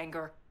anyone in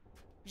anger.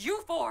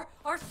 You four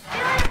are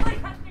seriously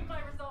testing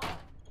my resolve!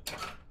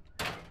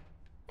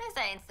 This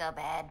ain't so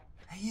bad.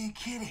 Are you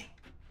kidding?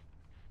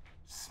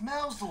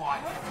 Smells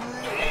like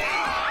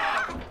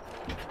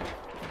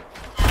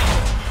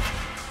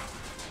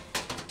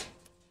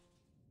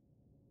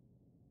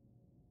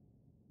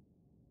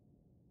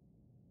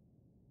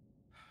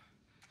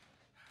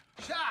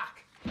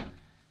Shark!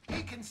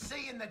 He can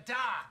see in the dark,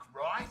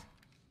 right?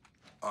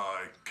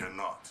 I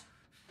cannot.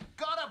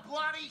 Got a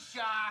bloody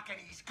shark and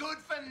he's good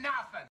for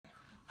nothing.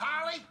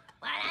 Harley?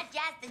 Why not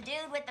just the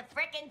dude with the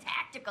frickin'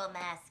 tactical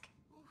mask?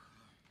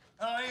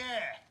 Oh,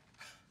 yeah.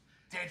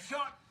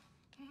 Deadshot?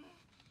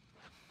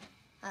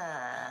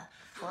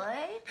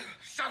 Floyd?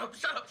 Shut up,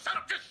 just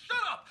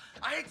shut up!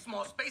 I hate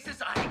small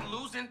spaces, I hate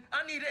losing,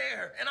 I need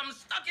air, and I'm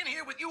stuck in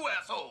here with you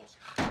assholes.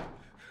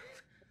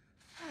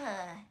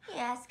 He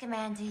asked a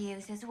man to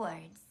use his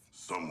words.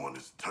 Someone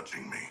is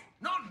touching me.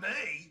 Not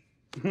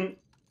me.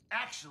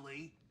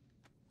 Actually,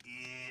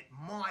 it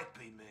might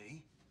be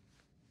me.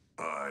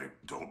 I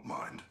don't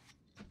mind.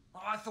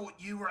 I thought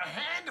you were a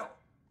handle.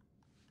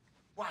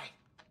 Wait.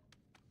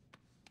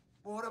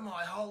 What am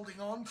I holding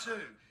on to?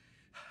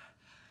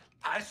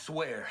 I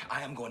swear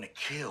I am going to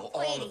kill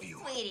all of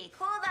you. Sweetie,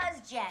 cool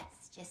those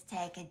jets. Just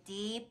take a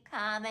deep,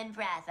 calming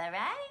breath, all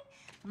right?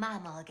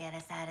 Mama will get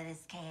us out of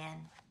this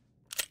can.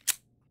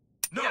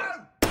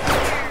 No!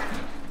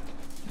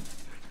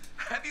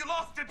 Have you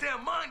lost your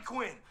damn mind,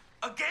 Quinn?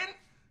 Again?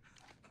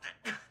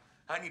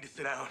 I need to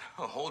sit down.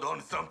 I'll hold on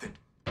to something.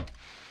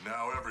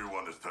 Now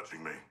everyone is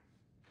touching me.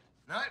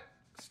 Nope,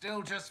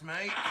 still just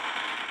me.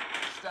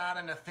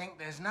 Starting to think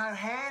there's no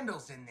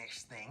handles in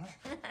this thing.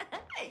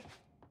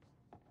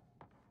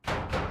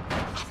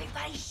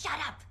 Everybody shut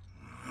up!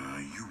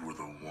 You were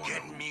the one.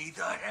 Get me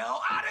the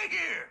hell out of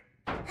here!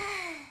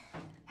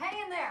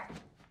 Hang in there.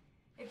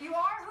 If you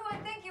are who I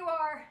think you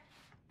are,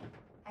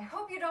 I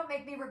hope you don't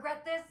make me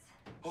regret this.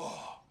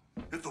 Oh,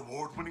 it's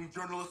award-winning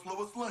journalist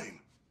Lois Lane.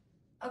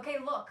 Okay,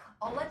 look,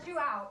 I'll let you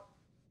out.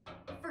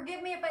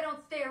 Forgive me if I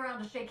don't stay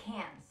around to shake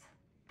hands.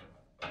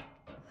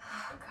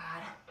 Oh,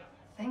 God.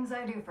 Things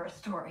I do for a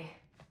story.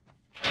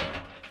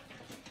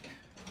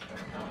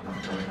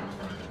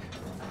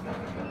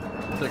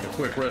 Take a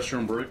quick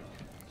restroom break.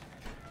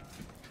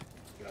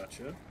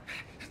 Gotcha.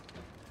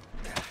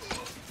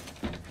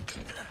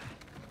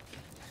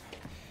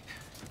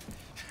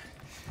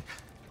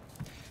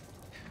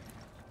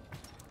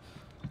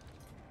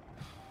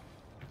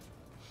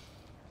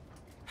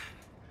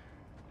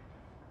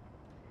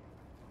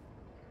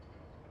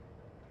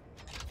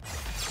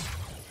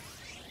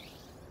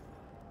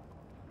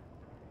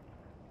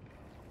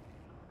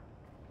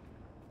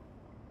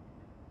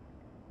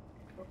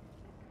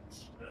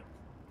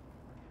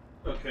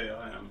 Okay,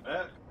 I am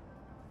back.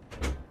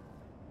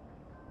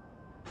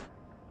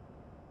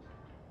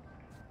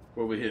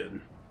 Where we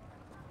heading?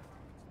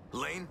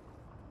 Lane?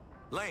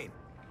 Lane,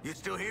 you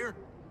still here?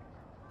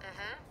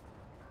 Mm-hmm.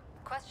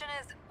 Question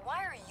is,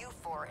 why are you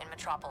four in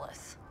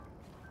Metropolis?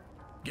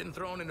 Getting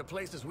thrown into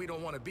places we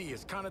don't want to be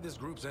is kind of this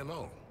group's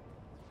MO.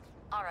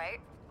 All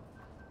right.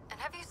 And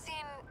have you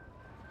seen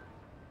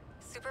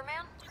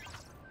Superman?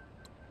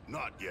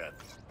 Not yet.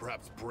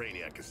 Perhaps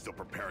Brainiac is still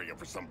preparing him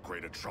for some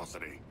great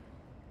atrocity.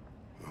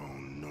 Oh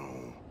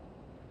no.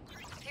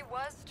 If he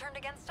was turned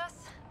against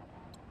us,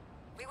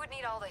 we would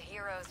need all the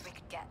heroes we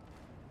could get.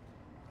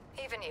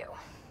 Even you.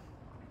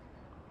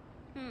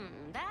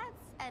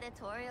 That's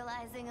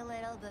editorializing a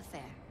little, but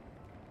fair.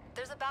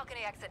 There's a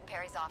balcony exit in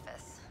Perry's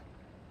office.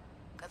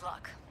 Good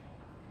luck.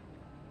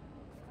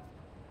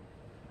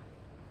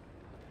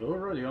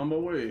 Alrighty, on my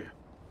way.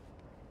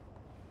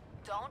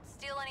 Don't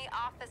steal any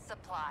office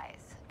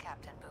supplies,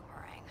 Captain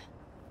Boomerang.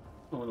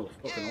 Oh, no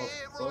fucking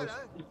Righto.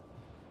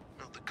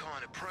 Not the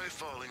kind of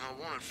profiling I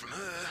wanted from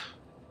her.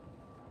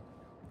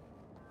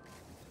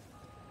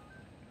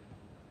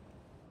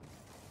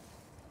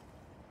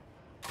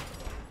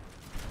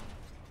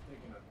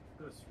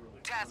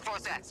 Task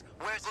Force X,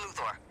 where's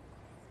Luthor?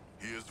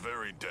 He is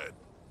very dead.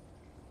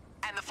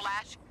 And the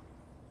Flash?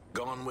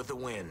 Gone with the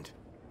wind.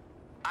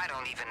 I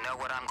don't even know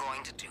what I'm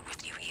going to do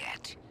with you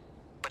yet.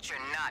 But you're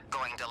not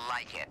going to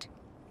like it.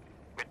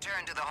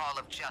 Return to the Hall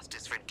of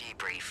Justice for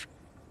debrief.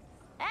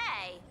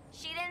 Hey,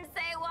 she didn't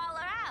say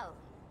Waller out.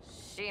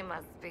 She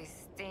must be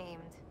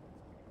steamed.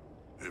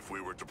 If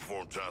we were to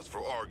perform tasks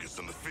for Argus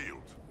in the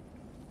field,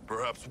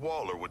 perhaps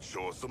Waller would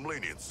show us some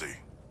leniency.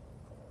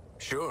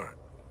 Sure.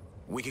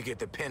 We could get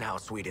the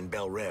penthouse suite in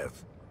Bel Rev.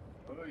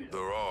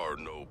 There are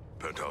no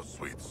penthouse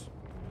suites.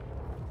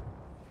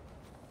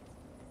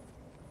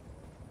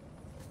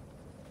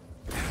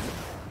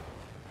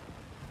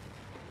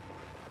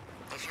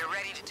 If you're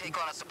ready to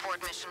take on a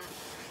support mission,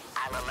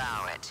 I'll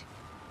allow it.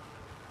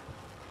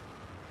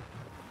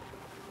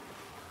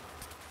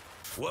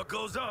 What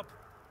goes up?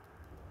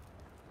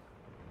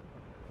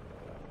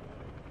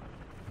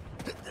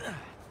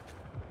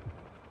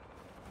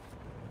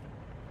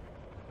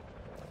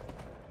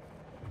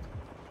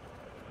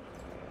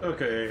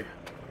 Okay.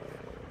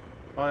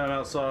 I am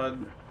outside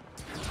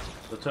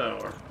the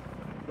tower.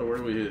 So where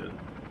do we head?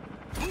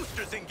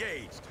 Boosters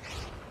engaged.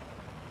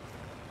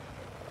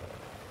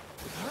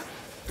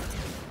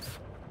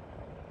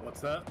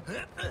 What's that?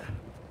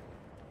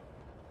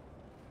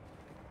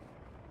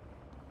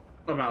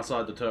 I'm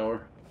outside the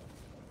tower.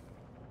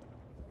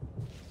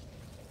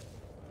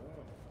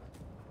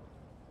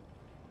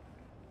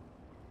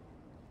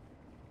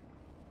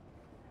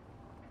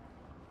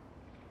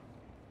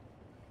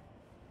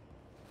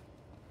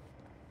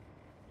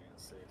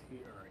 He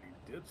already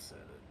did set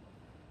it.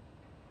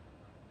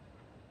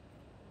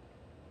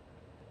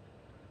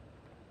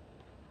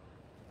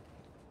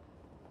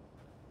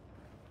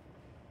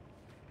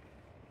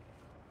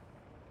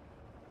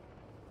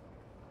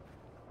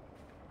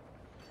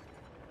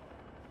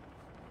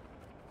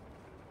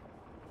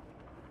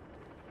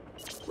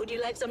 Would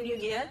you like some new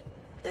gear?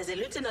 There's a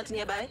lieutenant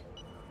nearby.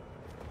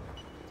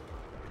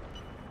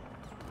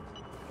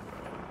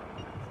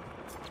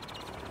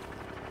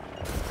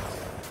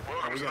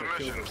 Welcome to the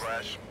mission,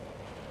 Flash.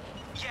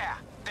 Yeah,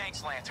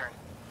 thanks, Lantern.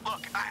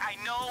 Look, I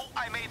know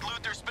I made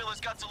Luthor spill his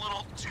guts a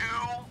little too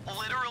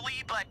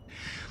literally, but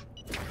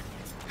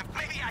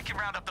maybe I can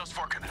round up those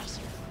 4 criminals.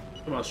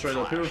 Come on, straight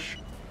up here.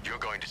 You're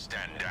going to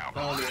stand down.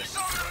 Oh, yeah. What's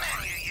on the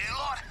menu, you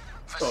lot?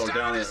 For Oh,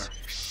 down there. starters,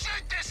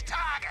 shoot this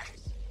target!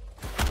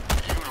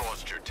 You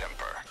lost your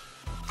temper.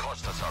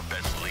 Cost us our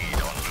best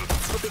lead on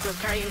Luthor. Hope it was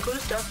carrying cool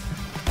stuff.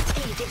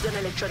 Hey, take on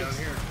electronics.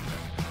 Down here.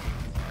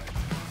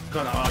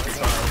 Kind of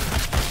occupied.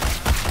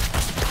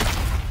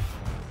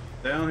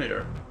 Down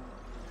here.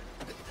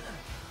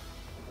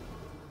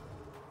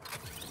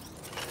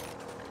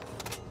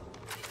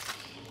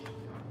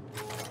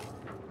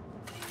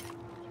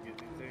 Did you get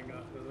anything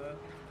off of that?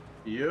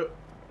 Yep.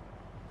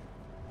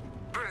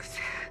 Bruce.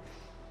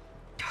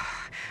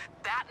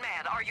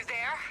 Batman, are you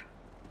there?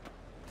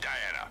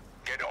 Diana,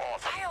 get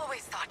off. I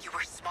always thought you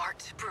were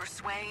smart,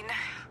 Bruce Wayne.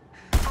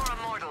 For a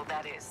mortal,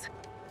 that is.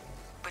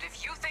 But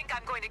if you think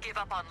I'm going to give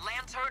up on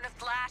Lantern,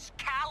 Flash,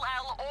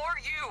 Kal-El, or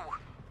you,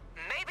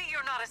 maybe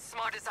you're not as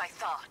smart as I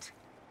thought.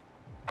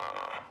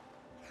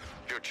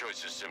 Your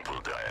choice is simple,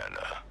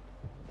 Diana.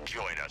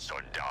 Join us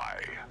or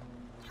die.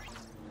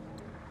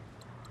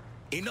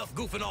 Enough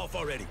goofing off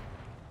already.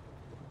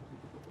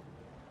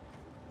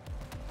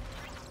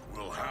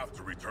 We'll have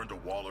to return to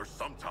Waller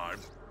sometime.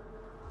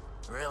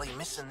 Really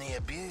missing the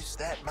abuse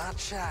that much,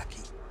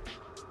 Sharky?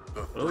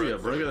 The Oh, yeah,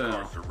 threats bring of it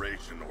on.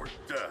 incarceration or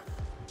death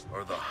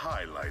are the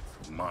highlights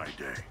of my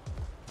day.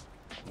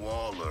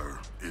 Waller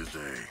is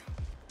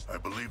I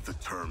believe the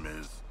term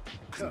is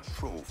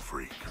control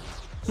freak.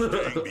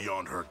 Staying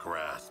beyond her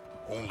grasp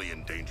only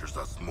endangers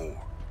us more.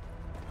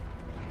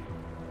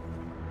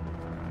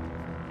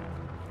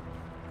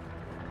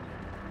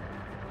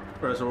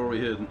 Alright, so where are we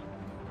heading?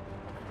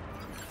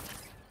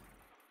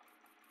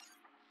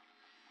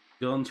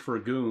 Guns for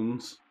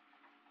goons.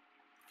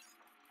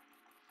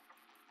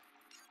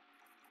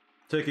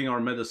 Taking our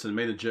medicine,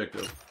 main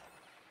objective.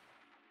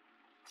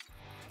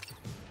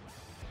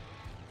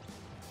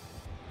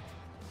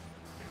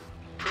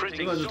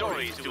 Printing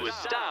stories to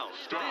astound.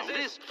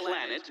 This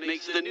planet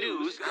makes the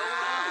news go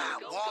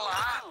round.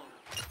 Waller,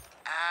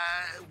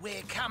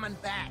 we're coming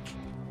back.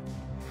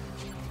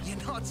 You're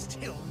not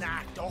still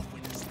knocked off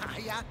with us, are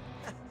ya?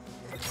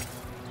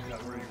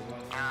 Got where you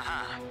want.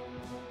 Uh-huh.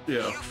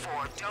 Yeah. You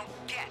four don't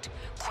get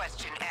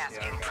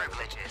question-asking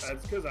privileges.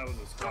 That's because I was a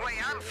The scout. way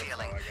I'm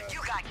feeling, you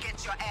got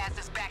get your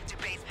asses back to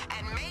base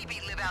and maybe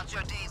live out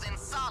your days in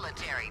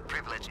solitary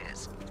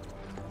privileges.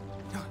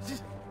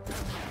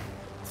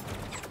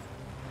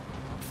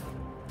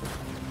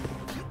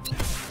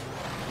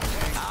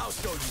 I'll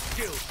show you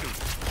skill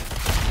shooting.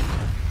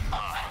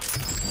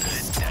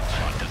 This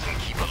Deadshot doesn't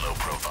keep a low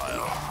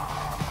profile.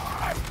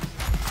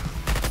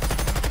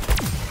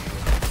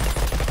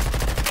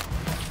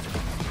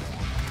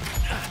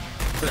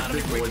 That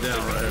big boy down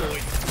right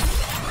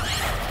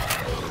here.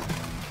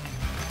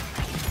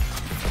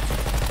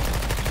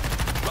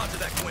 Roger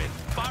that, Quinn.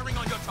 Firing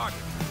on your target.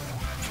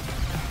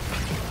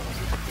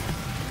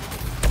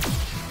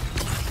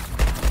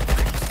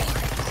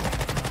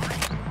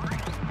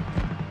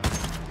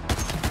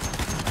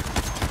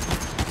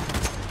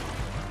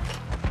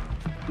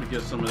 Let me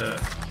get some of that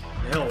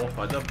health.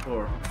 I died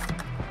before.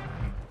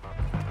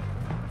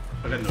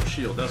 I got no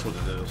shield, that's what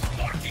it is.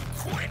 Marking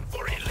Quinn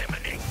for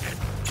elimination.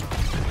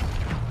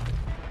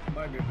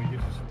 Might be able to get you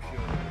some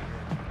shield.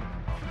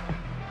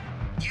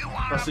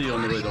 I see you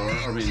on the radar.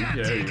 I mean, yeah,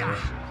 there you are.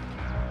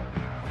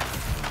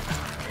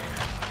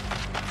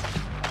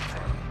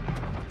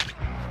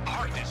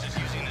 Harkness is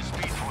using the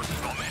Speed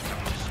Force's momentum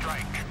to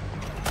strike.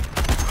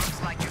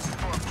 Looks like your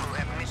support crew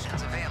have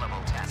missions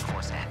available, Task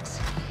Force X.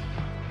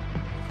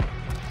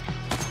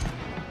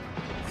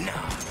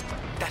 Nah,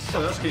 that's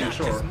Oh, that's King not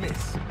Shore. just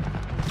miss.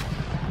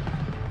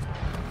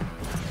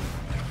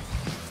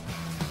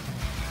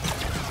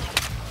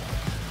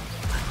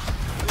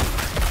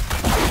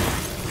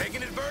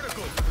 Taking it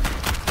vertical.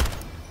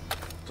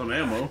 Some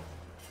ammo.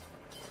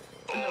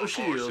 All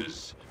shield.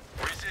 forces.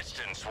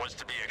 Resistance was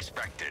to be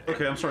expected.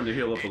 Okay, I'm starting to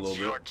heal up a little It's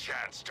your bit.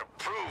 chance to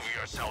prove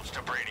yourselves to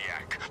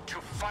Brainiac, to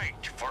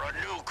fight for a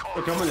new cause.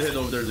 Look, I'm gonna head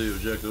over there to the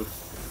objective.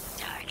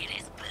 Target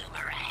is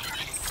Boomerang.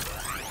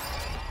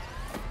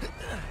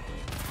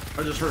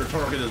 I just heard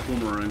target is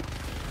boomerang.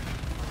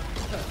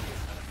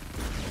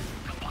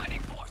 Combining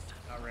forces.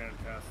 I ran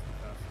past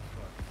as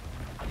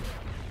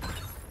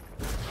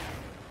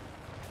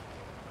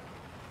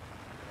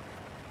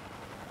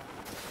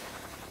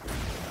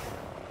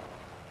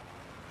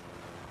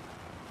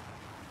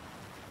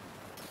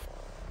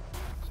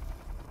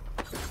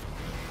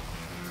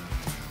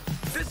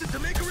This is to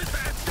make a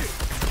advance.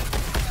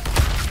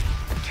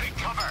 Take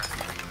cover.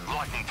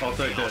 Lawton I'll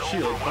take that concealed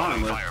shield,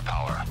 overwhelming finally.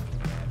 firepower.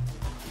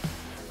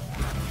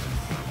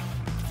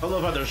 I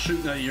love how they're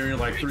shooting at you and you're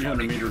like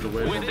 300 meters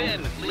away from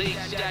Within, them. League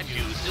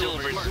statue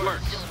Silver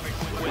smirks.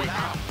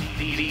 Without,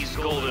 these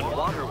golden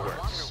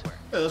waterworks.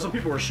 Yeah, some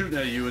people are shooting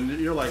at you and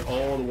you're like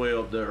all the way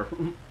up there.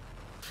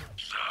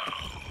 So,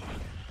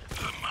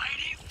 the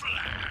mighty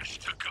Flash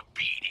took a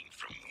beating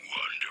from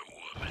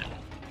Wonder Woman.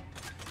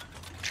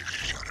 Just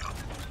shut up.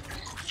 You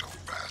move so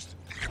fast,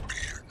 you can be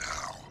here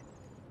now.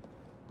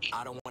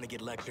 I don't want to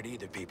get lectured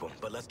either, people,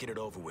 but let's get it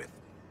over with.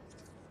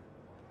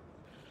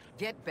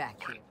 Get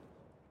back here.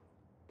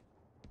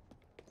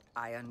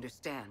 I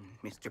understand,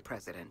 Mr.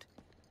 President.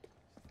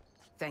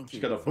 Thank you.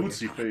 She's got a for your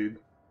bootsy time. fade.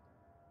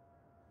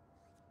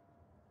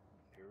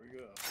 Here we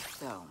go.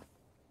 So,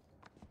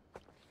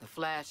 the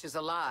Flash is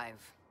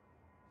alive.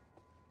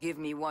 Give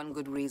me one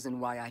good reason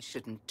why I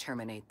shouldn't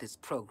terminate this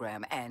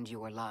program and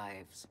your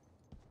lives.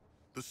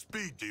 The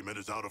speed demon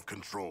is out of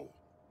control.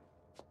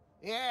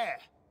 Yeah.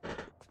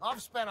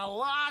 I've spent a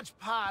large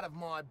part of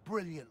my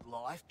brilliant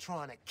life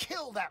trying to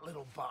kill that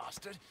little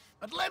bastard.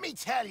 But let me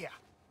tell you,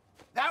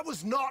 that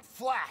was not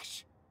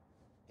Flash.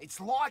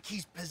 It's like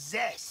he's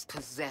possessed.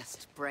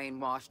 Possessed,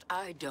 brainwashed,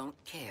 I don't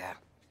care.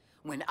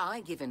 When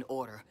I give an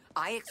order,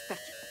 I expect...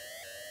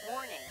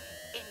 Warning.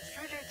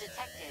 Intruder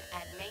detected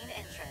at main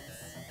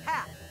entrance.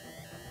 Ha!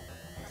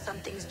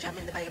 Something's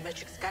jamming the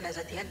biometric scanners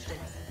at the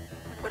entrance.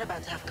 We're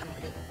about to have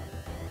company.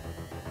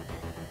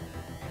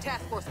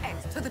 Task Force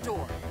X, to the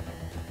door.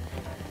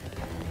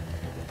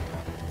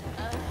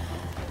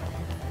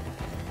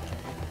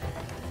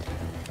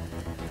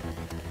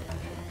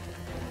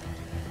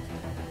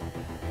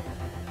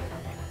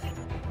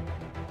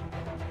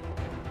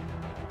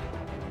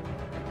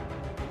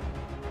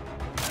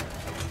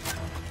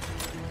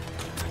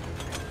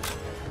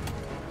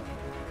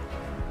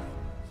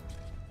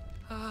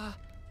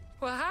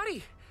 Well,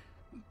 howdy.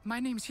 My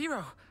name's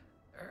Hero.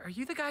 Are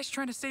you the guys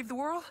trying to save the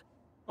world?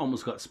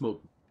 Almost got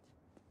smoked.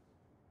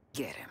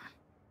 Get him.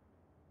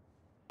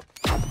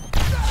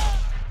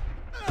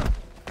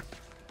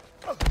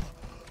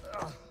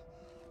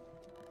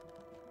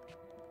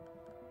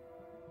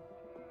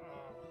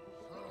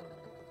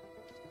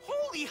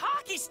 Holy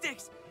hockey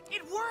sticks!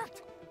 It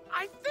worked!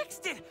 I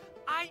fixed it!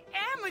 I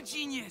am a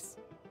genius!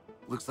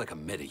 Looks like a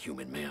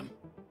metahuman, ma'am.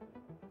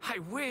 I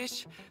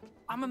wish.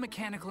 I'm a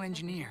mechanical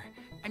engineer.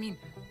 I mean,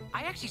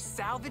 I actually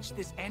salvaged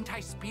this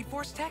anti-Speed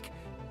Force tech.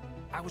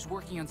 I was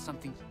working on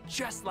something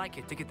just like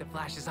it to get the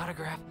Flash's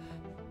autograph.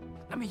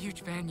 I'm a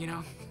huge fan, you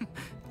know.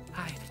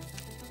 Hi.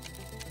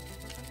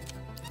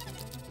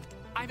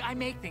 I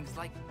make things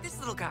like this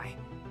little guy.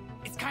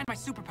 It's kind of my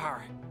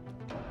superpower.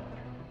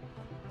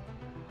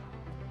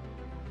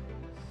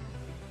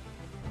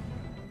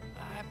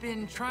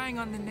 been trying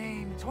on the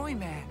name Toy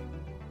Man.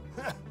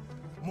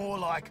 More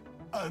like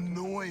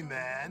Annoy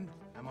Man.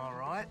 Am I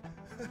right?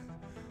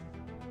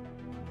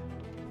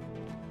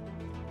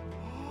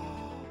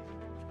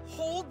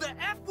 Hold the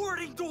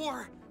F-wording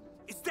door!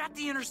 Is that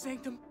the Inner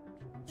Sanctum?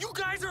 You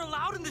guys are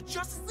allowed in the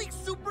Justice League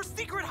super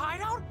secret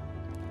hideout?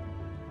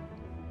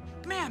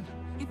 Ma'am,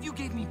 if you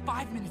gave me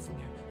 5 minutes in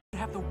there, you'd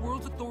have the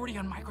world's authority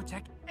on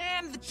microtech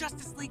and the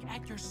Justice League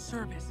at your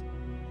service.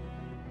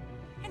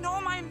 And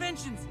all my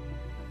inventions.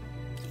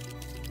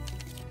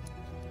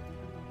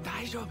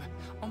 大丈夫。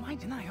お前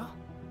出ないよ。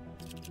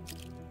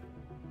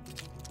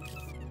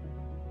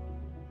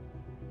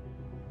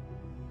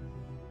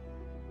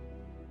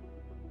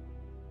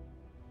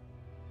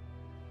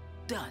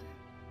Done.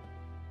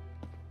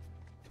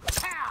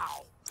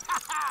 Pow! Ha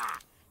ha!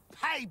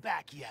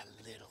 Payback, you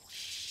little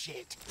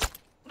shit.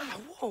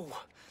 Whoa.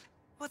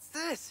 What's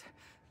this?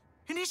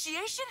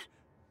 Initiation?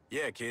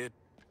 Yeah, kid.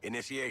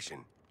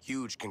 Initiation.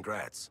 Huge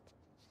congrats.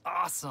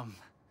 Awesome.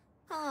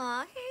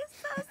 Aw, he's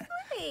so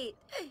sweet.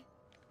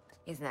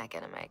 He's not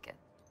gonna make it.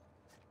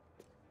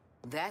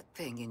 That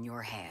thing in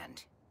your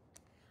hand,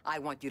 I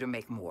want you to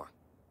make more.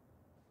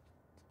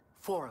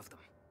 4 of them.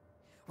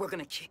 We're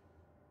gonna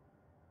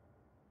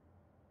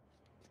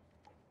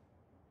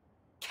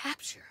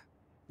capture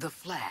the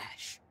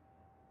Flash.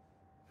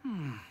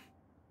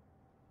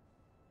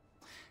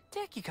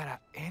 敵か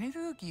らエネ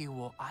ルギー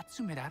を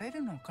集められ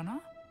るのか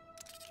な?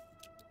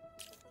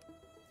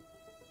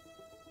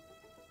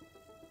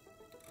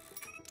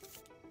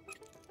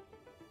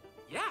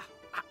 Yeah,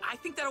 I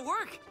think that'll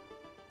work.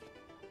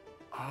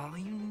 All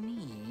you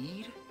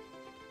need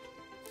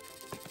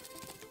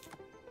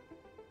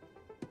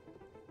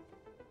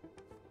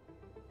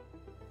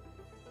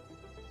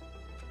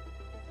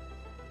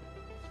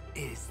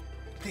is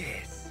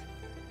this.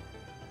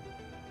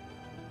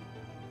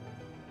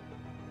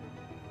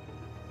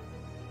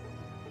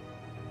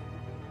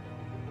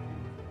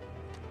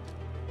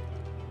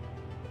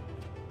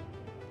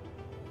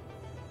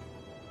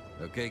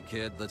 Okay,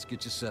 kid, let's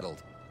get you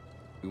settled.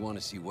 We want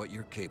to see what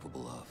you're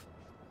capable of.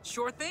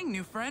 Sure thing,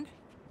 new friend.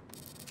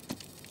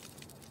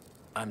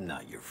 I'm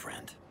not your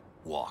friend.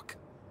 Walk.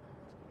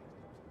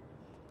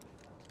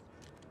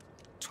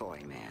 Toy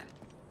Man.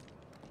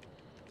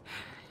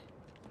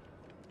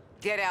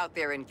 Get out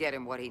there and get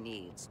him what he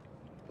needs.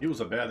 He was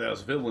a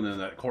badass villain in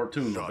that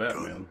cartoon of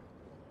Batman.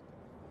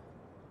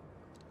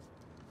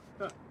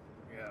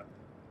 Yeah.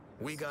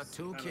 We got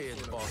 2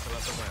 kids bossing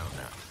us around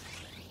now.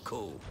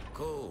 Cool,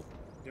 cool.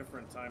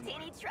 Different timeline.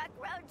 Teeny truck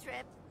road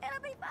trip.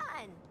 It'll be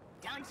fun.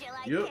 Don't you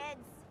like Yep.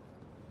 kids?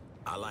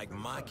 I like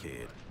my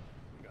kid.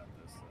 We got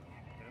this.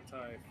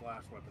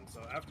 Anti-flash weapon.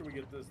 So after we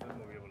get this, then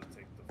we'll be able to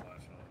take the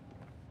Flash on.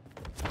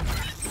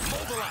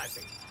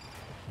 Mobilizing.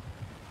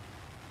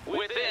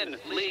 Within,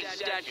 League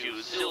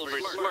statues silver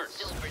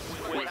smirks.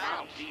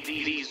 Without,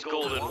 these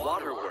golden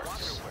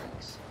waterworks.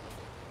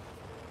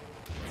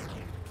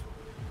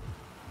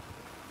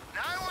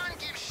 No one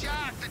gives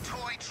Shark the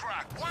toy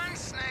truck. One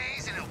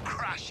sneeze and he'll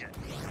crush it.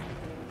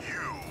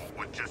 You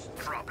would just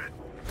drop it.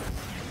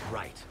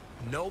 Right.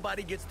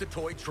 Nobody gets the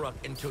toy truck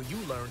until you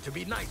learn to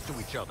be nice to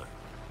each other.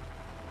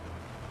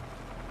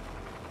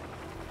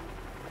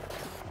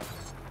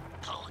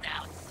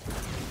 Holdouts.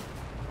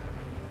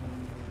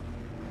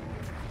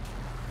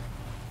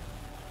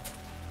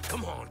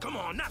 Come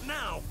on, not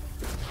now.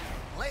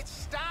 Let's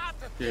start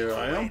the thing Here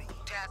I am. already,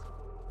 Dad.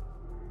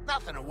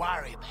 Nothing to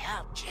worry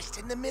about. Just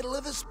in the middle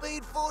of a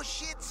Speed Force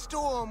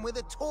shitstorm with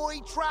a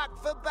toy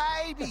truck for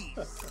babies.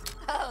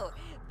 Oh,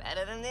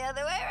 better than the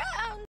other way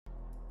around.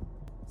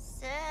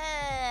 So,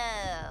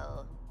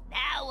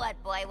 now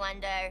what, Boy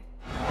Wonder?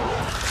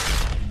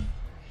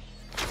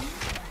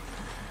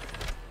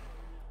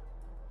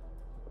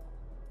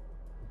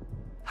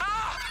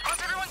 Was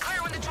everyone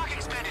clear when the truck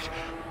expanded?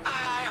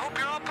 I hope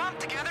you're all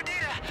pumped to gather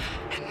data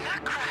and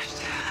not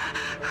crashed.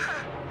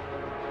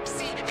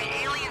 See, the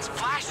aliens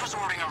Flash was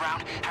orbiting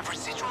around have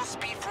residual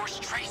Speed Force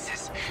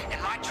traces,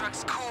 and my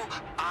truck's cool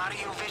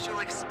audio-visual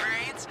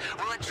experience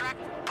will attract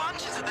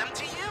bunches of them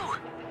to you.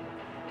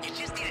 You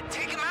just need to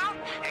take them out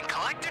and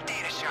collect their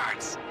data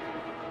shards.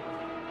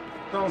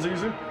 Sounds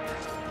easy.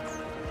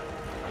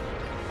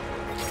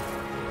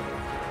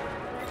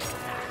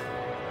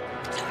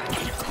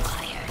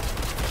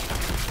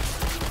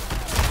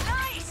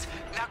 Nice!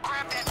 Now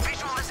grab that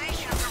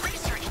visualization of the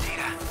research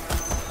data.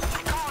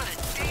 I call it a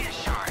data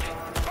shard,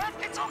 but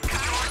it's all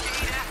kind. Your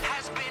data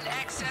has been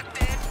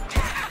accepted.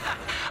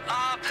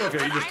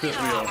 Okay, you just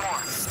pissed me off.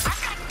 I've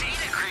got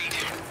data greed.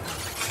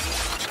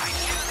 I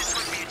knew this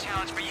would be a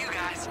challenge for you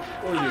guys.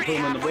 What are you, put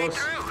him in the bus?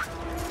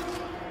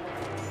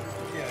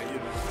 Yeah, you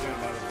just stand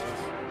by the bus.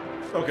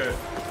 Okay.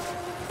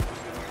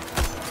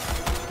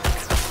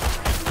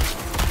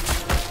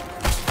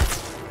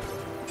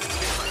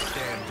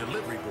 Damn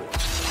delivery boy.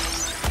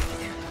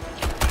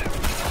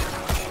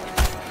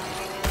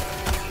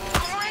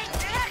 Great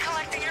data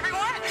collecting,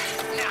 everyone.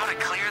 Now to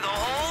clear the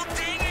whole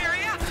dang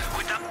area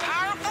with a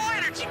powerful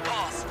energy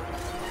pulse.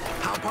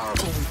 How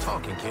powerful are we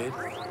talking, kid?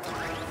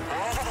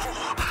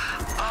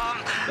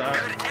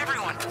 Could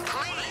everyone Everyone,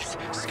 please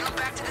scoot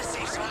back to the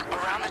safe zone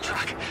around the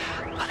truck.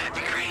 Oh, that'd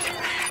be great.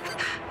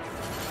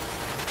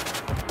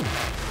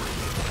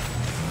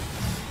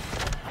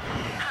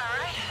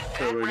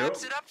 There we go.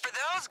 Wraps it up for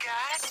those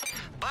guys.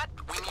 But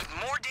we need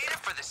more data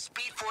for the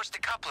Speed Force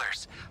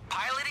decouplers.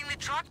 Piloting the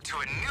truck to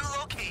a new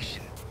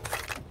location.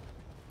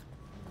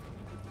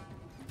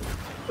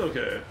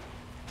 Okay.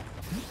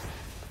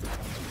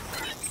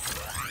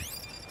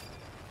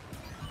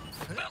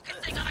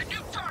 Focusing on a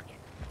new target.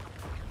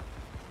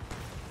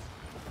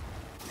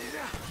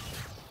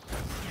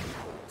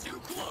 Too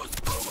close,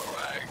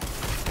 Boomerang.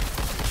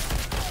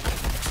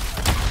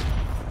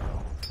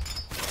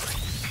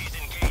 He's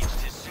engaged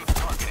his suit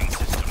targeting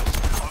systems.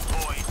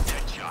 Avoid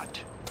Deadshot.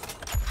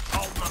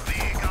 Hold my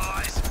beer,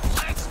 guys.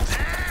 Let's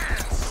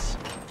dance!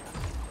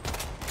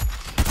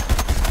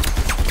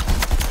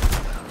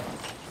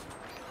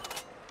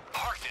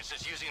 Harkness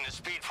is using the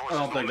Speed Force. I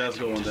don't think that's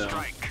going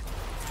down.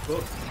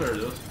 Oh, there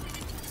it is.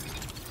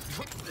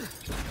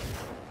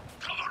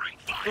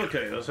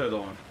 Okay, let's head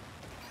on.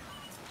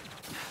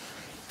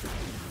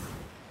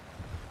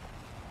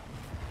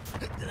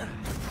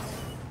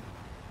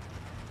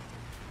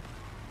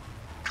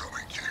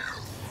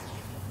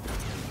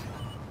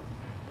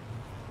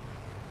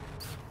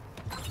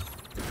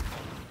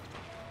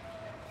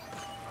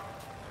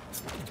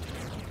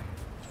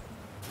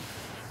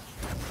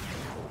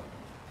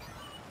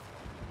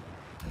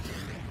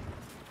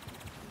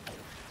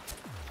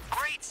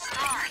 Great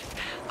start.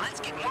 Let's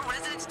get more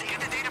residents to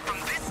enter data from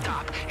this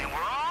stop, and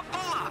we're all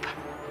full up.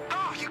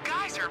 Oh, you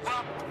guys are,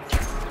 well,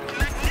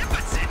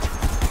 magnificent.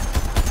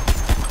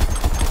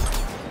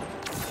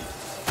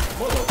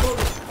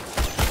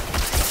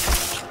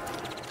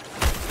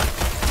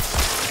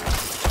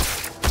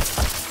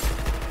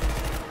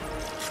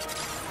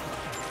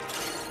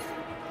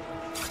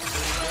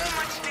 So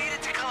much data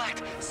to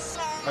collect.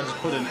 So I just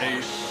put in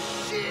 8.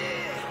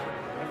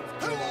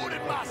 Who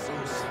ordered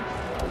muscles?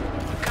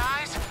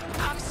 Guys,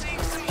 I'm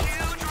seeing some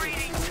huge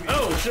readings.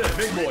 Oh shit,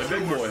 big boy,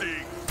 big boy.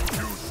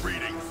 Huge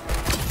readings.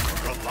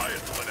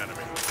 Goliath of an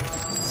enemy.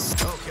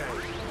 Okay.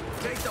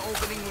 Take the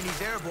opening when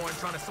he's airborne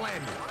trying to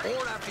slam you.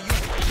 Or after you...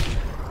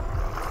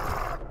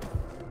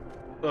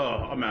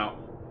 Oh, I'm out.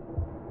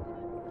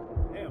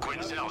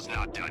 Quinzel's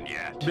not done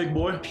yet. Big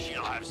boy.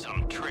 She'll have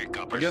some trick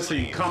up her I guess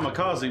he sleeve.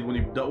 kamikaze when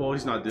he... Well,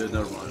 he's not dead,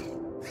 never mind.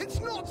 It's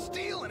not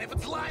stealing if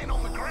it's lying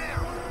on the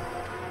ground.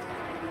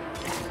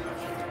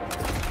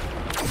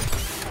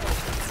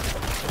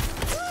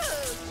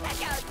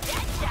 Check out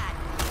Deadshot.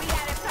 We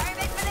got a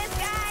permit for this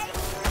guy?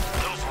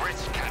 Those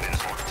wrist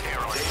cannons will tear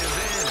on his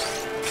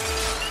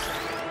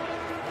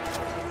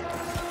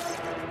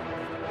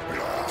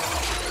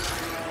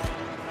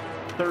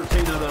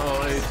 13 out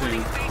of 18.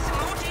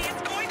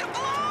 It's going to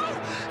blow!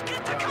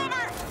 Get to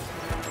cover!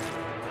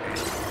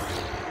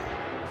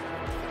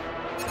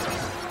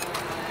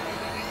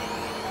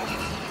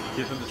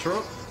 Get to the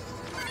truck.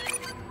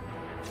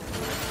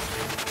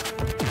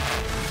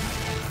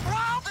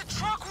 Wow, the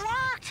truck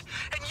worked!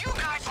 And you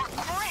guys were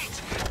great!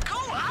 Go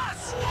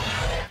us!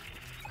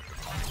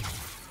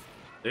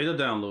 Data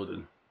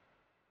downloaded.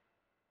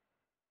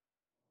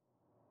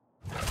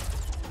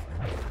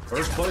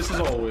 First place as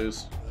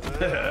always. I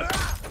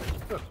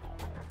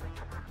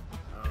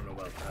don't know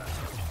about that.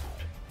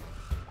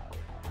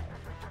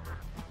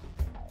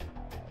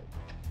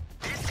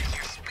 This is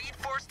your Speed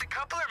Force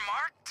decoupler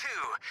Mark II.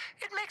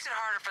 It makes it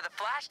harder for the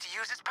Flash to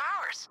use its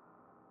powers.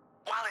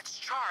 While it's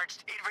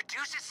charged, it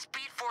reduces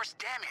Speed Force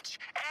damage.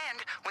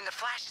 And when the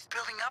Flash is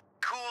building up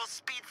cool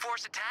Speed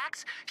Force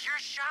attacks, your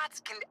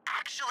shots can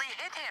actually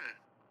hit him.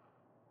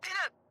 In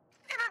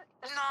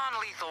a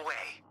non-lethal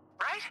way,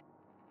 right?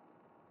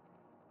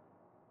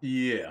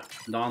 Yeah,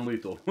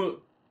 non-lethal. Yeah,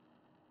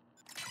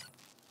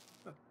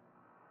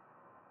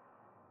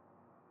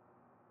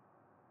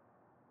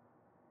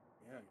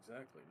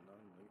 exactly.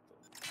 Non-lethal.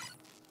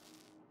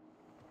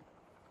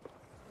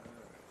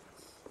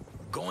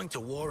 Going to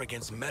war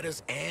against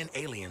metas and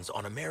aliens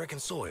on American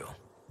soil.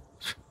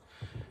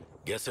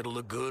 Guess it'll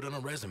look good on a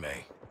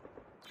resume.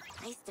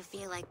 Nice to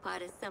feel like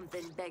part of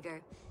something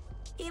bigger.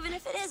 Even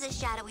if it is a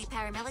shadowy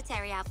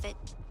paramilitary outfit.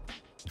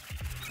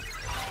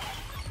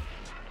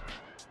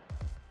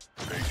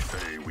 They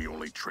say we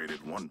only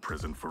traded one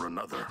prison for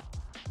another.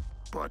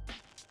 But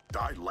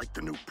I like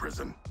the new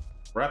prison.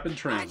 Rapid I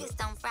transit. just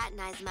don't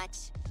fraternize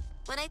much.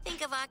 When I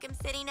think of Arkham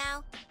City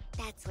now,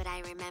 that's what I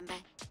remember.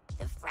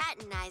 The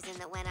fraternizing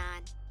that went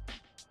on.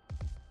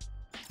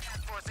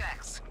 Task Force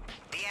X.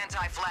 The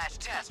anti-Flash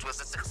test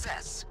was a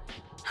success.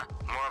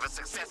 More of a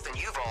success than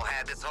you've all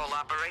had this whole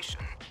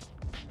operation.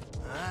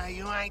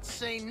 You ain't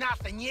seen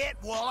nothing yet,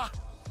 Waller.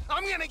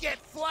 I'm gonna get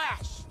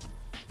Flash.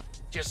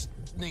 Just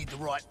need the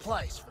right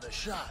place for the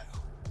show.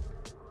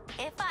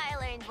 If I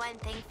learned one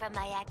thing from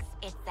my ex,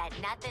 it's that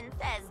nothing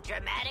says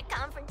dramatic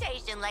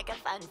confrontation like a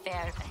fun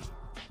fair.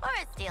 Or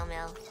a steel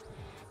mill.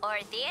 Or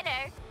a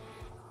theater.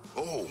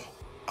 Oh,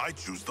 I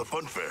choose the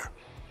fun fair.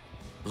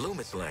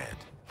 Loomis Land.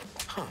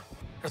 Huh.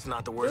 That's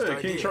not the worst Hey,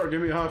 idea. King Shark,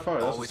 give me a high five.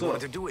 That's Always what's wanted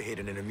up. to do a hit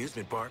in an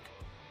amusement park.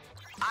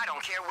 I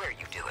don't care where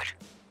you do it.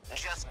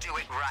 just do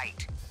it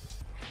right.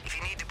 If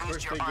you need to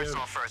boost your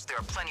arsenal first, there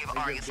are plenty of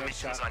Argus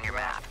missions on your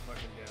map.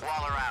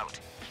 Waller out.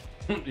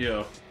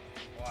 Yeah.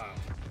 Wow.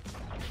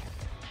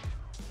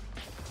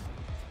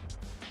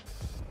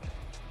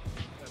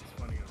 That's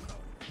funny as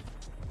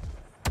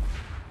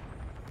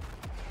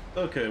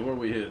hell. Okay, where are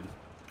we heading?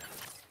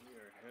 We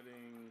are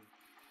heading.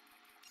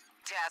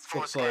 Task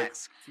Force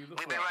guys. We've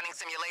been running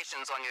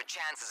simulations on your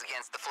chances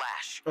against the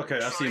Flash. Okay,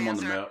 I see him on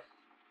the map.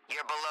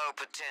 You're below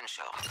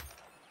potential.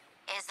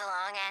 Is the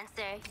long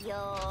answer you're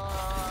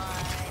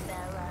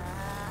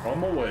below? On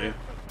my way.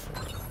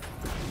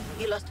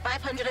 You lost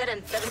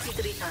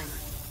 573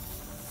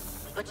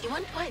 times. But you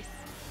won twice.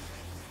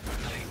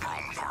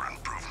 Problems are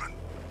improvement.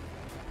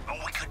 Oh,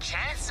 we could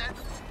chance it.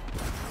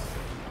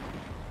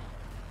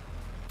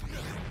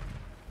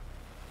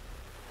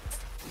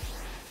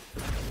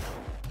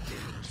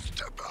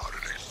 Step out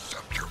and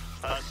accept your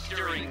A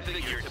stirring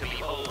figure to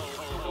behold.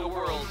 The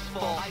world's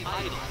false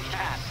idol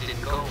cast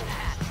in gold.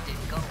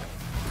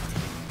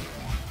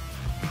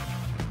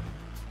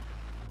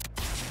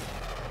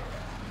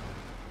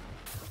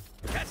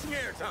 Catching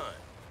air time.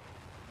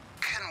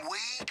 Can we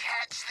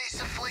catch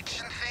this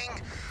affliction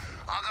thing?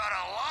 I got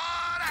a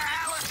lot of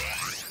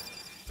allergies.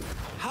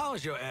 How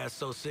is your ass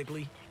so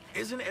sickly?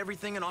 Isn't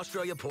everything in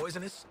Australia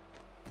poisonous?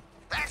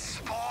 That's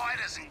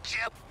spiders and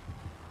gel.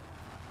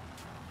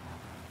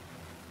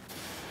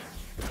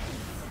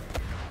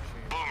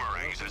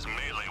 Boomerangs as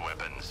melee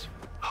weapons.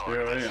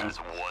 Here I Hardness am. has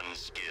one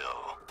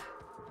skill.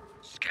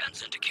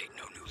 Scans indicate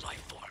no new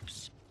life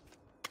forms.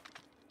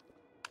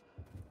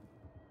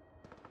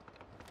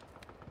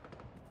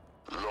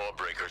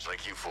 Lawbreakers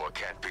like you four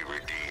can't be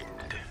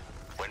redeemed.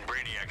 When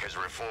Brainiac has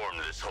reformed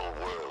this whole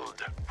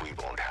world, we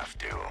won't have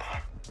to.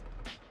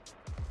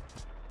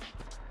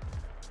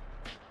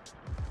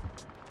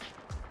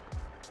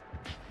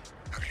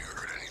 Have you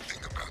heard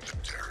anything about the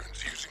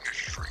Terrans using a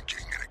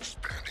shrinking and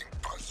expanding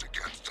pus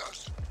against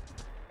us?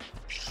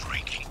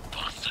 Shrinking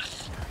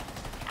buses?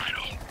 I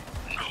don't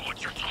know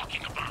what you're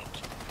talking about.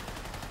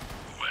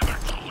 Whoever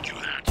told you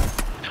that,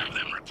 have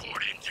them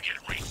report in to get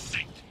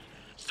resynced.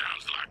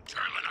 Sounds like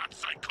Terminot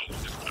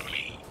psychosis to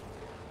me.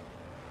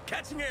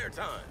 Catching air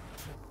time.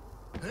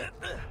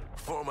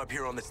 Form up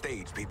here on the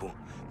stage, people.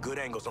 Good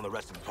angles on the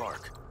rest of the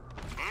park.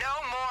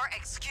 No more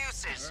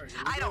excuses.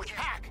 I don't care.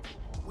 Hack,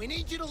 we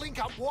need you to link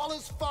up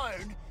Waller's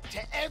phone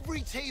to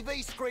every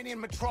TV screen in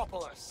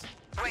Metropolis.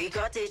 You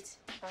got it.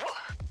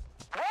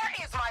 Where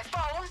is my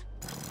phone?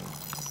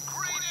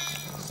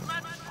 Greetings,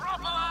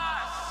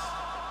 Metropolis!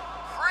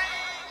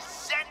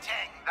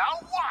 Presenting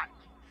the one,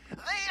 the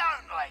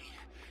only,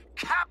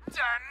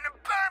 Captain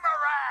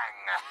Boomerang!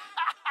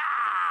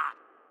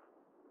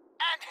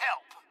 And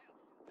help.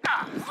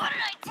 What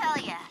did I tell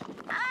you?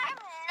 I'm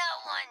no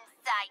one's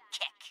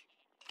sidekick.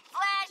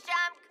 Flash,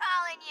 I'm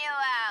calling you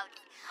out.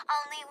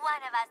 Only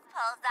one of us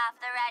pulls off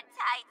the red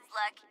tights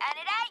look, and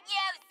it ain't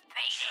you,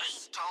 Speedy. You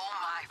stole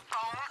my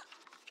phone?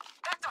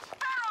 That's a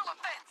federal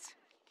offense.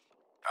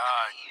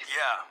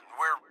 Yeah,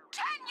 we're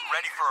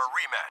ready for a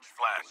rematch,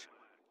 Flash.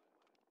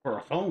 For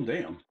a phone,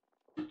 damn.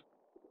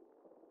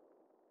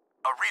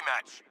 A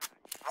rematch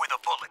with a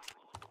bullet.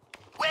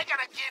 We're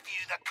gonna give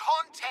you the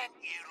content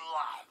you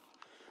love.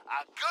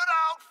 A good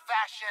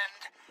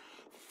old-fashioned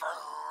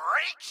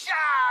freak show!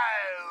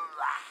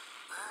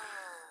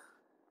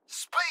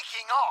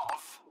 Speaking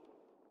of...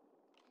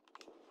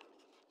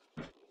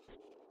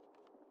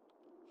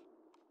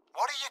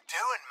 What are you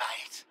doing,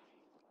 mate?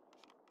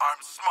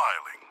 I'm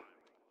smiling.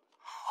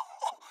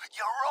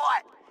 You're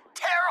right.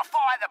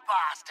 Terrify the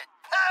bastard.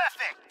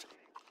 Perfect.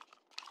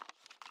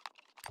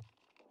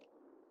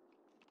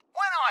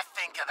 When I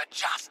think of the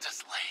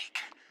Justice League,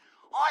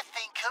 I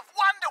think of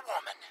Wonder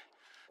Woman,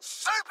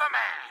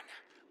 Superman,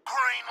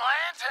 Green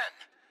Lantern,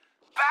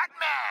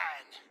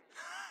 Batman.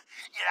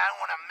 You don't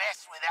want to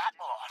mess with that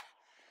lot.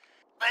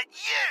 But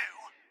you,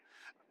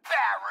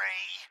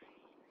 Barry,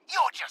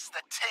 you're just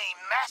the team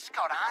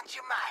mascot, aren't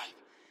you, mate?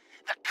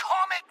 The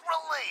comic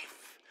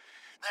relief.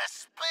 The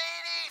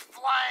speedy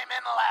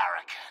flaming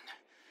larrikin.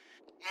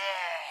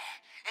 Yeah,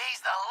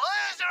 he's the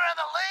loser of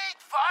the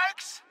league,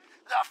 folks.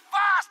 The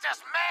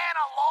fastest man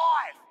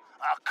alive,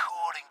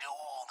 according to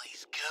all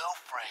these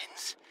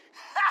girlfriends.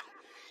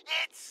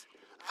 It's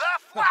the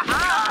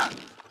Flash.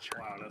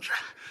 Wow, that's...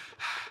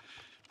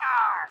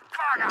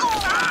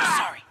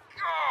 Sorry.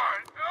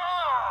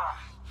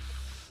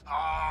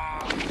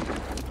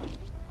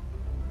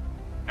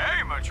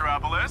 Hey,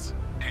 Metropolis.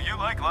 Do you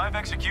like live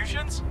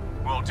executions?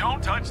 Well,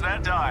 don't touch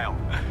that dial,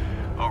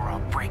 or I'll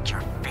break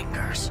your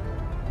fingers.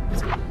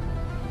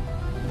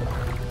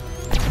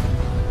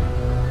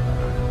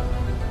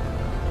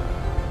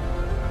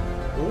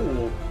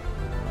 Ooh.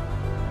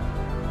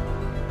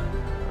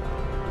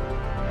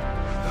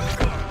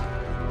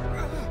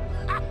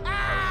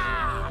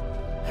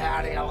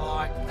 How do you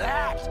like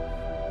that,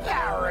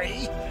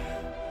 Barry?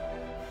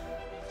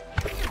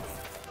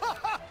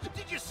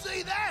 Did you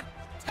see that?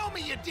 Tell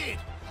me you did.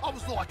 I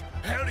was like,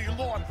 how do you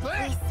like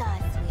that? We saw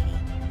it, sweetie.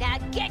 Now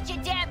get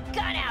your damn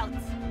gun out!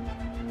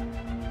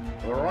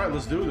 Alright,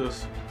 let's do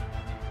this.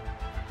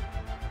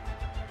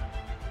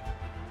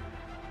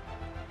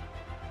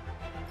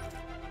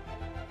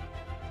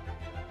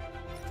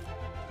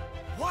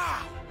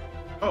 Wow!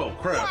 Oh,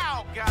 crap.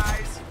 Wow,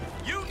 guys!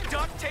 You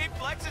duct tape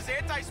Flex's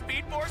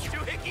anti-speed force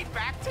doohickey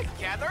back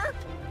together?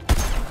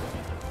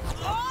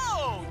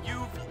 Oh!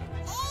 You've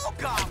all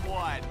got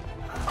one!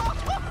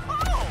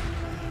 Oh!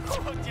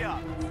 Who hooked you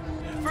up?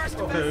 First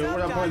to Okay, mess we're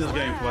up, not playing this guys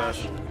game, last.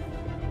 Flash.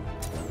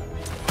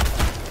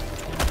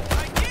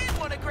 I did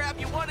want to grab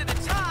you one at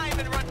a time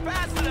and run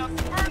fast enough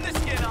to burn the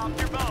skin off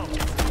your bones.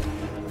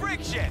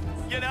 Friction,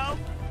 you know?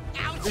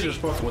 Ouchie. He's just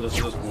fucking with us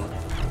at this point.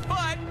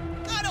 But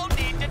I don't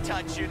need to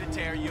touch you to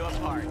tear you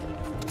apart.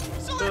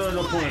 So let's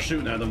No play. point in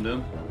shooting at them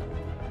then.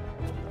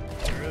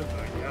 There is,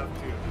 you have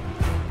to.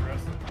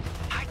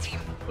 Hi, team.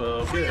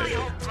 Okay. Really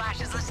hope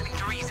Flash is listening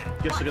to reason.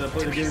 Guess I gotta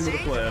play the game with the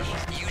Flash.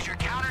 Use your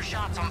counter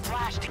shots on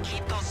Flash to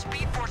keep those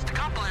Speed Force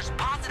decouplers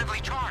positively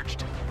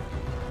charged.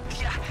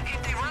 Yeah,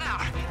 if they run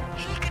out,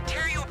 he could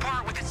tear you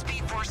apart with his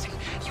Speed Force and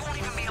you won't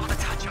even be able to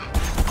touch him.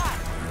 But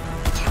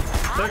you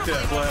Take probably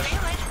that, won't Flash.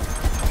 feel it.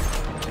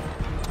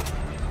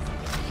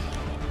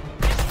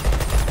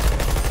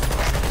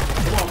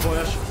 Come on,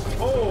 Flash.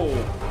 Oh!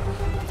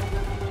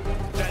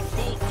 That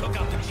bolt took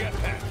out the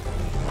jetpack.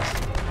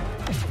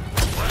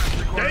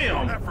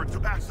 Damn! Effort to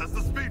access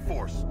the Speed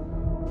Force.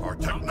 Our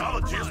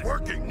technology is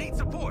working. Need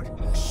support.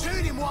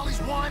 Shoot him while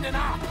he's winding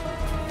up,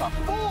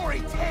 before he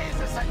tears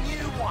us a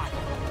new one.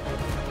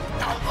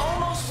 I'll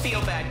almost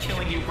feel bad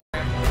killing you,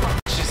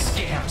 precious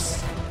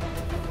scamps.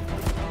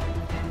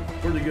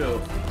 Where'd he go?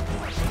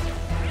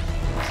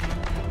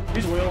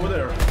 He's way over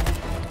there.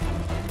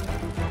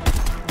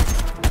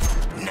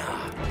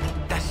 Nah,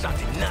 that shot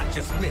did not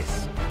just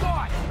miss.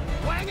 Guys,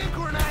 wang a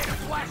grenade and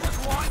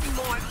Flash's lightning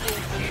mine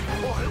bullshit,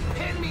 or he'll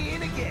pin me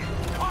in again.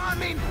 I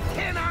mean,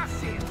 pin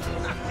us in.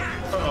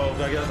 Uh-oh,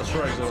 I got the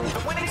strike zone.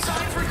 The winning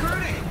side's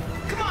recruiting.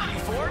 Come on, you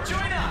four,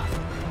 join up.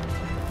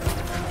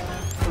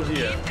 Where's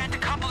he at? Keep that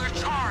decoupler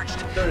charged.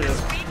 There he The is.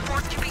 Speed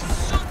Force can be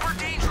super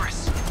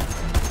dangerous.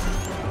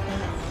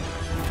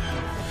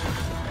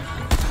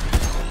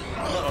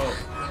 Uh-oh.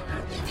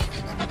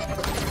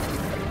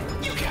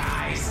 You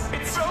guys,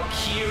 it's so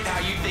cute how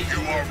you think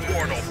You are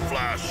mortal,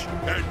 Flash,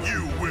 and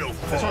you will It's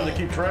fall. hard to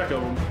keep track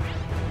of him.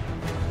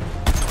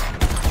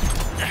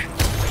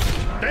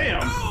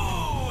 Damn!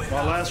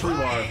 My last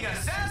revive.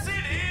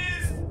 assassin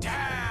is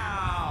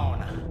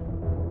down.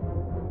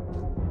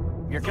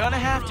 You're gonna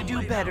have to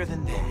do better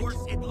than that.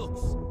 Worse it looks.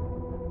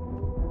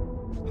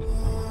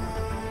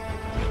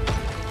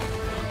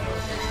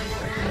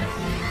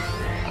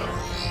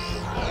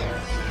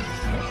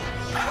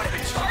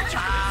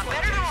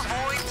 Better to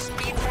avoid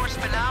Speed Force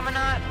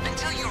phenomena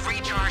until you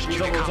recharge He's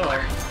your over the top.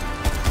 decoupler.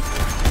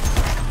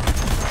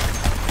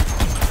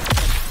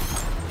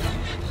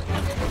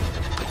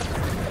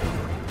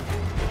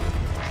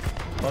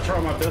 I'll try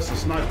my best to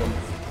snipe him.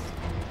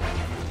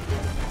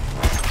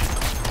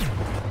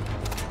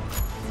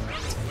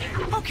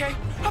 Okay,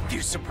 a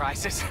few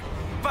surprises,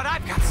 but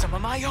I've got some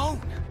of my own.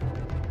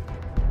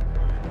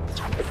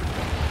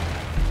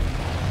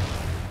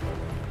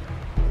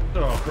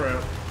 Oh,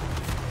 crap.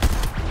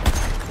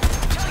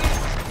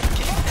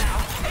 Give up now,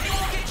 and you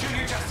won't get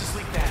Junior Justice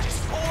League badges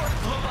or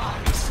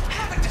lobotomies.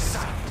 Haven't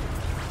decided.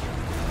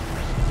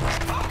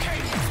 Okay,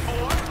 you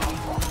four.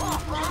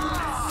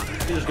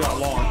 He just got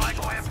launched.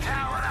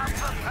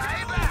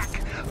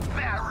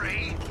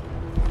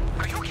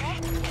 Are you okay?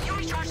 Can you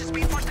recharge the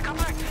Speed Force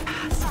decoupler?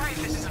 Sorry if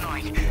this is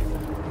annoying.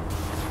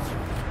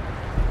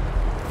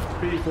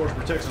 Speed Force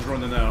protection's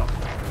running out.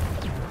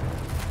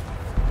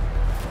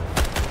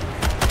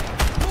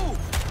 Move!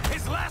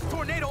 His last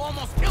tornado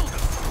almost killed him.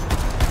 Let's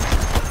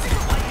see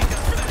what lightning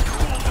does for that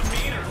cool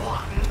demeanor,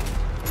 Lawton.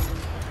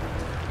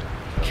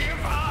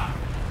 Give up.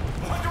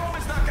 Wonder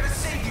Woman's not gonna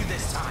save you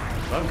this time.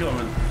 I'm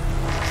coming.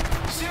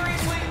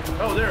 Seriously?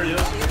 Oh, there he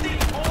is. What do you think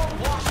more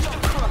washed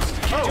up crooks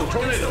can Oh, do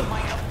tornado. against the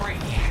might of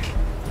Brainiac?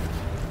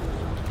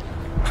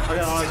 I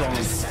got eyes on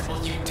him.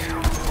 Settle you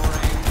down,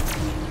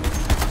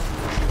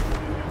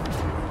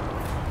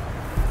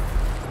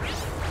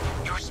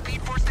 Your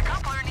Speed Force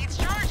decoupler needs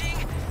charging.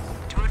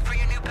 Do it for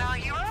your new pal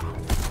Hero.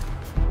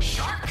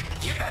 Shark,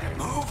 you better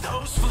move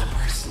those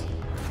flippers.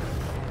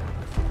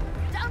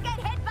 Don't get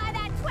hit by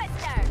that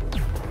twister!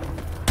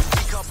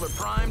 Coupler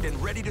primed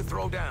and ready to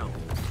throw down.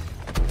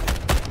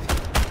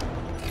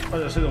 I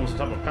just hit him with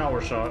some type of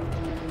power shot.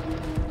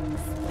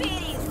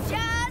 Speedy's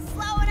just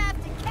slow enough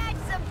to catch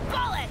some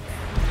bullets!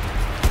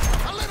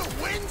 A little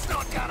wind's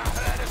not gonna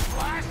hurt us,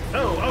 Flash.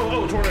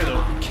 Oh,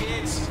 tornado.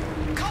 Kids,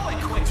 call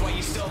it quits while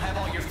you still have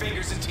all your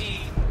fingers and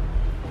teeth.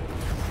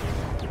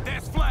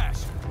 There's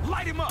Flash.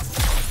 Light him up.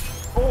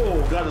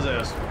 Oh, got his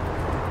ass.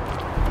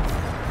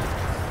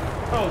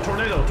 Oh,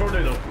 tornado.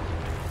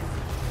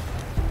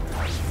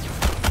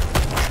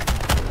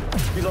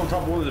 He's on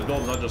top of one of the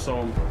buildings. I just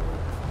saw him.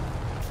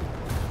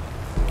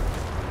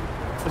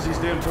 It's these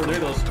damn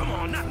tornadoes. Come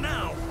on, not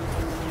now.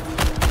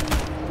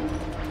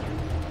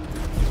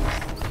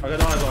 I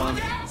got eyes on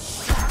him.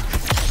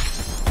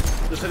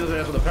 Just hit his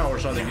ass with a power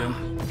shot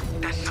again.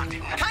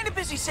 Kind of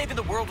busy saving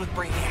the world with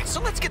Brainiac,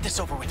 so let's get this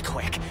over with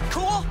quick.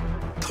 Cool?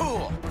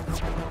 Cool.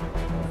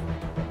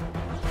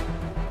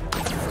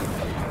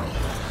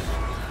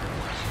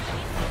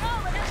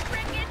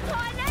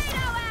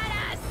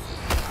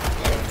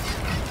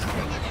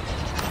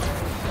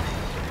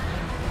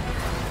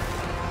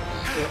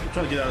 I'm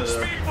trying to get out of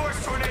there. Speed Force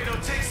tornado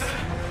takes a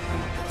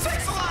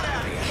lot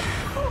out of you.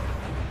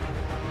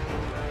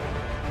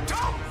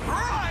 Don't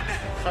run!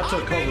 I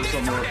took cover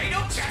somewhere.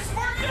 Tornado just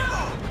for you!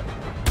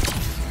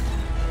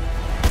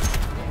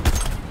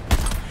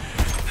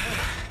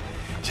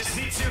 Just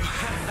need to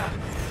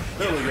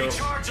there we go.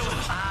 recharge a little.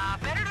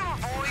 Better to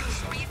avoid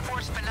Speed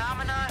Force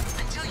phenomena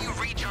until you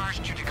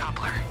recharged your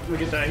decoupler. Let me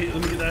get that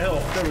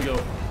health. There we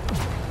go.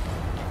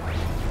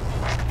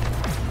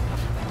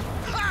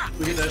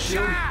 We get that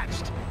shield.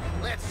 Charged.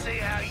 Let's see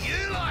how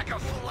you like a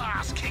full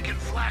ass kicking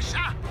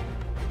flasher.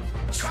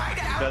 Try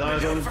to Got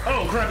eyes on him.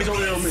 Oh crap, he's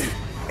only on me.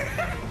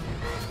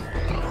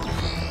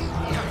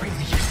 Got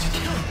really used to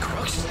killing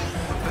crooks,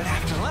 but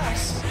after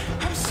Lex,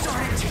 I'm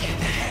starting to get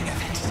the hang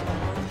of it.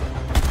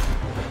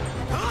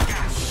 Look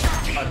out,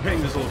 Sharky! I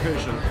pinged this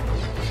location.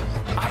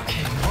 I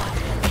can run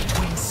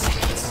between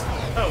seconds.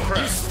 Oh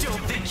crap. You still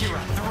think you're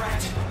a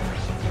threat?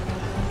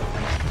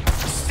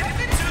 Step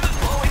into the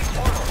glowing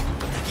portal.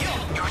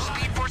 Your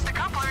Speed Force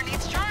decoupler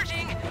needs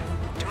charging.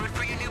 Do it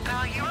for your new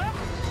pal, Hero.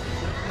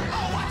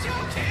 Oh, watch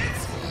out,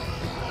 kids!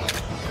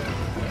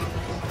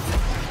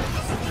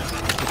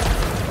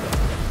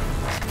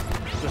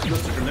 Just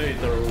missed a grenade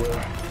throw away.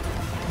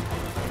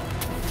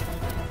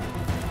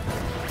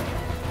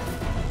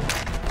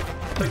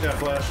 Take that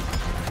flash.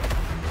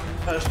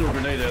 I just threw a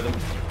grenade at him.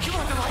 You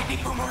want the lightning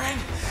boomerang?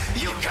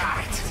 You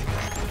got it!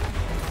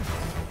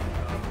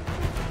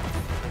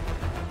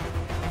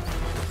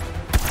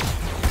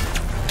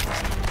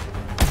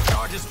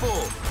 Charge is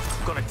full.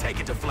 Gonna take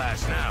it to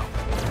Flash now.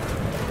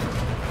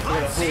 I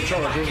got a full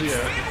charge. Where's he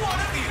at?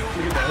 Let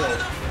me get that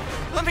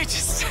health. Let me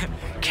just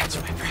catch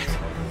my breath.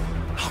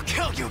 I'll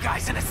kill you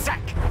guys in a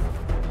sec.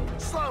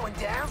 Slowing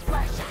down,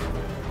 flasher.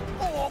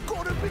 Oh, I've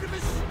got a bit of a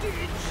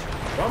stitch.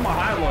 Why am I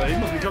highlighting? He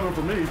must be coming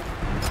for me.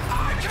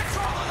 I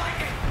control the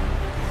lightning.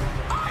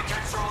 I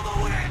control the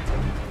wind.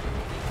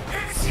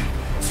 It's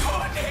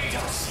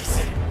tornado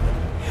season.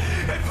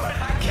 And when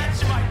I catch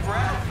my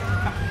breath,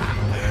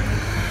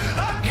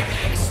 I'm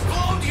gonna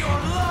explode your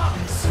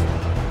lungs.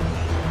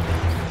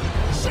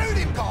 Shoot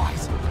him,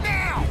 guys,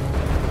 now!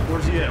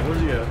 Where's he at?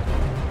 Where's he at?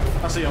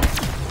 I see him.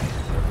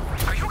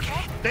 Are you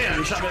okay? Damn,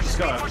 he shot me at the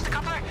sky. Force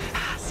decoupler?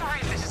 Sorry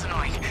if this is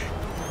annoying.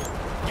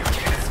 You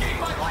can't escape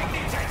my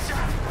lightning tension.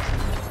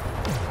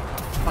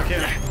 I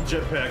can't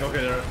jetpack.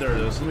 Okay, there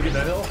it is. Let me get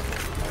that hill.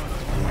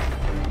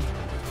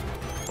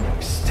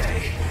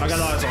 Stay. I got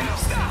eyes on him.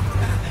 Stop.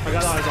 I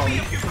got eyes on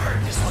him. You've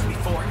heard this one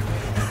before.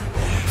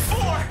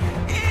 4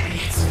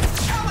 idiots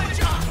challenge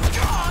a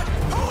god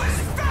who is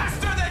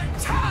faster than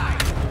time.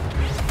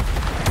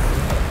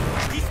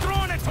 He's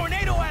throwing a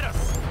tornado at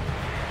us.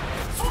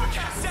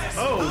 Forecast says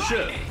Oh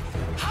shit.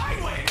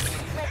 highways.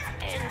 Let's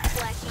end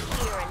Flashy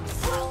here and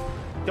slow.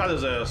 Got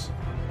his ass.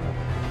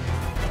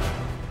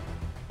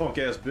 Punk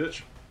ass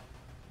bitch.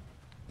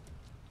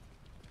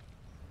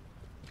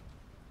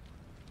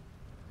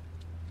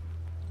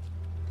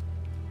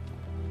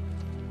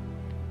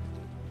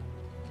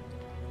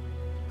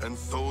 And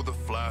so the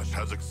Flash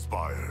has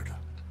expired.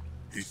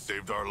 He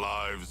saved our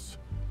lives,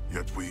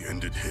 yet we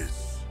ended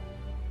his.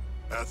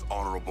 As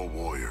honorable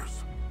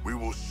warriors, we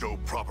will show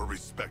proper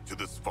respect to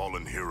this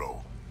fallen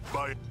hero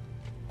by...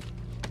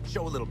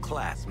 Show a little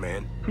class,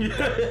 man.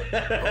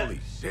 Holy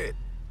shit.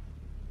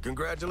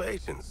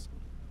 Congratulations.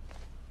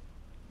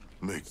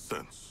 Makes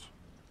sense.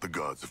 The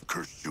gods have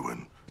cursed you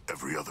in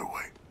every other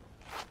way.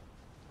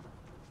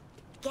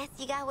 Guess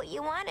you got what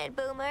you wanted,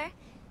 Boomer.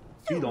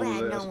 He Too don't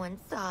bad know no that. one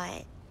saw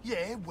it.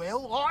 Yeah,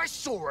 well, I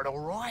saw it, all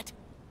right.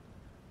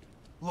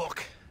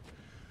 Look,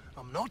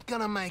 I'm not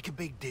gonna make a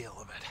big deal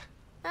of it.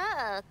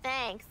 Oh,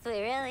 thanks. We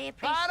really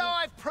appreciate But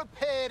I've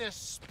prepared a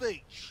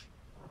speech.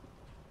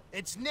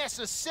 It's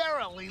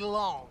necessarily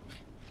long.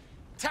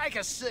 Take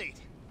a seat,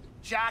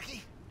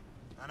 Sharky.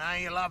 I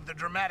know you love the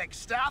dramatic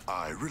stuff.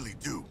 I really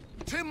do.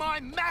 To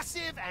my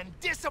massive and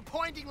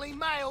disappointingly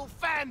male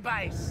fan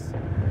base.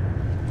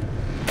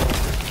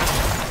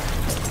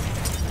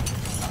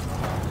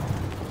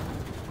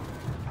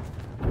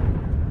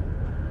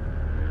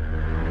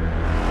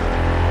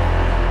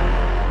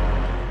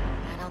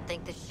 I don't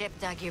think the ship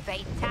dug your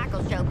bait and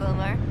tackle show,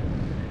 Boomer.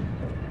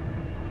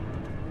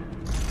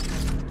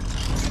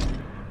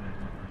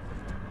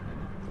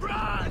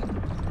 Run!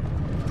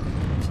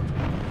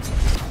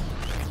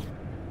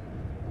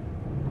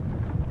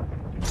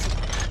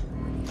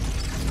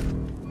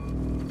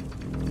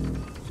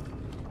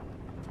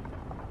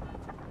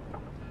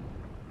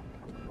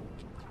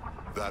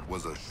 That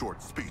was a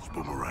short speech,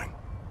 Boomerang.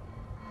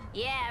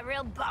 Yeah,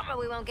 real bummer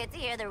we won't get to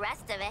hear the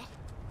rest of it.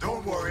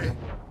 Don't worry.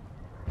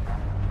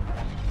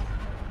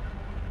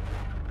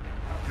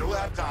 You'll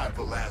have time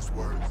for last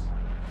words.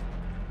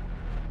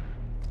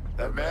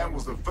 That man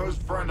was the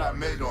first friend I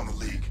made on the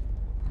League.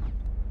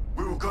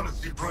 We were gonna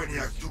see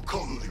Brainiacs do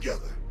Colo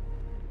together.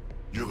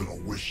 You're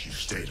gonna wish you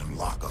stayed in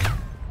lockup.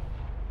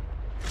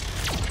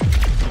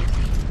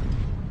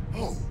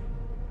 Oh.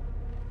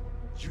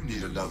 You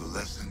need another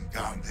lesson,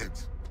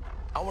 convict.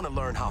 I want to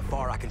learn how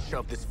far I can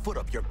shove this foot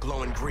up your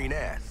glowing green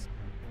ass.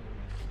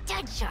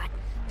 Deadshot,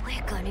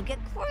 we're gonna get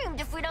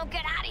creamed if we don't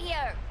get out of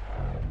here.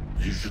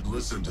 You should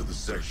listen to the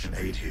Section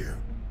 8 here.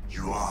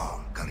 You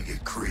are gonna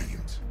get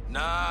creamed.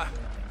 Nah.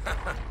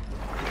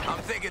 I'm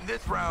thinking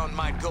this round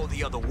might go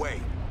the other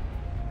way.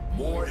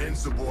 More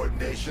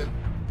insubordination?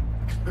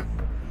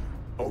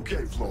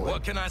 Okay, Floyd.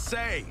 What can I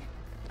say?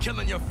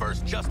 Killing your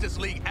first Justice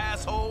League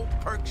asshole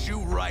perks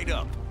you right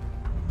up.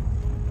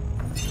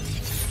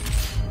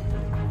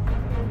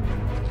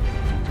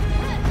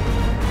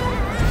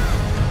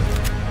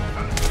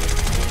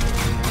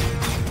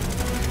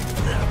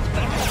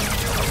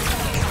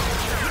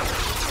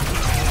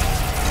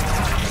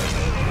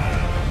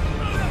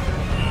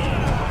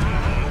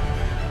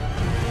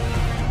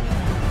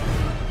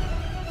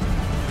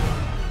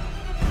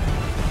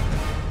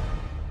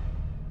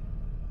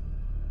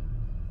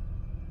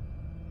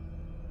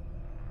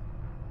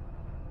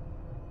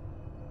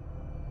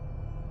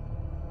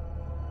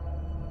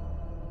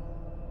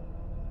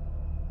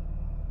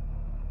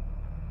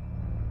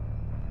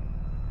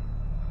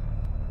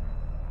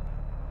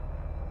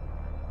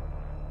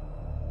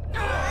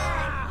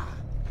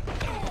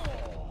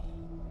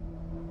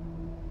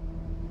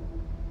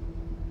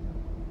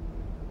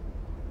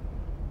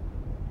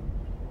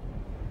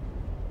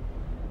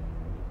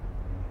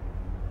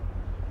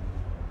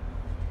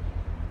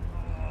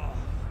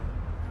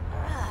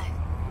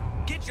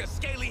 Get your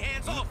scaly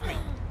hands off me!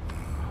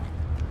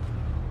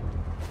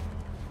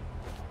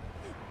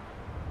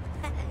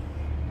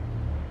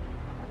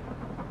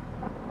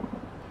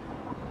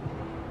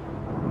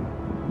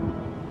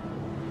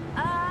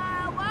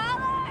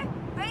 Waller?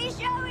 Pretty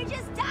sure we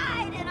just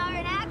died and are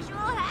in actual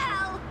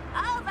hell.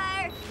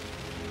 Over.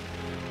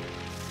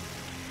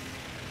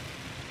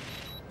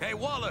 Hey,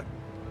 Waller,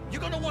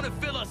 you're gonna want to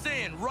fill us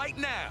in right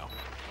now.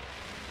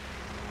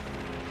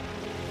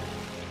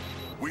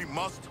 We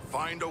must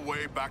find a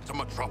way back to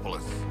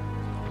Metropolis.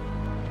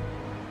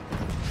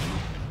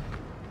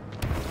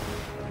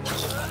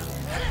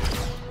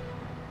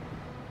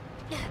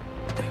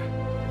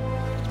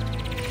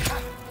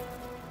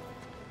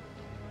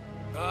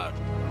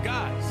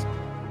 Guys.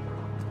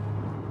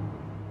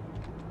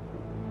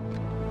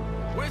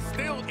 We're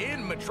still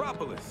in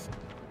Metropolis.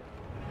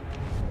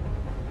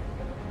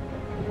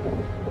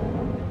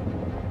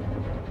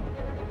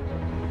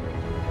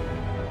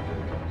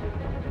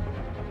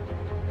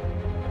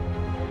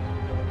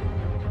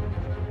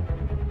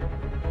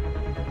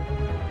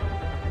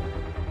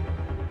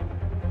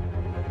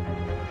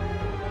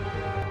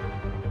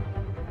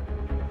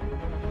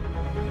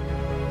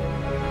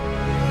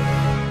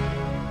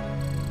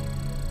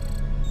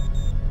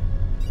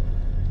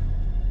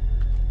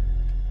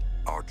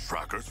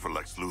 Trackers for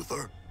Lex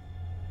Luthor?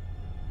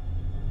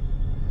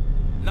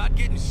 Not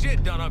getting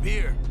shit done up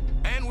here,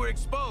 and we're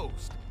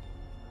exposed.